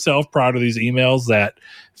lie to yourself prior to these emails that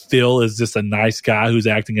Phil is just a nice guy who's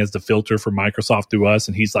acting as the filter for Microsoft through us,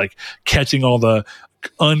 and he's like catching all the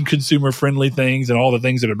unconsumer friendly things and all the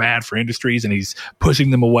things that are bad for industries, and he's pushing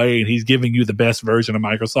them away, and he's giving you the best version of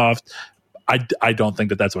Microsoft. I don't think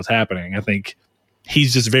that that's what's happening. I think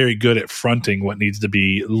he's just very good at fronting what needs to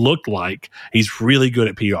be looked like. He's really good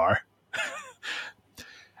at PR.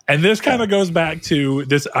 And this kind of goes back to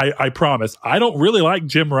this. I promise, I don't really like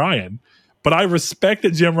Jim Ryan, but I respect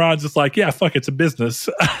that Jim Ryan's just like, yeah, fuck, it's a business.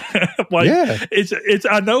 It's.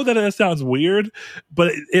 I know that sounds weird,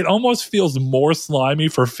 but it almost feels more slimy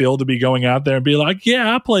for Phil to be going out there and be like,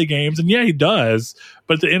 yeah, I play games, and yeah, he does.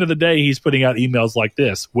 But at the end of the day, he's putting out emails like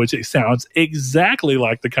this, which it sounds exactly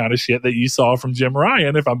like the kind of shit that you saw from Jim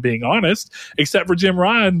Ryan, if I'm being honest. Except for Jim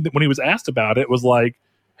Ryan, when he was asked about it, was like,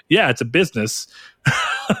 yeah, it's a business.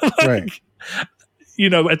 Right. You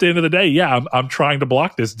know, at the end of the day, yeah, I'm trying to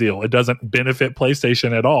block this deal. It doesn't benefit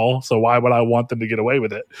PlayStation at all. So why would I want them to get away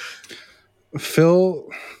with it? Phil,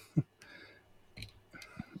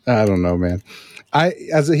 I don't know, man.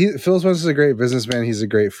 Phil Spencer's a great businessman. He's a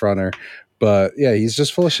great fronter, but yeah, he's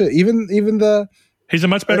just full of shit. Even he's a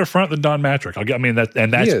much better front than Don Matrick.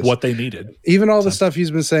 That's what they needed. Even all the stuff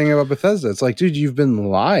he's been saying about Bethesda, it's like, dude, you've been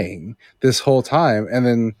lying this whole time, and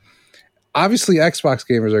then. Obviously, Xbox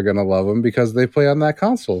gamers are going to love him because they play on that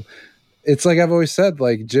console. It's like I've always said,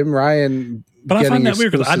 like Jim Ryan. But I find that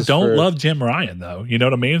weird because I don't love Jim Ryan, though. You know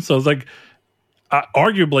what I mean? So it's like,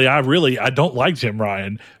 arguably, I don't like Jim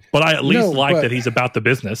Ryan, but I at least that he's about the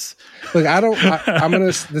business. Look, I'm gonna.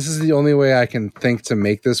 This is the only way I can think to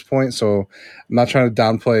make this point. So I'm not trying to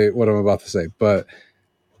downplay what I'm about to say, but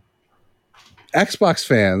Xbox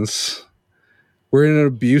fans were in an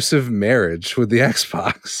abusive marriage with the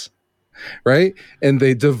Xbox. Right, and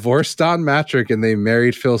they divorced Don Matrick and they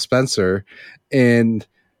married Phil Spencer, and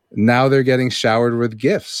now they're getting showered with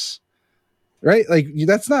gifts. Right, like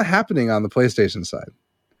that's not happening on the PlayStation side.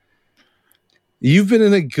 You've been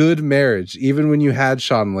in a good marriage, even when you had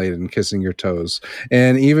Sean Layden kissing your toes,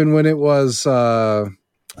 and even when it was I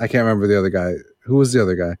can't remember the other guy. Who was the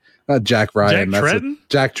other guy? Not Jack Ryan.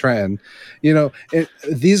 Jack Trenton. You know,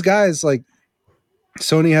 these guys like.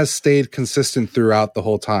 Sony has stayed consistent throughout the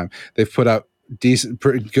whole time. They've put out decent,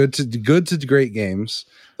 good to great games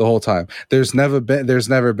the whole time. There's never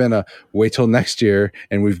been a wait till next year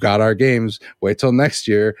and we've got our games. Wait till next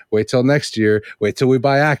year. Wait till we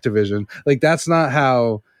buy Activision. Like that's not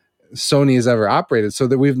how Sony has ever operated. So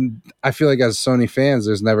that I feel like as Sony fans,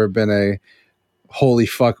 there's never been a holy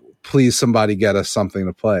fuck, please somebody get us something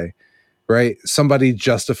to play, right? Somebody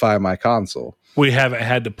justify my console. We haven't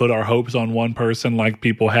had to put our hopes on one person like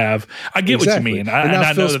people have. I get what you mean.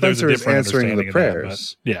 I know that there's a different answering the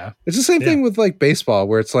prayers. That, yeah. It's the same thing with like baseball,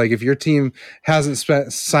 where it's like if your team hasn't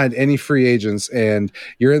signed any free agents and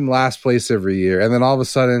you're in last place every year, and then all of a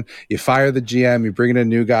sudden you fire the GM, you bring in a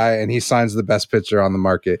new guy, and he signs the best pitcher on the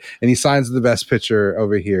market, and he signs the best pitcher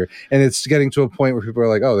over here. And it's getting to a point where people are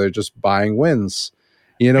like, oh, they're just buying wins.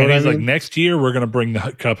 You know, and he's I mean? like, next year we're going to bring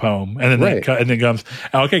the cup home, and then and then comes,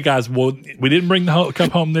 okay, guys. Well, we didn't bring the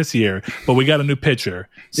cup home this year, but we got a new pitcher.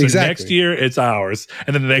 So next year it's ours,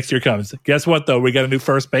 and then the next year comes. Guess what? Though we got a new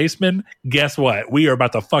first baseman. Guess what? We are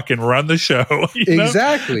about to fucking run the show. You know?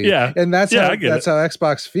 Exactly. Yeah, and that's how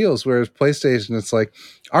Xbox feels. Whereas PlayStation, it's like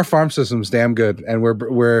our farm system's damn good, and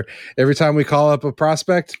we're every time we call up a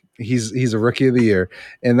prospect, he's a rookie of the year,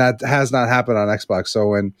 and that has not happened on Xbox. So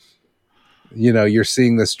when you know, you're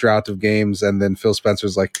seeing this drought of games, and then Phil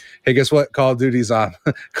Spencer's like, hey, guess what? Call of Duty's on.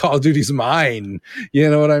 Call of Duty's mine. You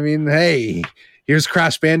know what I mean? Hey, here's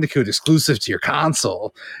Crash Bandicoot exclusive to your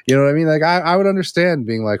console. You know what I mean? Like, I would understand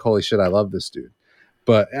being like, holy shit, I love this dude.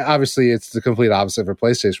 But obviously, it's the complete opposite for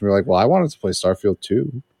PlayStation. We're like, well, I wanted to play Starfield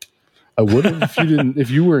too. I would have if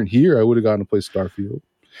you weren't here. I would have gotten to play Starfield.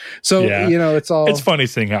 So it's funny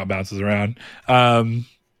seeing how it bounces around.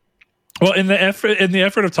 Well, in the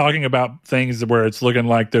effort of talking about things where it's looking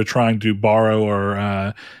like they're trying to borrow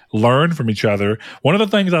or learn from each other, one of the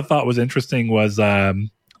things I thought was interesting was the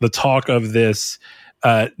talk of this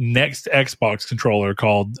next Xbox controller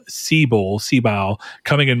called Seabal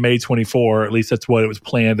coming in May 24. At least that's what it was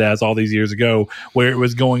planned as all these years ago, where it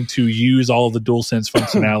was going to use all of the DualSense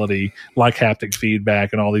functionality like haptic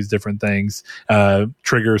feedback and all these different things,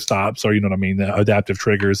 trigger stops, or the adaptive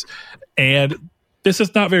triggers. And this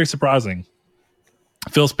is not very surprising.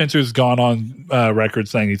 Phil Spencer's gone on record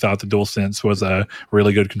saying he thought the DualSense was a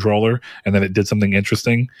really good controller and that it did something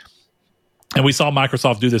interesting. And we saw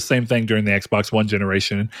Microsoft do the same thing during the Xbox One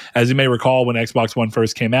generation. As you may recall, when Xbox One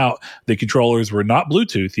first came out, the controllers were not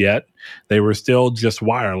Bluetooth yet. They were still just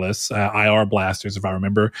wireless, IR blasters, if I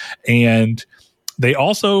remember. And they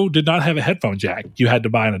also did not have a headphone jack. You had to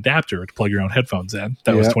buy an adapter to plug your own headphones in.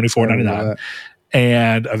 That was $24.99.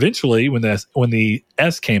 And eventually, when the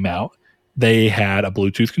S came out, they had a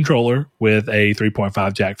Bluetooth controller with a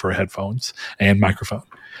 3.5 jack for headphones and microphone.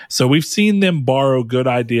 So we've seen them borrow good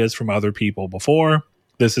ideas from other people before.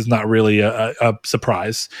 This is not really a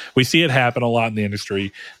surprise. We see it happen a lot in the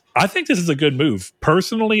industry. I think this is a good move.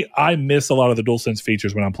 Personally, I miss a lot of the DualSense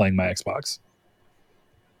features when I'm playing my Xbox.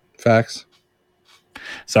 Facts.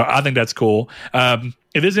 So I think that's cool.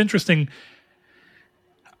 It is interesting.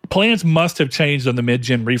 Plans must have changed on the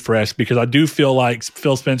mid-gen refresh, because I do feel like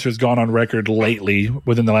Phil Spencer's gone on record lately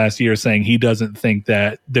within the last year saying he doesn't think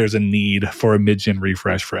that there's a need for a mid-gen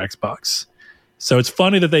refresh for Xbox. So it's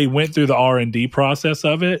funny that they went through the R&D process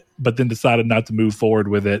of it, but then decided not to move forward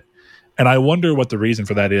with it. And I wonder what the reason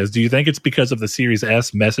for that is. Do you think it's because of the Series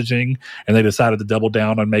S messaging and they decided to double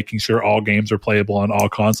down on making sure all games are playable on all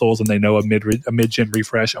consoles, and they know a mid-gen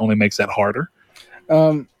refresh only makes that harder?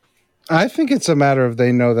 I think it's a matter of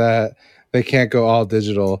they know that they can't go all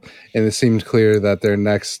digital, and it seemed clear that their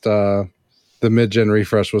next, the mid-gen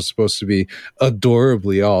refresh was supposed to be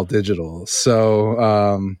adorably all digital.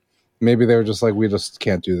 So maybe they were just like, we just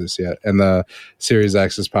can't do this yet, and the Series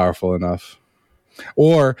X is powerful enough.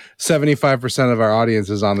 Or 75% of our audience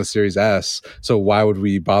is on the Series S, so why would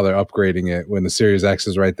we bother upgrading it when the Series X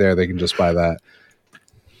is right there? They can just buy that.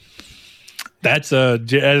 That's a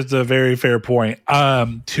very fair point.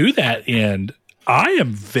 To that end, I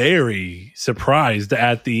am very surprised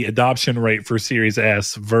at the adoption rate for Series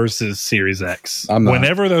S versus Series X.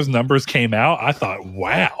 Whenever those numbers came out, I thought,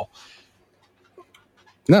 wow.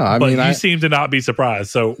 No, I mean, you seem to not be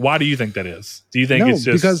surprised. So why do you think that is? Do you think it's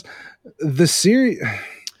just because the Series?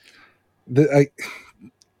 I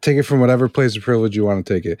take it from whatever place of privilege you want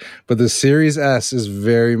to take it, but the Series S is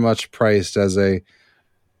very much priced as a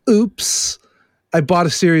oops. I bought a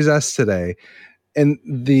Series S today, and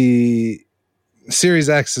the Series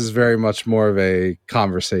X is very much more of a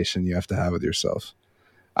conversation you have to have with yourself,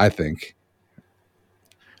 I think.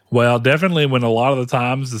 Well, definitely when a lot of the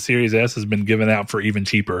times the Series S has been given out for even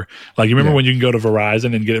cheaper. Like, you remember when you can go to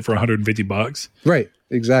Verizon and get it for $150? Right,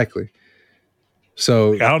 exactly.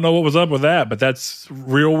 So I don't know what was up with that, but that's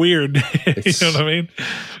real weird. You know what I mean?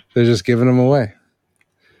 They're just giving them away.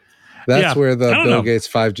 That's where the Bill Gates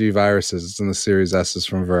 5G virus is. It's in the Series S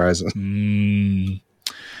from Verizon.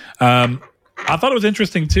 I thought it was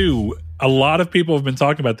interesting, too. A lot of people have been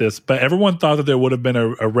talking about this, but everyone thought that there would have been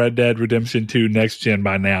a Red Dead Redemption 2 next gen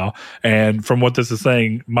by now. And from what this is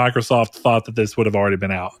saying, Microsoft thought that this would have already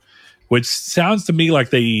been out, which sounds to me like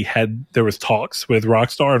there was talks with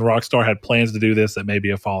Rockstar, and Rockstar had plans to do this that maybe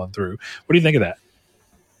have fallen through. What do you think of that?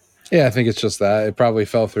 Yeah, I think it's just that. It probably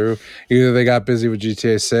fell through. Either they got busy with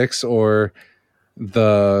GTA 6 or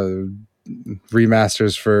the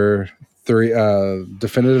remasters for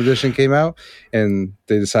Definitive Edition came out and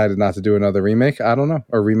they decided not to do another remake. I don't know.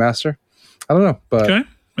 Or remaster. I don't know. But okay,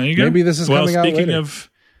 there you go. Maybe this is coming out later. Speaking of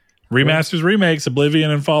remasters, remakes, Oblivion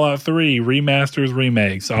and Fallout 3, remasters,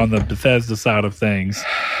 remakes on the Bethesda side of things.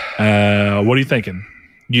 What are you thinking?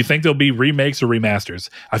 Do you think there'll be remakes or remasters?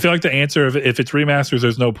 I feel like the answer, if it's remasters,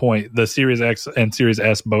 there's no point. The Series X and Series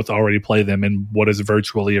S both already play them in what is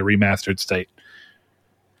virtually a remastered state.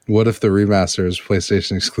 What if the remaster is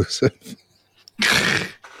PlayStation exclusive?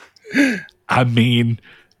 I mean,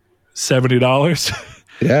 $70.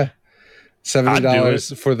 Yeah.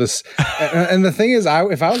 $70 for this. And the thing is,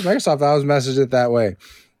 if I was Microsoft, I would message it that way.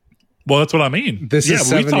 Well, that's what I mean. This is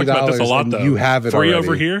 $70. We talked about this a lot, though. You have it free already.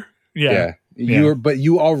 Over here? Yeah. But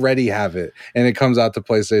you already have it, and it comes out to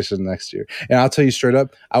PlayStation next year. And I'll tell you straight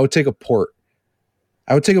up, I would take a port.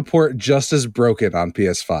 I would take a port just as broken on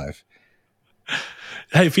PS5.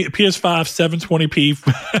 Hey, PS5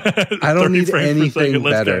 720p. I don't need anything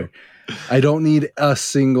better. I don't need a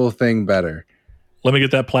single thing better. Let me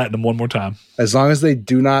get that platinum one more time. As long as they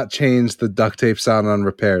do not change the duct tape sound on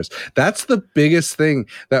repairs. That's the biggest thing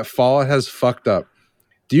that Fallout has fucked up.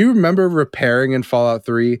 Do you remember repairing in Fallout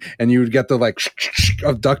 3 and you would get the like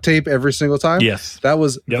of duct tape every single time? Yes. That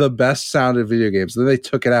was the best sound in video games. Then they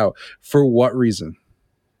took it out. For what reason?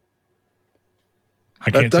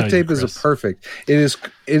 That duct tape is perfect.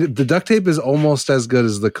 The duct tape is almost as good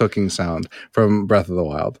as the cooking sound from Breath of the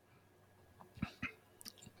Wild.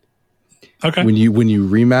 Okay. When you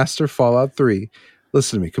remaster Fallout 3,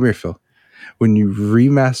 listen to me. Come here, Phil. When you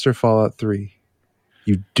remaster Fallout 3,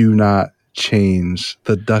 you do not change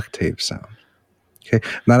the duct tape sound. Okay?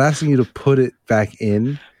 I'm not asking you to put it back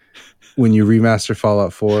in when you remaster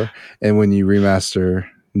Fallout 4 and when you remaster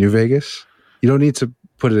New Vegas. You don't need to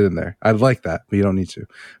put it in there. I'd like that, but you don't need to.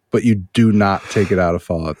 But you do not take it out of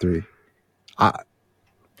Fallout 3. I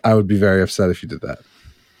would be very upset if you did that.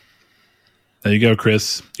 There you go,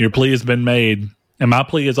 Chris. Your plea has been made. And my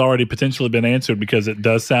plea has already potentially been answered because it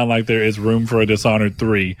does sound like there is room for a Dishonored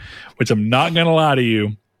 3, which I'm not going to lie to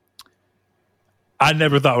you, I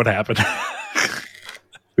never thought would happen.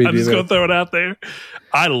 I'm just going to throw it out there.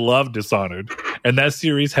 I love Dishonored, and that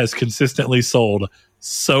series has consistently sold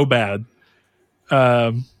so bad.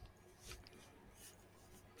 I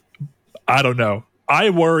don't know.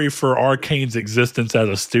 I worry for Arcane's existence as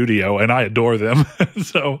a studio, and I adore them.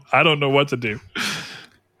 So I don't know what to do.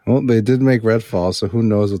 Well, they did make Redfall, so who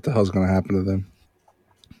knows what the hell's going to happen to them.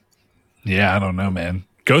 Yeah, I don't know, man.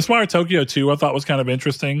 Ghostwire Tokyo 2 I thought was kind of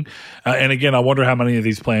interesting. And again, I wonder how many of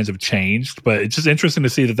these plans have changed, but it's just interesting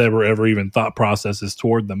to see that there were ever even thought processes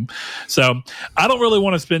toward them. So I don't really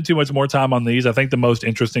want to spend too much more time on these. I think the most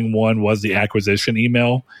interesting one was the acquisition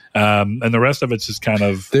email. And the rest of it's just kind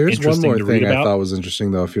of There's interesting one more to read thing about. I thought was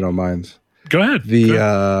interesting, though, if you don't mind. Go ahead.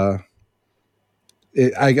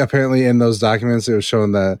 Apparently in those documents, it was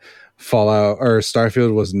shown that Fallout or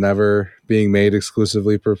Starfield was never being made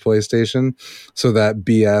exclusively for PlayStation. So that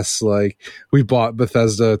BS, like we bought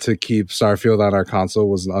Bethesda to keep Starfield on our console,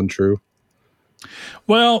 was untrue.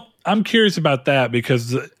 Well, I'm curious about that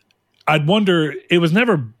because I'd wonder, it was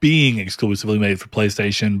never being exclusively made for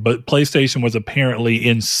PlayStation, but PlayStation was apparently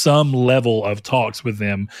in some level of talks with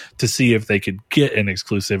them to see if they could get an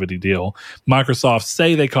exclusivity deal. Microsoft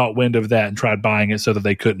say they caught wind of that and tried buying it so that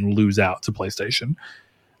they couldn't lose out to PlayStation.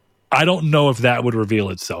 I don't know if that would reveal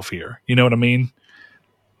itself here. You know what I mean?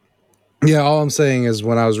 Yeah, all I'm saying is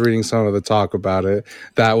when I was reading some of the talk about it,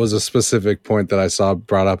 that was a specific point that I saw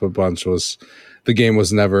brought up a bunch, was the game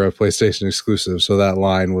was never a PlayStation exclusive, so that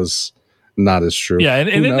line was not as true. Yeah, and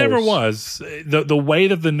it never was. The way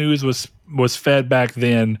that the news was fed back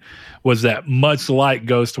then was that much like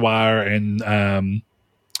Ghostwire and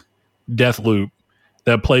Deathloop,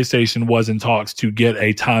 that PlayStation was in talks to get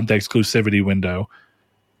a timed exclusivity window.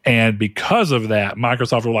 And because of that,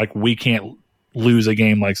 Microsoft were like, we can't lose a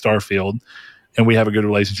game like Starfield, and we have a good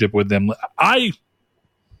relationship with them.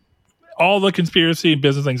 All the conspiracy and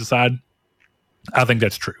business things aside, I think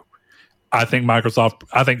that's true. I think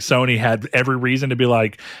Sony had every reason to be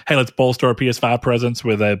like, hey, let's bolster our PS5 presence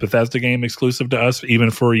with a Bethesda game exclusive to us, even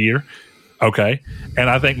for a year. Okay. And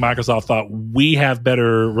I think Microsoft thought we have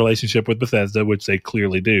better relationship with Bethesda, which they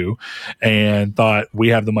clearly do, and thought we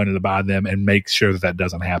have the money to buy them and make sure that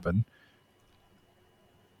doesn't happen.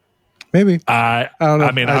 Maybe. I don't know.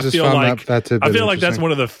 I mean, I feel like that's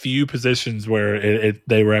one of the few positions where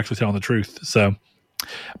they were actually telling the truth. So,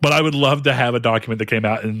 but I would love to have a document that came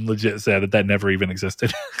out and legit said that never even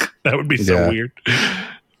existed. That would be so weird.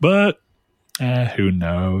 But who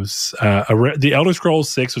knows? The Elder Scrolls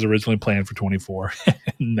 6 was originally planned for 24.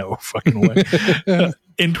 No fucking way.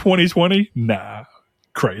 In 2020? Nah.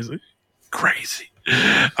 Crazy.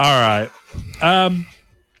 All right. I'm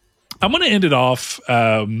going to end it off.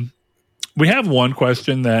 We have one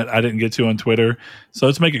question that I didn't get to on Twitter, so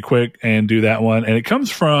let's make it quick and do that one. And it comes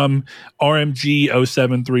from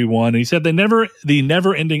RMG0731. And he said, the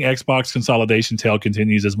never-ending Xbox consolidation tale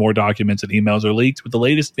continues as more documents and emails are leaked, with the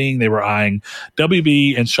latest being they were eyeing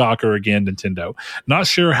WB and shocker again, Nintendo. Not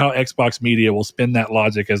sure how Xbox media will spin that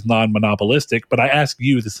logic as non-monopolistic, but I ask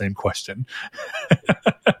you the same question.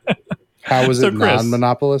 How is it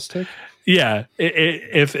non-monopolistic? Yeah,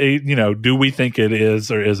 do we think it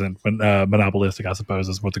is or isn't monopolistic, I suppose,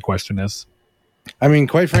 is what the question is. I mean,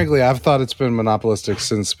 quite frankly, I've thought it's been monopolistic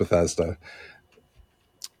since Bethesda.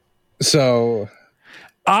 So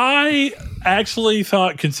I actually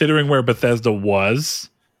thought, considering where Bethesda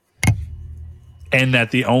was, and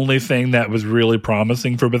that the only thing that was really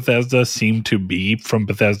promising for Bethesda seemed to be from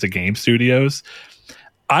Bethesda Game Studios.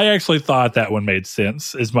 I actually thought that one made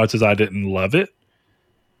sense, as much as I didn't love it.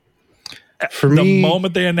 For the me,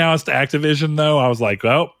 moment they announced Activision, though, I was like,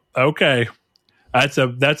 "Oh, okay, that's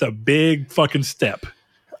a big fucking step."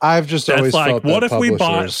 I've just always like, felt what that if we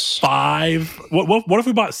bought publishers- 5? What if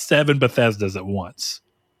we bought 7 Bethesdas at once?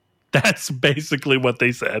 That's basically what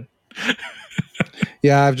they said.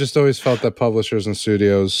 Yeah, I've just always felt that publishers and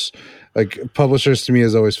studios, like publishers to me,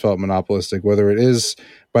 has always felt monopolistic. Whether it is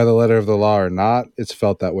by the letter of the law or not, it's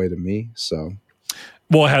felt that way to me. So,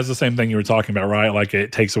 well, it has the same thing you were talking about, right? Like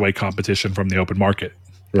it takes away competition from the open market.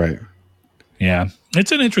 Right. Yeah,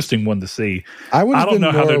 it's an interesting one to see. I don't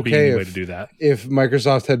know how there'd be any way to do that. If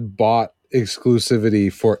Microsoft had bought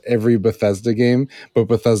exclusivity for every Bethesda game, but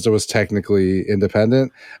Bethesda was technically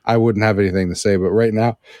independent, I wouldn't have anything to say. But right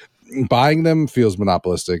now, buying them feels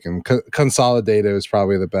monopolistic, and consolidated is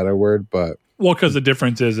probably the better word. But well, because the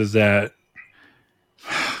difference is that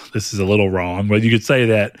this is a little wrong, but you could say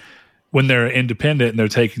that when they're independent and they're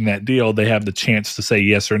taking that deal, they have the chance to say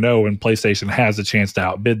yes or no, and PlayStation has a chance to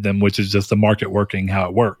outbid them, which is just the market working how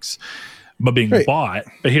it works. But being bought,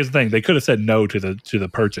 but here's the thing: they could have said no to the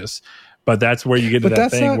purchase. But that's where you get to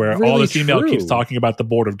that thing where all this email keeps talking about the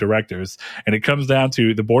board of directors, and it comes down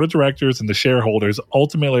to the board of directors and the shareholders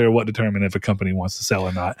ultimately are what determine if a company wants to sell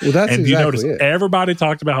or not. Well, that's and exactly you notice it. Everybody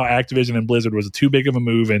talked about how Activision and Blizzard was too big of a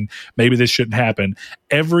move and maybe this shouldn't happen.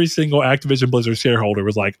 Every single Activision Blizzard shareholder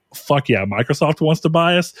was like, "Fuck yeah, Microsoft wants to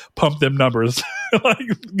buy us. Pump them numbers." Like,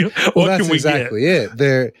 what that's can we exactly get?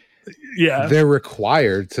 it. They're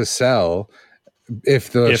required to sell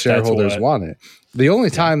if the shareholders want it. The only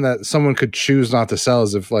time that someone could choose not to sell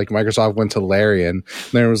is if like Microsoft went to Larian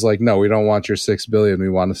and there was like, no, we don't want your $6 billion. We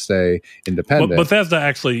want to stay independent. Well,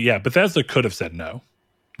 Bethesda could have said no.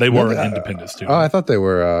 They were an independent studio. Oh, I thought they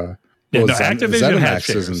were. Activision had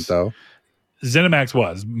shares. Isn't though.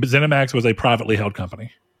 ZeniMax was a privately held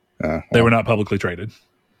company. They were not publicly traded.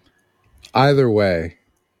 Either way,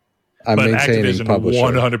 I'm maintaining Activision publisher.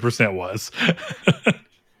 100% was.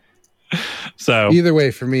 So either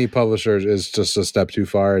way, for me, publishers is just a step too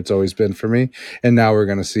far. It's always been for me, and now we're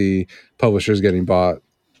going to see publishers getting bought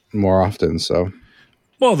more often. So,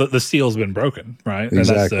 well, the seal's been broken, right? Exactly. And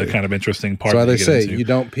that's the kind of interesting part. So why they say you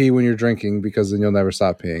don't pee when you're drinking, because then you'll never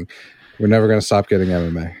stop peeing. We're never going to stop getting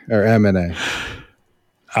MMA or M&A.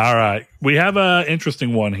 All right. We have an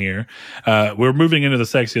interesting one here. We're moving into the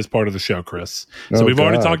sexiest part of the show, Chris. So we've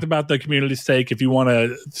already talked about the community stake. If you want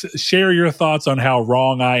to share your thoughts on how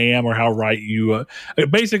wrong I am or how right you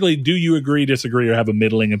basically, do you agree, disagree, or have a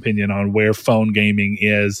middling opinion on where phone gaming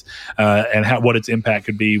is and what its impact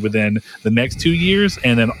could be within the next 2 years,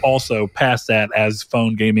 and then also past that as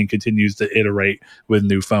phone gaming continues to iterate with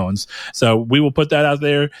new phones. So we will put that out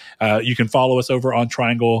there. You can follow us over on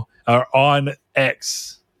Triangle or on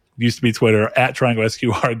X. Used to be Twitter, at Triangle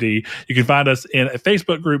SQRD. You can find us in a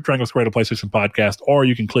Facebook group, Triangle Square to PlayStation Podcast, or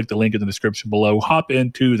you can click the link in the description below. Hop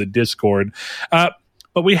into the Discord. But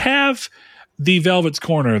we have the Velvet's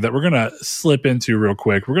Corner that we're going to slip into real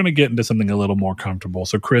quick. We're going to get into something a little more comfortable.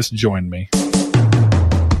 So, Chris, join me.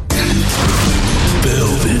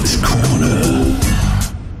 Velvet's Corner.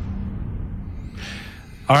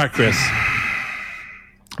 All right, Chris.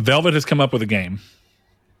 Velvet has come up with a game.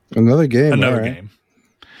 Another game. Another game.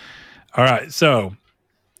 All right, so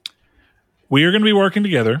we are going to be working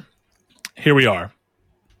together. Here we are.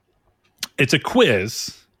 It's a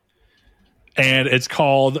quiz, and it's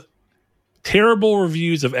called Terrible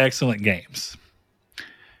Reviews of Excellent Games.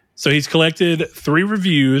 So he's collected 3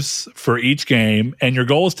 reviews for each game, and your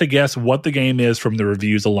goal is to guess what the game is from the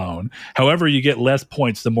reviews alone. However, you get less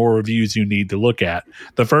points the more reviews you need to look at.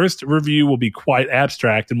 The first review will be quite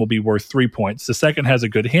abstract and will be worth 3 points. The second has a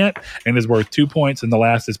good hint and is worth 2 points, and the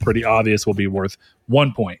last is pretty obvious, will be worth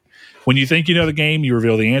 1 point. When you think you know the game, you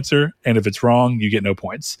reveal the answer, and if it's wrong, you get no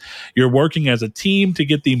points. You're working as a team to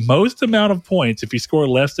get the most amount of points. If you score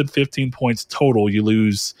less than 15 points total, you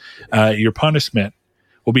lose. Your punishment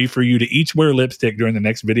will be for you to each wear lipstick during the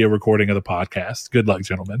next video recording of the podcast. Good luck,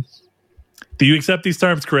 gentlemen. Do you accept these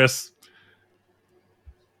terms, Chris?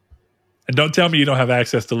 And don't tell me you don't have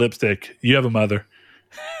access to lipstick. You have a mother.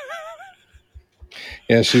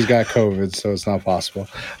 Yeah, she's got COVID, so it's not possible.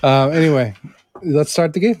 Anyway, let's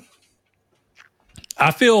start the game.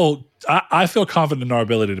 I feel confident in our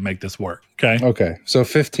ability to make this work. Okay. So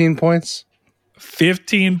 15 points.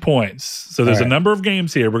 15 points. So there's a number of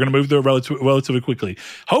games here. We're going to move through it relatively quickly.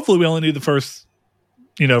 Hopefully, we only need the first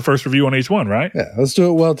review on each one, right? Yeah, let's do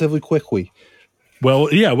it relatively quickly.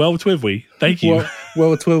 Well, yeah, well, Twivwy. Thank you.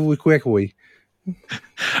 Well, Twivwy quickly. All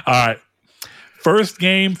right. First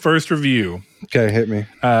game, first review. Okay, hit me.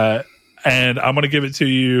 And I'm going to give it to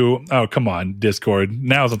you. Oh, come on, Discord.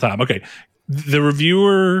 Now's the time. Okay. The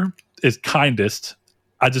reviewer is kindest.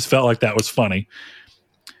 I just felt like that was funny.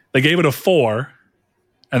 They gave it a 4,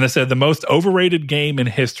 and they said the most overrated game in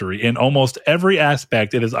history. In almost every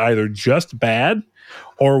aspect, it is either just bad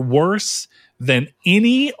or worse than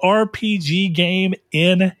any RPG game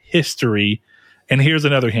in history. And here's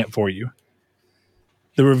another hint for you.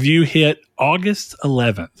 The review hit August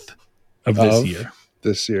 11th of this year.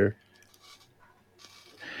 This year.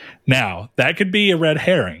 Now, that could be a red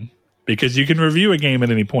herring because you can review a game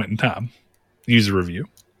at any point in time. User review.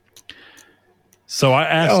 So I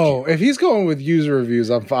asked you, if he's going with user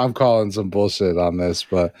reviews, I'm calling some bullshit on this,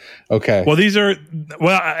 but okay. Well,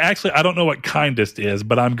 actually, I don't know what kindest is,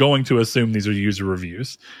 but I'm going to assume these are user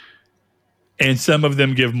reviews. And some of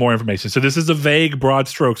them give more information. So this is a vague, broad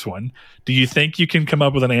strokes one. Do you think you can come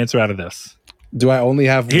up with an answer out of this? Do I only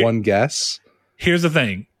have one guess? Here's the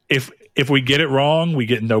thing. If we get it wrong, we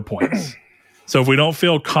get no points. So if we don't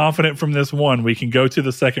feel confident from this one, we can go to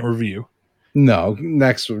the second review. No,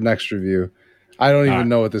 next review. I don't even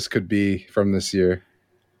know what this could be from this year.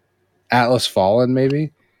 Atlas Fallen,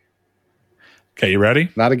 maybe? Okay, you ready?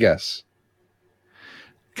 Not a guess.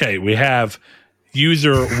 Okay, we have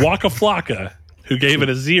user Waka Flocka, who gave it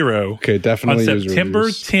a 0. Okay, definitely on September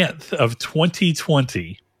 10th of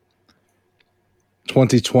 2020.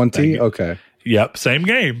 2020? Okay. Yep, same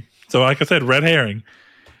game. So like I said, red herring.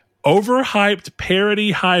 Overhyped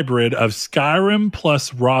parody hybrid of Skyrim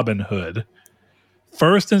plus Robin Hood.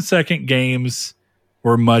 First and second games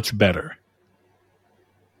were much better.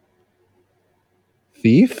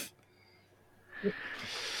 Thief?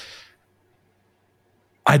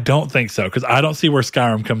 I don't think so, because I don't see where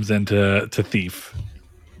Skyrim comes into Thief.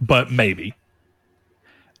 But maybe.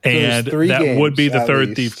 And that would be the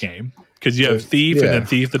third Thief game. Because you have Thief and then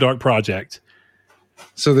Thief the Dark Project.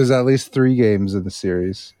 So there's at least 3 games in the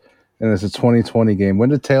series. And it's a 2020 game. When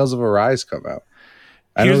did Tales of Arise come out?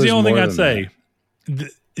 Here's the only thing I'd say.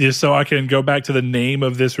 Just so I can go back to the name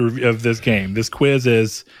of this game. This quiz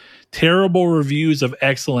is terrible reviews of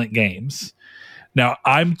excellent games. Now,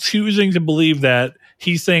 I'm choosing to believe that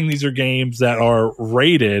he's saying these are games that are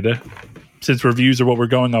rated, since reviews are what we're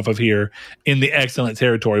going off of here, in the excellent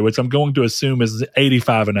territory, which I'm going to assume is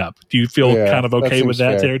 85 and up. Do you feel kind of okay with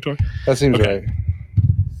that territory? That seems right.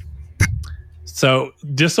 So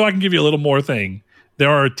just so I can give you a little more thing, there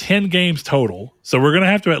are 10 games total. So we're going to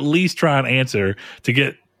have to at least try and answer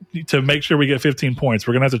to make sure we get 15 points.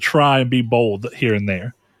 We're going to have to try and be bold here and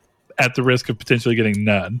there at the risk of potentially getting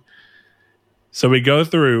none. So we go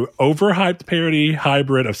through overhyped parody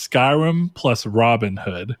hybrid of Skyrim plus Robin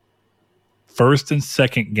Hood. First and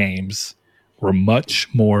second games were much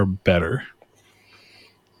more better.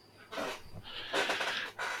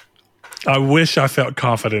 I wish I felt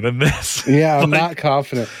confident in this. Yeah, I'm not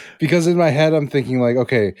confident. Because in my head, I'm thinking like,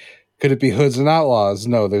 okay, could it be Hoods and Outlaws?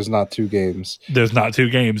 No, there's not 2 games. There's not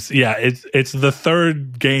 2 games. Yeah, it's the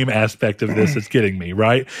third game aspect of this that's getting me,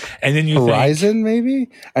 right? And then you Horizon, maybe?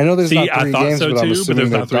 I know there's not 3 games, so but I'm too, assuming but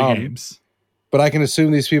there's not 3 dumb. games. But I can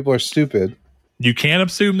assume these people are stupid. You can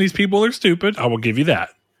assume these people are stupid. I will give you that.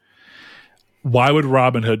 Why would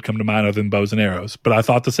Robin Hood come to mind other than bows and arrows? But I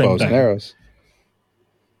thought the same thing. Bows and arrows.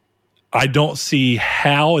 I don't see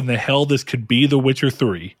how in the hell this could be The Witcher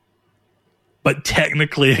 3. But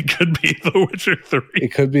technically it could be The Witcher 3.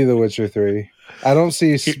 It could be The Witcher 3. I don't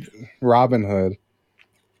see Robin Hood.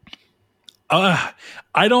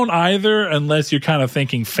 I don't either, unless you're kind of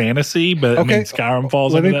thinking fantasy, but okay. I mean, Skyrim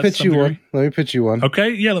falls into that. Let me pitch you one. Okay,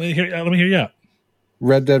 yeah, let me hear you out.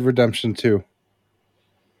 Red Dead Redemption 2.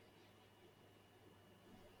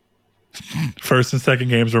 First and second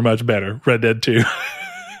games were much better. Red Dead 2.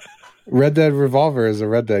 Red Dead Revolver is a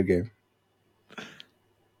Red Dead game.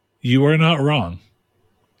 You are not wrong.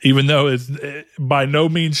 Even though it's by no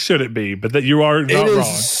means should it be, but that you are not wrong. It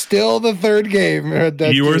is still the third game. Red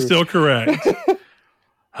Dead you 2. are still correct.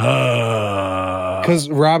 Because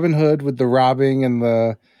Robin Hood with the robbing and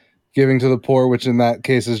the giving to the poor, which in that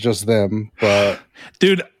case is just them. But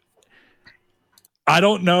dude, I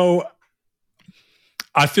don't know.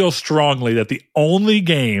 I feel strongly that the only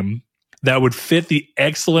game that would fit the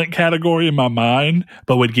excellent category in my mind,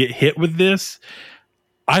 but would get hit with this,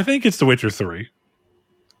 I think it's The Witcher 3.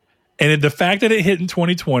 And the fact that it hit in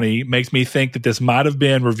 2020 makes me think that this might have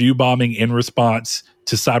been review bombing in response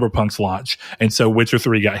to Cyberpunk's launch. And so Witcher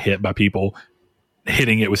 3 got hit by people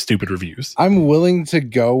hitting it with stupid reviews. I'm willing to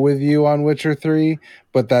go with you on Witcher 3,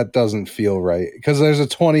 but that doesn't feel right. Because there's a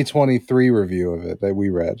 2023 review of it that we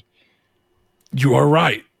read. You are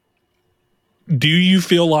right. Do you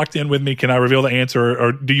feel locked in with me? Can I reveal the answer?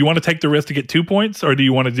 Or do you want to take the risk to get 2 points? Or do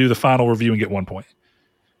you want to do the final review and get 1 point?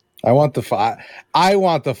 I want the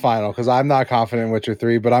final because I'm not confident in Witcher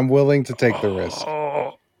 3, but I'm willing to take the risk.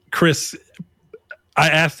 Chris, I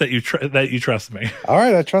asked that you trust me. All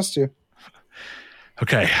right, I trust you.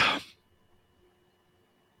 Okay.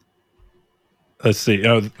 Let's see.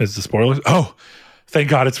 Oh, is the spoilers? Oh, thank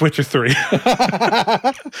God it's Witcher 3.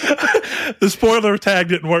 The spoiler tag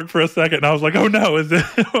didn't work for a second, and I was like, oh no, is it?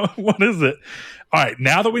 What is it? All right,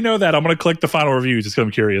 now that we know that, I'm going to click the final review just because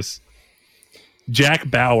I'm curious. Jack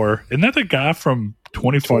Bauer. Isn't that the guy from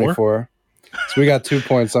 24? 24. So we got 2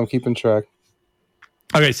 points. I'm keeping track.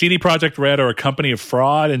 Okay, CD Projekt Red are a company of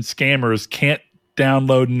fraud and scammers. Can't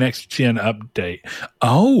download next-gen update.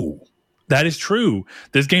 Oh, that is true.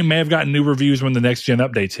 This game may have gotten new reviews when the next-gen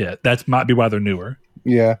updates hit. That might be why they're newer.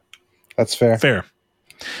 Yeah, that's fair. Fair.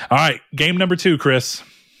 All right, game number 2, Chris.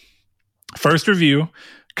 First review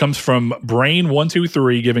comes from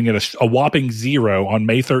Brain123, giving it a whopping 0 on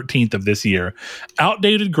May 13th of this year.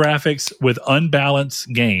 Outdated graphics with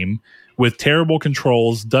unbalanced game with terrible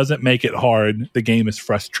controls doesn't make it hard. The game is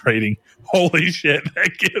frustrating. Holy shit,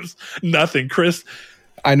 that gives nothing. Chris,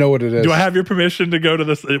 I know what it is. do I have your permission to go to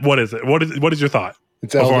this? What is it? What is your thought?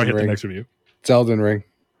 It's Elden before I hit Ring. the next review. It's Elden Ring.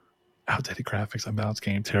 Outdated graphics, unbalanced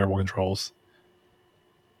game, terrible controls.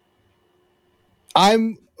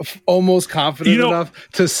 I'm almost confident enough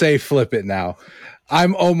to say flip it now.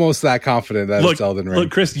 I'm almost that confident that it's Elden Ring.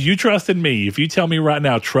 Look, Chris, you trusted me. If you tell me right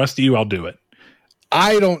now, trust you, I'll do it.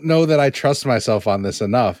 I don't know that I trust myself on this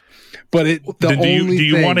enough. But do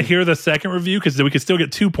you want to hear the second review? Because then we could still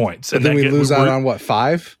get 2 points. And then we lose out on what,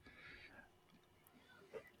 5?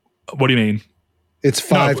 What do you mean? It's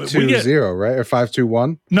 5-2-0, right? Or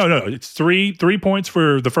 5-2-1? No. It's three points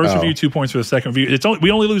for the first review, 2 points for the second review.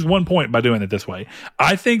 We only lose 1 point by doing it this way.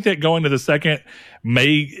 I think that going to the second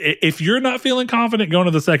if you're not feeling confident, going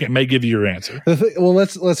to the second may give you your answer. Well,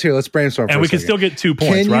 let's brainstorm. And we can still get 2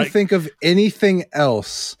 points. Can you think of anything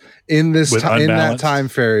else in this in that time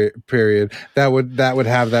period that would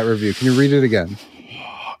have that review? Can you read it again?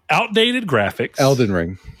 Outdated graphics. Elden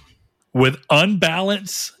Ring. With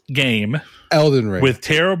unbalanced game. Elden Ring. With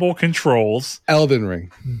terrible controls. Elden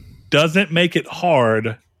Ring. Doesn't make it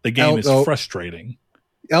hard. The game is frustrating.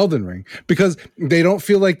 Elden Ring. Because they don't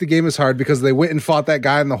feel like the game is hard because they went and fought that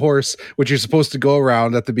guy on the horse, which you're supposed to go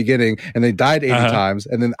around at the beginning, and they died 80 times.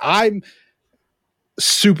 And then I'm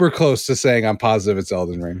super close to saying I'm positive it's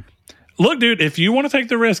Elden Ring. Look, dude, if you want to take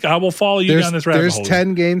the risk, I will follow you down this rabbit hole. There's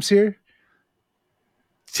 10 games here.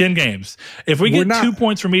 10 games. If we get 2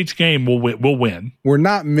 points from each game, we'll win. We're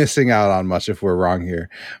not missing out on much if we're wrong here,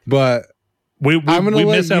 but we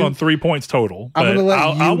miss out on 3 points total. I'm going to let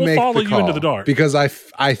I will follow you into the dark because I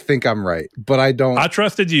think I'm right, but I don't. I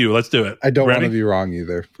trusted you. Let's do it. I don't want to be wrong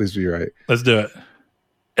either. Please be right. Let's do it.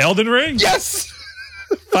 Elden Ring. Yes.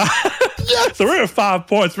 Yes. So we're at 5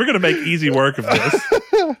 points. We're going to make easy work of this.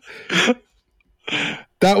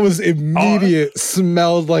 That was immediate.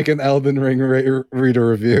 Smelled like an Elden Ring reader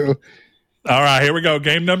review. All right, here we go.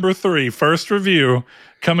 Game number 3. First review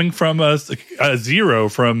coming from a 0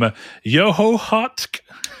 from Yoho Hot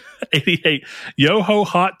 88. Yoho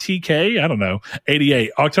Hot TK, I don't know,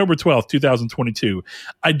 88. October 12th, 2022.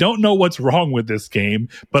 I don't know what's wrong with this game,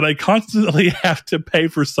 but I constantly have to pay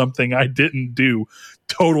for something I didn't do.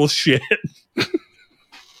 Total shit.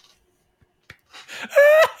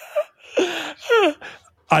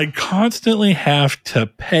 I constantly have to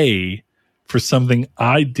pay for something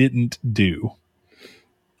I didn't do.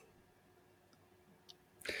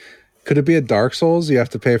 Could it be a Dark Souls? You have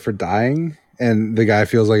to pay for dying, and the guy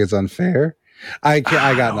feels like it's unfair. I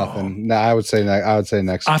got nothing. No, I would say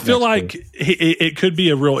next. I feel like it could be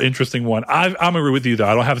a real interesting one. I'm agree with you though.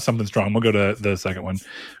 I don't have something strong. We'll go to the second one.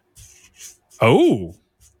 Oh.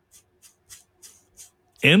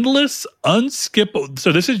 Endless Unskippable.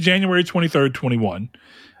 So this is January 23rd, 21.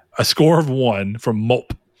 A score of 1 from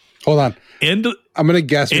Mulp. Hold on. I'm going to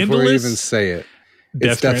guess before you even say it.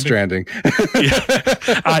 It's Death Stranding.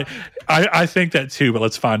 Yeah. I think that too, but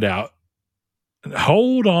let's find out.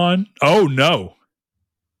 Hold on. Oh, no.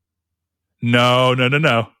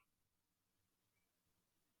 No.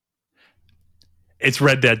 It's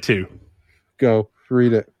Red Dead 2. Go.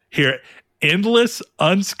 Read it. Here. Endless,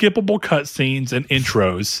 unskippable cutscenes and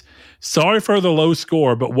intros. Sorry for the low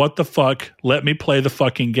score, but what the fuck? Let me play the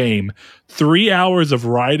fucking game. 3 hours of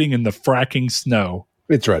riding in the fracking snow.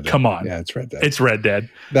 It's Red Dead. Come on. Yeah, it's Red Dead. It's Red Dead.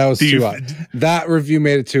 That was that review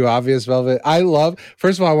made it too obvious, Velvet.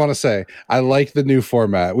 First of all, I want to say, I like the new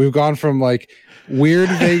format. We've gone from like weird,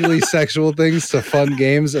 vaguely sexual things to fun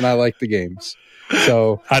games, and I like the games.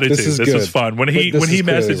 So I do too. This good. was fun. When he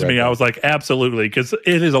messaged me, Red I was like, absolutely, because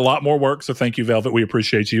it is a lot more work. So thank you, Velvet. We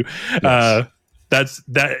appreciate you. Yes.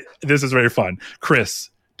 This is very fun. Chris,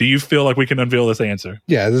 do you feel like we can unveil this answer?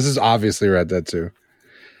 Yeah, this is obviously Red Dead 2.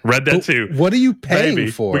 Red Dead 2. What are you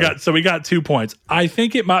paying for? We got 2 points. I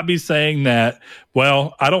think it might be saying that,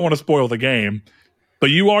 well, I don't want to spoil the game, but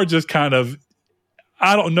you are just kind of,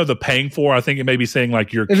 I don't know the paying for. I think it may be saying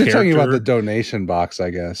like your character. You're talking about the donation box, I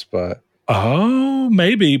guess, but. Oh,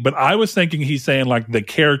 maybe. But I was thinking he's saying like the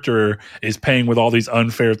character is paying with all these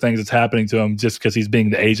unfair things that's happening to him just because he's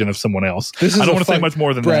being the agent of someone else. I don't want to say much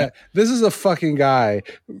more than that. This is a fucking guy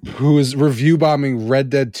who is review bombing Red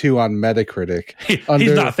Dead 2 on Metacritic.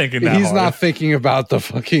 He's not thinking that He's not thinking about the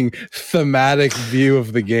fucking thematic view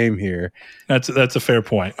of the game here. That's a fair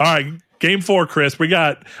point. All right, game 4, Chris. We're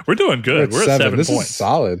doing good. We're at 7 points. This is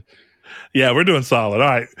solid. Yeah, we're doing solid. All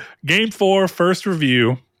right, game 4, first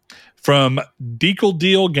review. From Deacle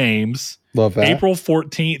Deal Games, love that. April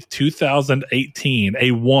 14th, 2018, a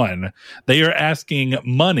 1. They are asking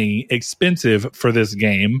money expensive for this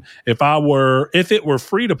game. If it were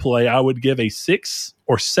free to play, I would give a 6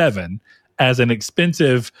 or 7. As an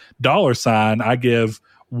expensive $, I give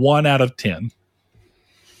 1 out of 10.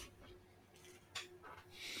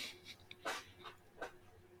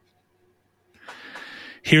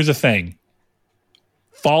 Here's the thing.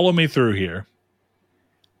 Follow me through here.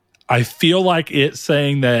 I feel like it's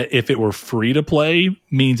saying that if it were free to play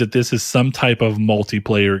means that this is some type of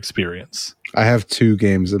multiplayer experience. I have 2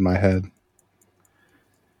 games in my head.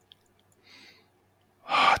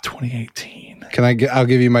 2018. I'll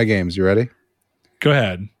give you my games. You ready? Go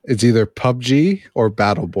ahead. It's either PUBG or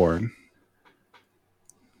Battleborn.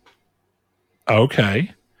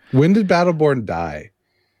 Okay. When did Battleborn die?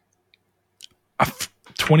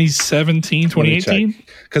 2017, 2018?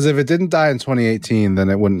 Because if it didn't die in 2018, then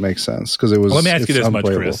it wouldn't make sense. Because it was. Let me ask you this much,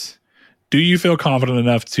 Chris. Do you feel confident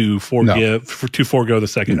enough to forego the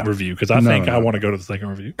second review? Because I think I want to go to the second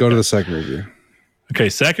review. Go to the second review. Okay,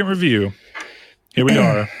 second review. Here we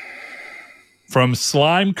are. From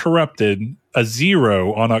Slime Corrupted, a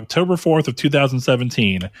 0 on October 4th of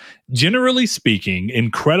 2017. Generally speaking,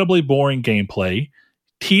 incredibly boring gameplay.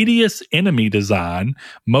 Tedious enemy design.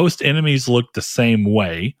 Most enemies look the same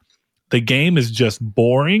way. The game is just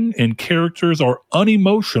boring and characters are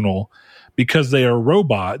unemotional because they are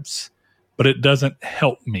robots, but it doesn't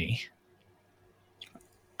help me.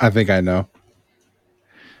 I think I know.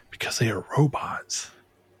 Because they are robots.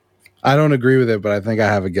 I don't agree with it, but I think I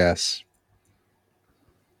have a guess.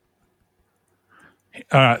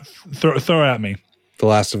 All right, throw at me. The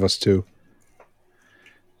Last of Us 2.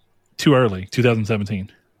 Too early,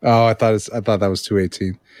 2017. Oh, I thought that was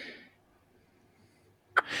 2018.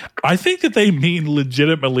 I think that they mean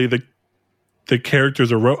legitimately the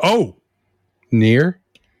characters are Nier?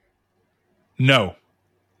 No.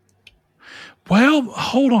 Well,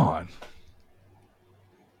 hold on.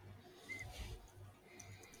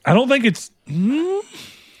 I don't think it's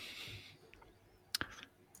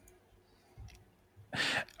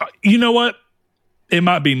You know what? It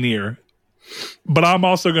might be Nier. But I'm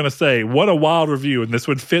also going to say, what a wild review. And this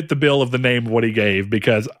would fit the bill of the name of what he gave.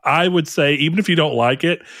 Because I would say, even if you don't like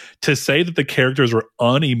it, to say that the characters were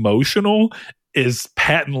unemotional is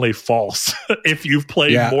patently false. If you've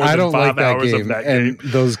played more than 5 hours of that game. And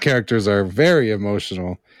those characters are very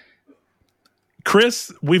emotional.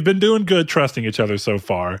 Chris, we've been doing good trusting each other so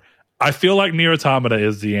far. I feel like Nier Automata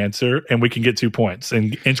is the answer. And we can get 2 points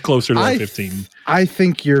and inch closer to 15. I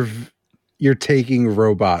think you're taking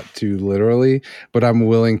robot too literally, but I'm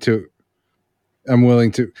willing to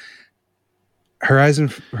Horizon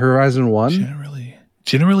 1?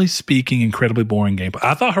 Generally speaking, incredibly boring game. But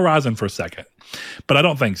I thought Horizon for a second, but I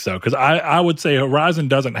don't think so. Because I would say Horizon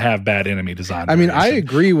doesn't have bad enemy design. I mean, I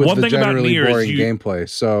agree with the generally boring gameplay.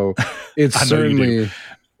 So it's certainly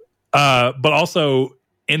but also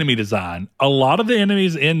enemy design. A lot of the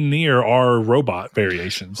enemies in Nier are robot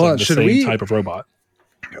variations of the same type of robot.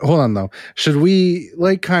 Hold on, though. Should we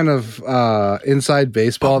kind of inside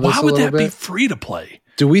baseball this a little bit? Why would that be free to play?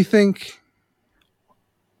 Do we think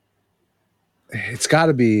it's got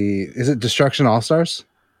to be? Is it Destruction All Stars?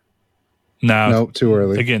 No, too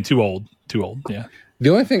early. Again, too old. Yeah. The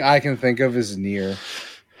only thing I can think of is Nier.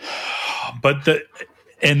 But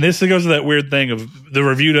and this goes to that weird thing of the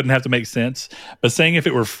review doesn't have to make sense. But saying if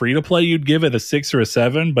it were free to play, you'd give it a 6 or a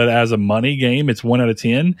 7. But as a money game, it's 1 out of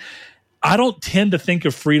 10. I don't tend to think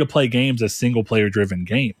of free-to-play games as single-player-driven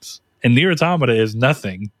games. And Nier Automata is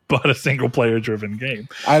nothing but a single-player-driven game.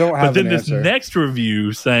 I don't have an answer. But then this next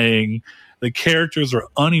review saying the characters are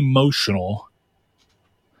unemotional.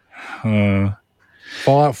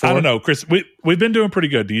 Fallout 4. I don't know, Chris. We've been doing pretty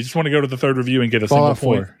good. Do you just want to go to the third review and get a Fallout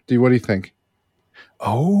single point? 4. What do you think?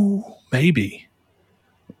 Oh, maybe.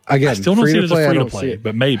 Again, I still don't see it as a free to play,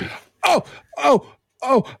 but maybe. Oh!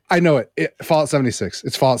 I know it. Fallout 76.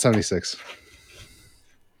 It's Fallout 76.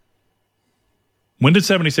 When did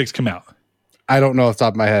 76 come out? I don't know off the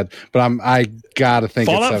top of my head, but I gotta think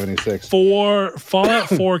Fallout it's 76. Fallout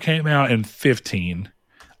 4 came out in 15.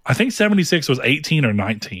 I think 76 was 18 or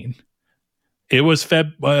 19. It was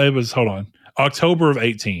hold on, October of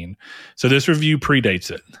 18. So this review predates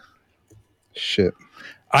it. Shit.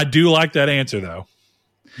 I do like that answer though.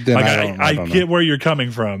 Then like I get where you're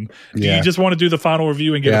coming from. Do you just want to do the final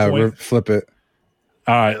review and get a point? Flip it.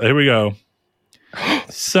 All right, here we go.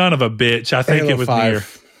 Son of a bitch. I think Halo it was 5. near.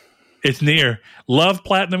 It's near. Love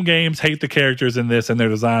Platinum Games, hate the characters in this and their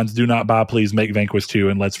designs. Do not buy, please make Vanquish 2,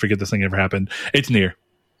 and let's forget this thing ever happened. It's near.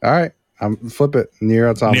 All right. Flip it. Near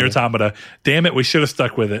Automata. Near Automata. Damn it, we should have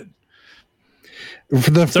stuck with it.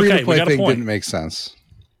 The free to play thing point. didn't make sense.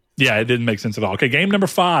 Yeah, it didn't make sense at all. Okay, game number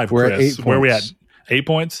 5, We're Chris. at 8 points. Where are we at? 8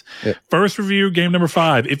 points? Yep. First review, game number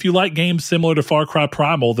 5. If you like games similar to Far Cry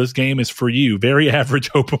Primal, this game is for you. Very average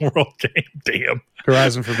open world game. Damn.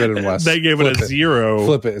 Horizon Forbidden West. They gave it a 0.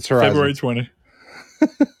 Flip it. It's Horizon. February 20.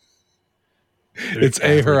 It's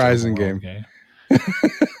a Horizon game.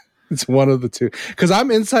 It's one of the two. Because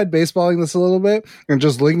I'm inside baseballing this a little bit and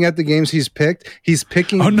just looking at the games he's picked. He's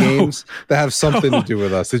picking games that have something to do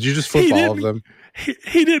with us. Did you just flip all of them?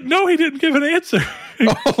 He didn't know. He didn't give an answer.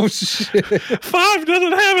 Oh, shit. 5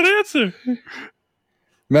 doesn't have an answer.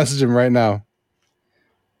 Message him right now.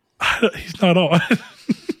 He's not on.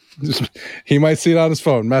 He might see it on his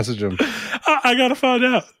phone. Message him. I got to find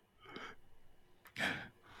out.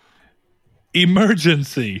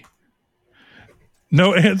 Emergency.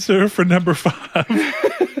 No answer for number 5.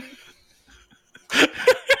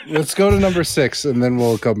 Let's go to number 6 and then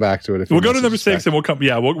we'll come back to it. We'll go to number 6 and we'll come.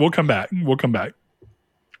 Yeah, we'll come back. We'll come back.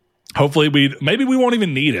 Hopefully maybe we won't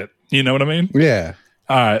even need it. You know what I mean? Yeah.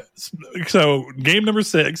 All right. So game number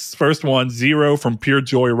 6, first one, 0 from Pure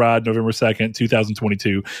Joyride, November 2nd,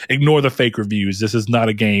 2022. Ignore the fake reviews. This is not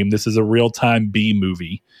a game. This is a real-time B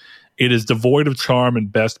movie. It is devoid of charm and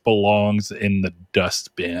best belongs in the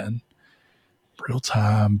dustbin.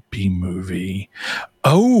 Real-time B movie.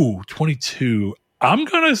 Oh, 22. I'm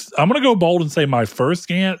gonna go bold and say my first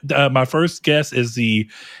guess is the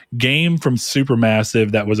game from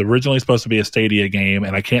Supermassive that was originally supposed to be a Stadia game,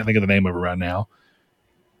 and I can't think of the name of it right now.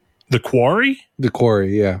 The Quarry? The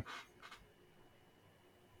Quarry, yeah.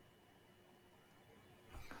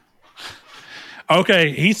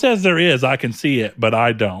 Okay, he says there is. I can see it, but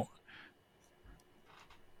I don't.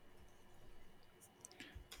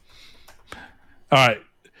 All right.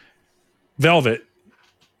 Velvet.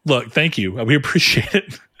 Look, thank you. We appreciate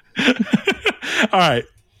it. All right.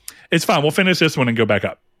 It's fine. We'll finish this one and go back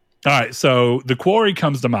up. All right. So The Quarry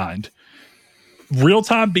comes to mind.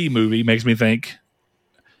 Real-time B movie makes me think.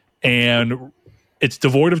 And it's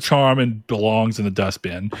devoid of charm and belongs in the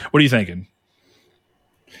dustbin. What are you thinking?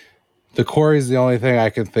 The Quarry is the only thing I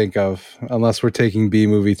can think of, unless we're taking B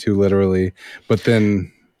movie too literally. But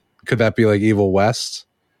then could that be like Evil West?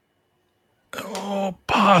 Oh,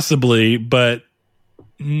 possibly, but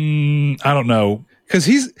I don't know. Because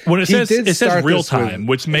it says real time,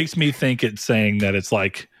 which makes me think it's saying that it's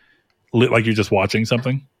like you're just watching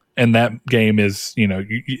something. And that game is,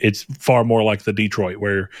 it's far more like the Detroit,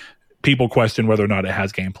 where people question whether or not it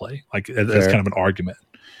has gameplay. Like that's kind of an argument.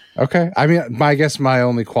 Okay. I mean, my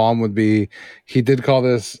only qualm would be he did call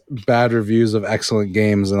this bad reviews of excellent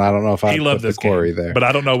games, and I don't know if I put the Quarry there. But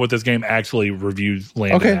I don't know what this game actually reviews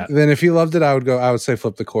landed at. Okay, then if he loved it, I would say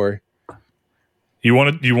flip the Quarry. You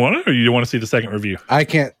want it, or you want to see the second review? I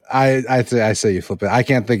can't. I say you flip it. I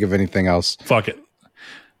can't think of anything else. Fuck it.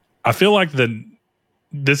 I feel like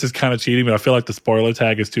this is kind of cheating, but I feel like the spoiler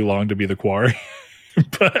tag is too long to be the Quarry.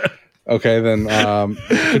 But okay, then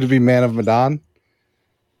could it be Man of Medan?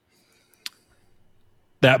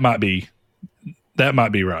 That might be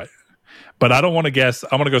right, but I don't want to guess.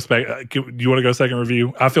 I want to go do you want to go second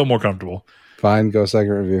review? I feel more comfortable. Fine, go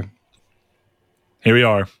second review. Here we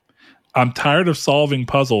are. I'm tired of solving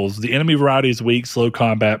puzzles. The enemy variety is weak, slow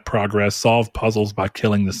combat progress. Solve puzzles by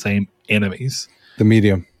killing the same enemies. The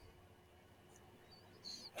Medium.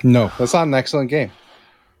 No, that's not an excellent game.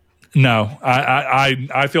 No,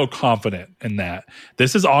 I feel confident in that.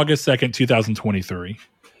 This is August 2nd, 2023.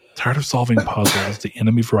 Tired of solving puzzles. The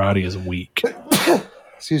enemy variety is weak.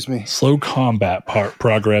 Excuse me. Slow combat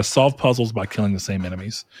progress. Solve puzzles by killing the same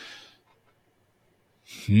enemies.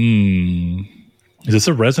 Is this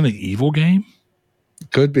a Resident Evil game?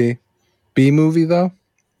 Could be. B movie, though?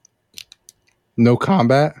 No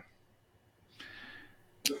combat?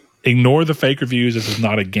 Ignore the fake reviews. This is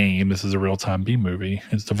not a game. This is a real-time B movie.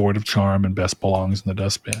 It's devoid of charm and best belongs in the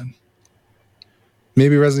dustbin.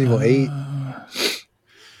 Maybe Resident Evil 8?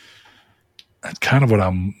 That's kind of what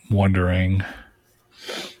I'm wondering.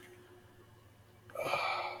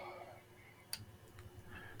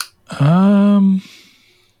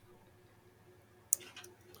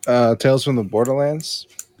 Tales from the Borderlands?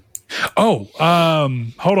 Hold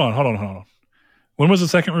on. When was the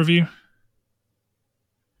second review?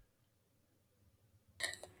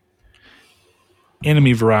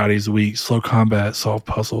 Enemy varieties weak, slow combat, solve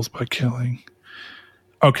puzzles by killing.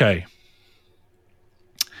 Okay.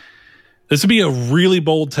 This would be a really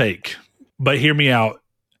bold take, but hear me out,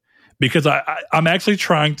 because I'm actually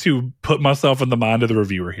trying to put myself in the mind of the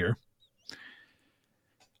reviewer here.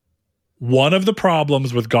 One of the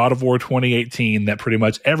problems with God of War 2018 that pretty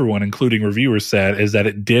much everyone, including reviewers, said is that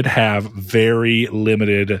it did have very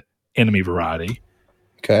limited enemy variety.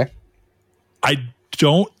 Okay. I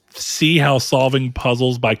don't see how solving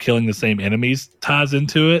puzzles by killing the same enemies ties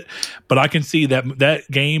into it, but I can see that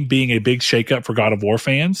game being a big shakeup for God of War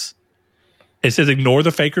fans. It says ignore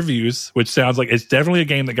the fake reviews, which sounds like it's definitely a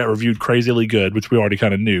game that got reviewed crazily good, which we already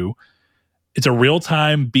kind of knew. It's a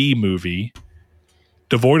real-time B movie,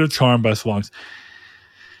 devoid of charm, best belongs.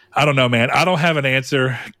 I don't know, man. I don't have an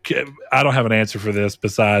answer. I don't have an answer for this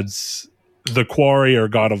besides The Quarry or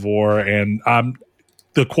God of War, and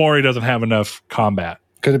The Quarry doesn't have enough combat.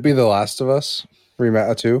 Could it be The Last of Us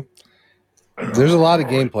Remake 2? There's a lot of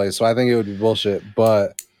gameplay, so I think it would be bullshit,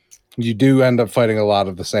 but you do end up fighting a lot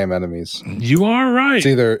of the same enemies. You are right. It's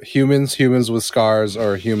either humans with scars,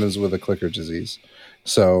 or humans with a clicker disease.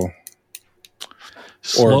 So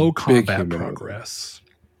slow combat progress.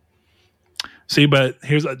 See, but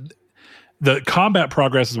the combat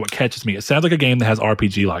progress is what catches me. It sounds like a game that has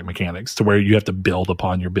RPG-like mechanics to where you have to build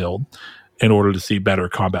upon your build in order to see better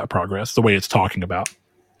combat progress, the way it's talking about.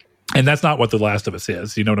 And that's not what The Last of Us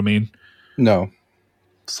is. You know what I mean? No.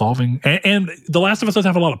 Solving. And The Last of Us doesn't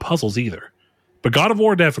have a lot of puzzles either. But God of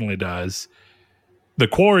War definitely does. The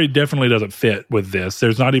Quarry definitely doesn't fit with this.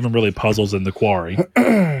 There's not even really puzzles in The Quarry.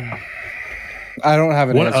 I don't have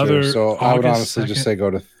an answer, so I would honestly just say go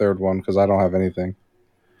to third one because I don't have anything.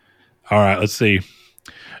 All right, let's see.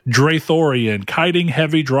 Draythorian, kiting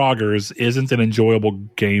heavy draugrs isn't an enjoyable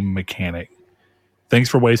game mechanic. Thanks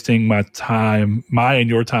for wasting my and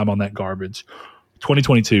your time on that garbage.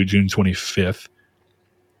 2022, June 25th.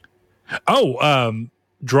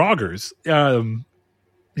 Draugrs.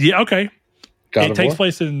 Yeah, okay. It takes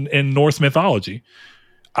place in Norse mythology.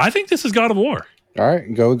 I think this is God of War. All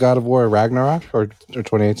right, go with God of War Ragnarok or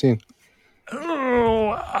 2018.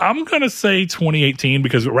 Oh, I'm going to say 2018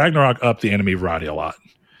 because Ragnarok upped the enemy variety a lot.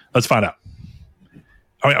 Let's find out.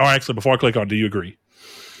 Or actually, before I click on, do you agree?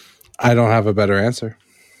 I don't have a better answer.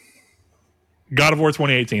 God of War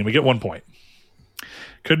 2018. We get 1 point.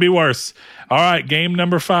 Could be worse. All right, game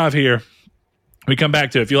number 5 here. We come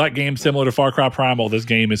back to it. If you like games similar to Far Cry Primal, this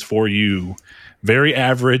game is for you. Very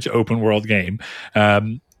average open world game.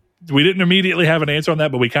 We didn't immediately have an answer on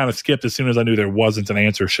that, but we kind of skipped as soon as I knew there wasn't an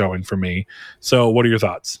answer showing for me. So what are your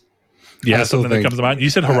thoughts? Yeah, something that comes to mind.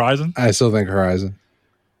 You said Horizon? I still think Horizon.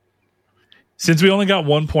 Since we only got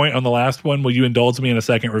 1 point on the last one, will you indulge me in a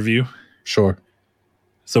second review? Sure.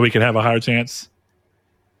 So we could have a higher chance?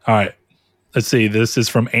 All right. Let's see. This is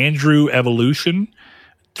from Andrew Evolution,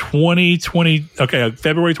 2020. Okay,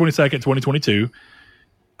 February 22nd, 2022,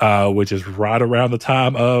 which is right around the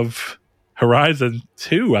time of Horizon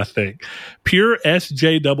 2, I think. Pure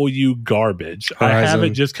SJW garbage. Horizon. I have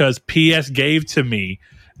it just because PS gave to me.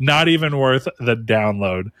 Not even worth the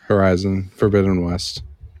download. Horizon Forbidden West.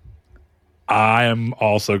 I am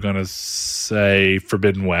also going to say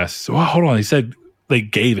Forbidden West. Well, hold on. He said they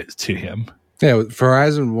gave it to him. Yeah, for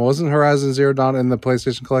Horizon. Wasn't Horizon Zero Dawn in the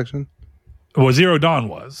PlayStation Collection? Well, Zero Dawn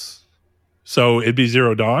was. So it'd be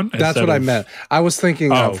Zero Dawn? That's what I meant. I was thinking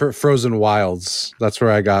for Frozen Wilds. That's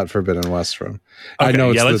where I got Forbidden West from. Okay, I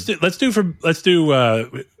know. Yeah, let's do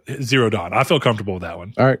Zero Dawn. I feel comfortable with that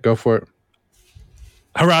one. All right, go for it.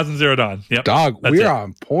 Horizon Zero Dawn. Yep. Dog, we're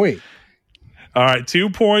on point. All right, 2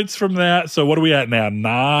 points from that. So what are we at now?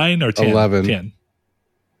 9 or 10? 11. 10.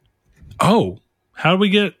 Oh, how did we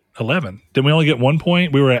get 11? Did we only get 1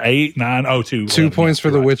 point? We were at 8, 9, 2. 2 points for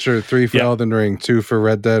The Witcher, 3 for Elden Ring, 2 for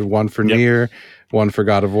Red Dead, 1 for Nier, 1 for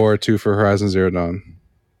God of War, 2 for Horizon Zero Dawn.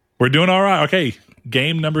 We're doing all right. Okay,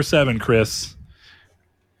 game number 7, Chris.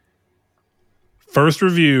 First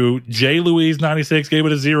review, J. Louise 96 gave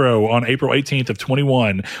it a 0 on April 18th of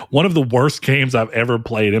 21. One of the worst games I've ever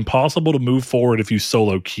played. Impossible to move forward if you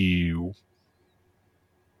solo queue.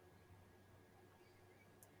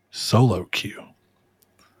 Solo queue.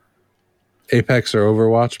 Apex or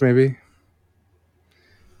Overwatch, maybe?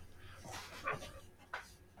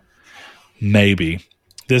 Maybe.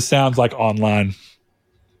 This sounds like online.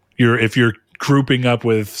 If you're grouping up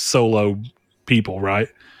with solo people, right?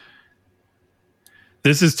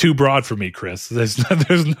 This is too broad for me, Chris. There's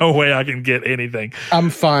no way I can get anything. I'm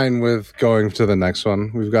fine with going to the next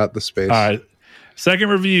one. We've got the space. All right. Second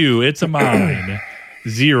review. It's a Mine.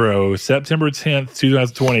 0. September 10th,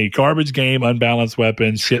 2020. Garbage game, unbalanced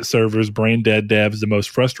weapons, shit servers, brain dead devs. The most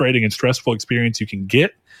frustrating and stressful experience you can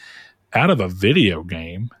get out of a video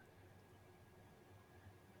game.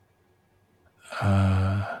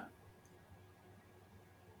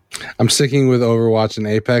 I'm sticking with Overwatch and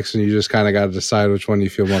Apex, and you just kind of got to decide which one you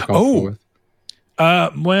feel more comfortable with.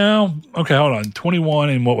 Well, okay, hold on. 21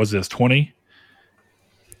 and what was this? 20?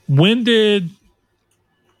 When did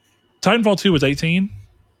Titanfall 2 was 18?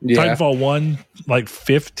 Yeah. Titanfall 1 like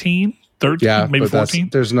 15, 13, Yeah, maybe 14?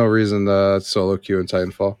 There's no reason the solo queue in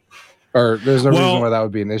Titanfall. Or there's no reason why that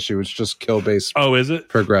would be an issue. It's just kill-based is it?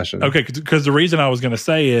 progression. Okay, because the reason I was going to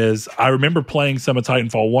say is I remember playing some of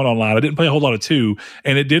Titanfall 1 online. I didn't play a whole lot of 2,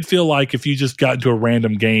 and it did feel like if you just got into a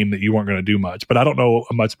random game that you weren't going to do much. But I don't know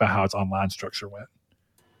much about how its online structure went.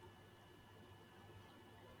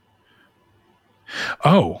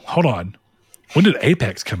 Oh, hold on. When did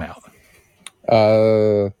Apex come out?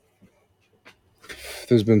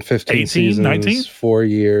 There's been 15 18, seasons, 19? 4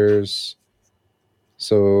 years.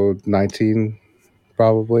 So 19,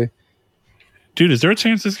 probably. Dude, is there a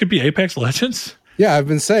chance this could be Apex Legends? Yeah, I've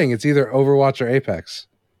been saying it's either Overwatch or Apex.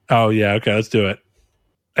 Oh, yeah. Okay, let's do it.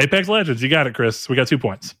 Apex Legends. You got it, Chris. We got 2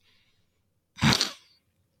 points. I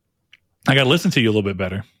got to listen to you a little bit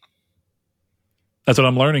better. That's what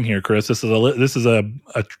I'm learning here, Chris. This is a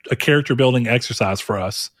character building exercise for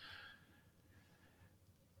us.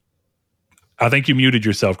 I think you muted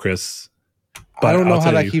yourself, Chris. I don't know how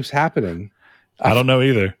that keeps happening. I don't know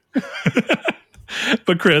either.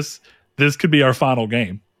 But Chris, this could be our final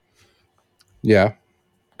game. Yeah,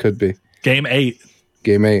 could be. Game 8.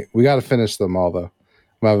 Game 8. We got to finish them all, though.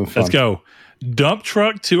 I'm having fun. Let's go. Dump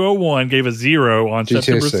Truck 201 gave a 0 on GTA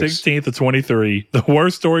September 6. 16th of 23. The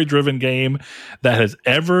worst story-driven game that has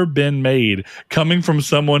ever been made, coming from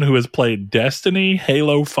someone who has played Destiny,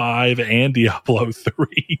 Halo 5, and Diablo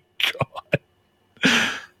 3. God.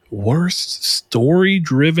 Worst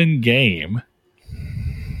story-driven game.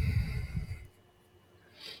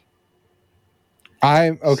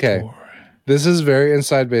 This is very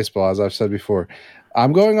inside baseball, as I've said before.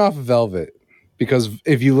 I'm going off Velvet because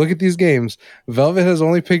if you look at these games, Velvet has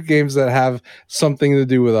only picked games that have something to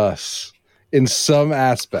do with us in some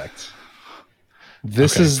aspect.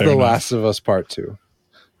 This is The Last of Us Part 2.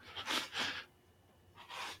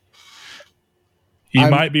 You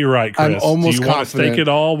might be right, Chris. I'm almost do you want to stake it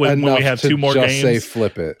all when we have 2 more games? Say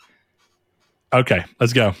flip it. Okay,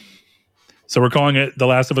 let's go. So we're calling it The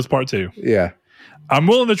Last of Us Part 2. Yeah. I'm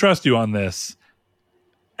willing to trust you on this.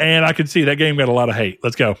 And I can see that game got a lot of hate.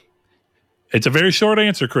 Let's go. It's a very short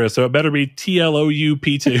answer, Chris, so it better be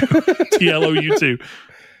TLOUP2. TLOU2.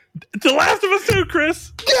 The Last of Us 2,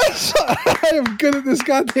 Chris. Yes! I am good at this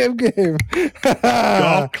goddamn game.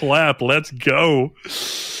 Golf clap. Let's go.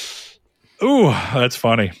 Ooh, that's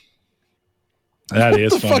funny. That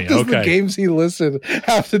is funny. What the fuck does the games he listed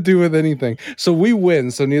have to do with anything? So we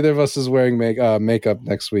win, so neither of us is wearing makeup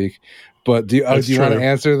next week. But do you want to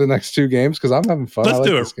answer the next 2 games? Because I'm having fun. Let's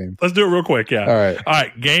do it. This game. Let's do it real quick. Yeah. All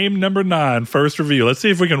right. Game number 9, first review. Let's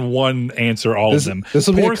see if we can answer all of them. This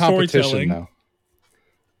will be a competition now.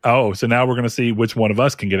 Oh, so now we're going to see which one of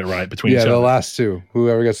us can get it right between each other. Yeah, the last 2.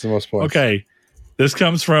 Whoever gets the most points. Okay. This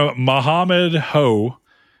comes from Mohammed Ho.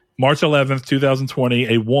 March 11th,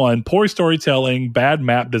 2020, a 1, poor storytelling, bad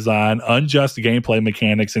map design, unjust gameplay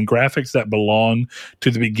mechanics, and graphics that belong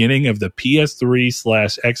to the beginning of the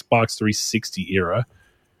PS3/Xbox 360 era.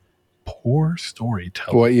 Poor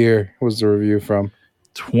storytelling. What year was the review from?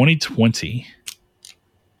 2020.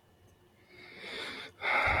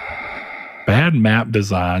 Bad map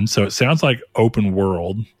design, so it sounds like open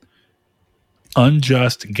world.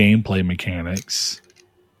 Unjust gameplay mechanics.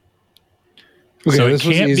 Okay, so this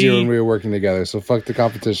was easier when we were working together, so fuck the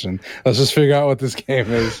competition. Let's just figure out what this game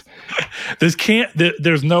is.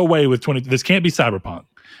 There's no way with 20, this can't be Cyberpunk.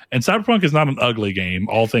 And Cyberpunk is not an ugly game,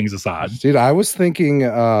 all things aside. Dude, I was thinking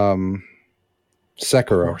Sekiro.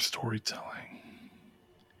 Or storytelling.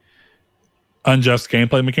 Unjust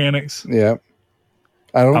gameplay mechanics? Yeah.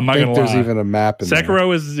 I don't I'm not think gonna there's lie. even a map in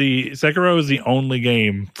Sekiro is the only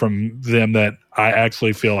game from them that I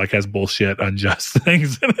actually feel like has bullshit, unjust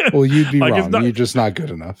things in it. there. Well, you'd be Like, it's wrong. not- You're just not good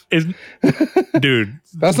enough. Dude,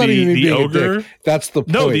 That's not even me being ogre. a dick. That's the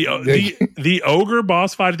point. No, the ogre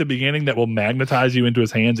boss fight at the beginning that will magnetize you into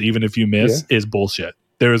his hands even if you miss is bullshit.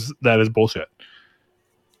 That is bullshit.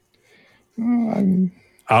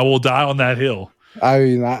 I will die on that hill. I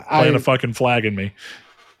mean, Playing a fucking flag in me.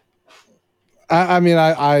 I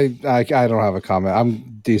don't have a comment.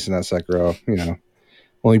 I'm decent at Sekiro. You know,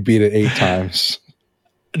 only beat it 8 times.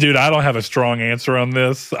 Dude, I don't have a strong answer on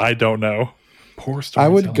this. I don't know. I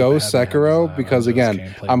would go Sekiro because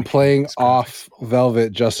again, I'm playing off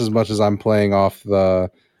Velvet just as much as I'm playing off the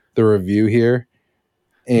review here,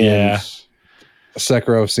 and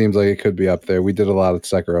Sekiro seems like it could be up there. We did a lot of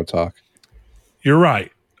Sekiro talk. You're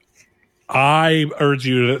right. I urge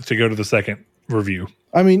you to go to the second review.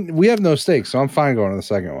 I mean, we have no stakes, so I'm fine going to the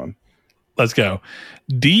second one. Let's go.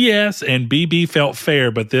 DS and BB felt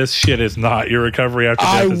fair, but this shit is not. Your recovery after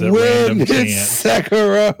death is at random chance.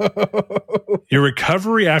 Sekiro. Your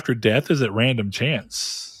recovery after death is at random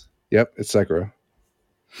chance. Yep, it's Sekiro.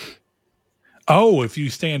 Oh, if you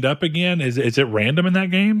stand up again, is it random in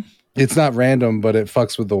that game? It's not random, but it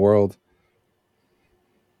fucks with the world.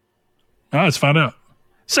 Oh, let's find out.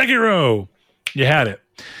 Sekiro. You had it.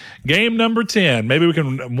 Game number 10. Maybe we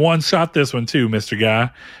can one-shot this one too, Mr.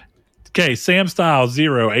 Guy. Okay, Sam Styles,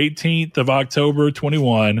 18th of October,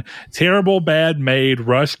 21. Terrible, bad made,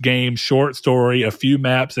 rush game, short story, a few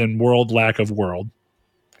maps, and world lack of world.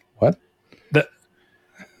 What? Let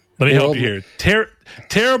me help you here.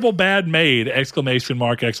 Terrible, bad made, exclamation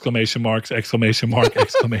mark, exclamation marks, exclamation mark,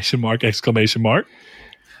 exclamation mark, exclamation mark.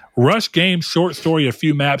 Rush game, short story, a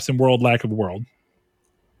few maps, and world lack of world.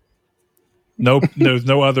 Nope, there's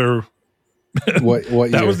no other... What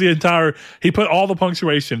that year? was the entire. He put all the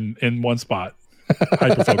punctuation in one spot.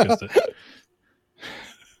 Hyper focused it.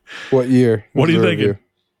 What year? What are you the thinking? review?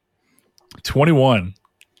 21.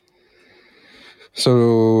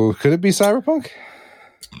 So could it be Cyberpunk?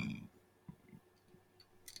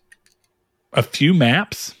 A few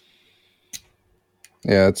maps.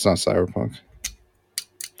 Yeah, it's not Cyberpunk.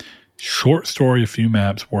 Short story, a few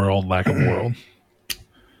maps, world, lack of world.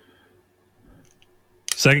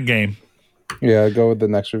 Second game. Yeah, go with the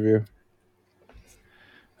next review.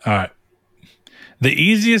 All right. The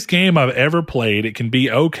easiest game I've ever played. It can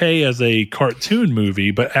be okay as a cartoon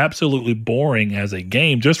movie, but absolutely boring as a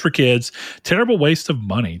game just for kids. Terrible waste of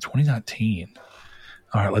money. 2019.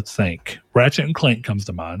 All right, let's think. Ratchet and Clank comes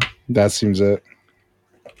to mind. That seems it.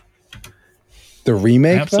 The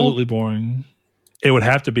remake? Absolutely boring. It would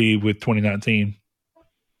have to be with 2019.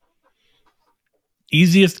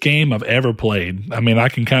 Easiest game I've ever played. I mean, I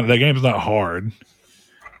can that game's not hard.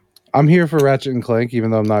 I'm here for Ratchet and Clank,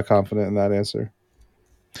 even though I'm not confident in that answer.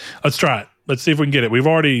 Let's try it. Let's see if we can get it. We've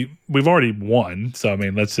already won, so I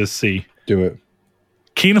mean, let's just see. Do it.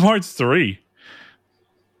 Kingdom Hearts 3.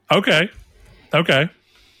 Okay. I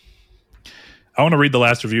want to read the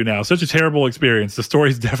last review now. Such a terrible experience. The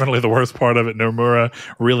story is definitely the worst part of it. Nomura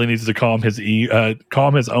really needs to calm his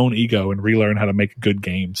own ego and relearn how to make good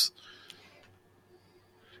games.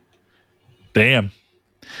 Damn.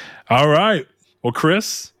 All right. Well,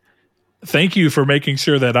 Chris, thank you for making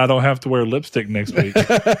sure that I don't have to wear lipstick next week.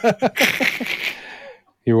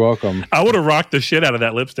 You're welcome. I would have rocked the shit out of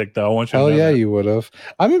that lipstick, though. I want you to know yeah, that. you would have.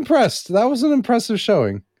 I'm impressed. That was an impressive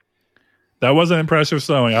showing. That was an impressive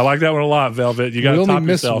sewing. I like that one a lot, Velvet. You got to top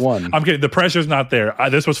yourself. One. I'm kidding. The pressure's not there.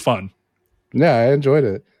 This was fun. Yeah, I enjoyed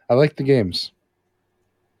it. I like the games.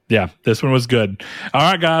 Yeah, this one was good. All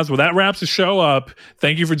right, guys. Well, that wraps the show up.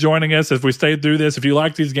 Thank you for joining us. If we stayed through this, if you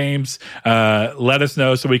like these games, let us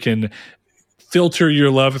know so we can filter your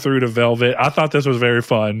love through to Velvet. I thought this was very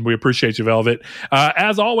fun. We appreciate you, Velvet.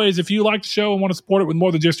 As always, if you like the show and want to support it with more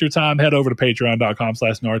than just your time, head over to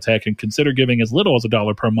patreon.com/Nartech and consider giving as little as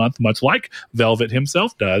 $1 per month, much like Velvet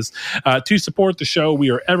himself does. To support the show, we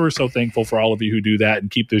are ever so thankful for all of you who do that and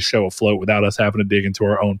keep this show afloat without us having to dig into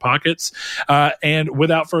our own pockets. And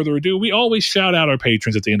without further ado, we always shout out our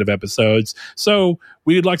patrons at the end of episodes. So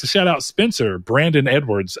we'd like to shout out Spencer, Brandon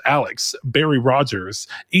Edwards, Alex, Barry Rogers,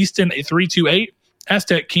 Easton328,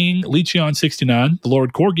 Aztec King, Lecheon69, The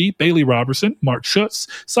Lord Corgi, Bailey Robertson, Mark Schutz,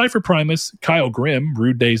 Cypher Primus, Kyle Grimm,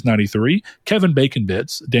 Rude Days 93, Kevin Bacon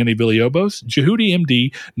Bits, Danny Villiobos, Jehudi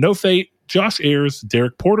MD, No Fate, Josh Ayers,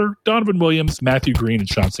 Derek Porter, Donovan Williams, Matthew Green, and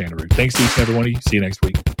Sean Sandaroo. Thanks to each and every one of you. See you next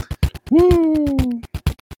week. Woo!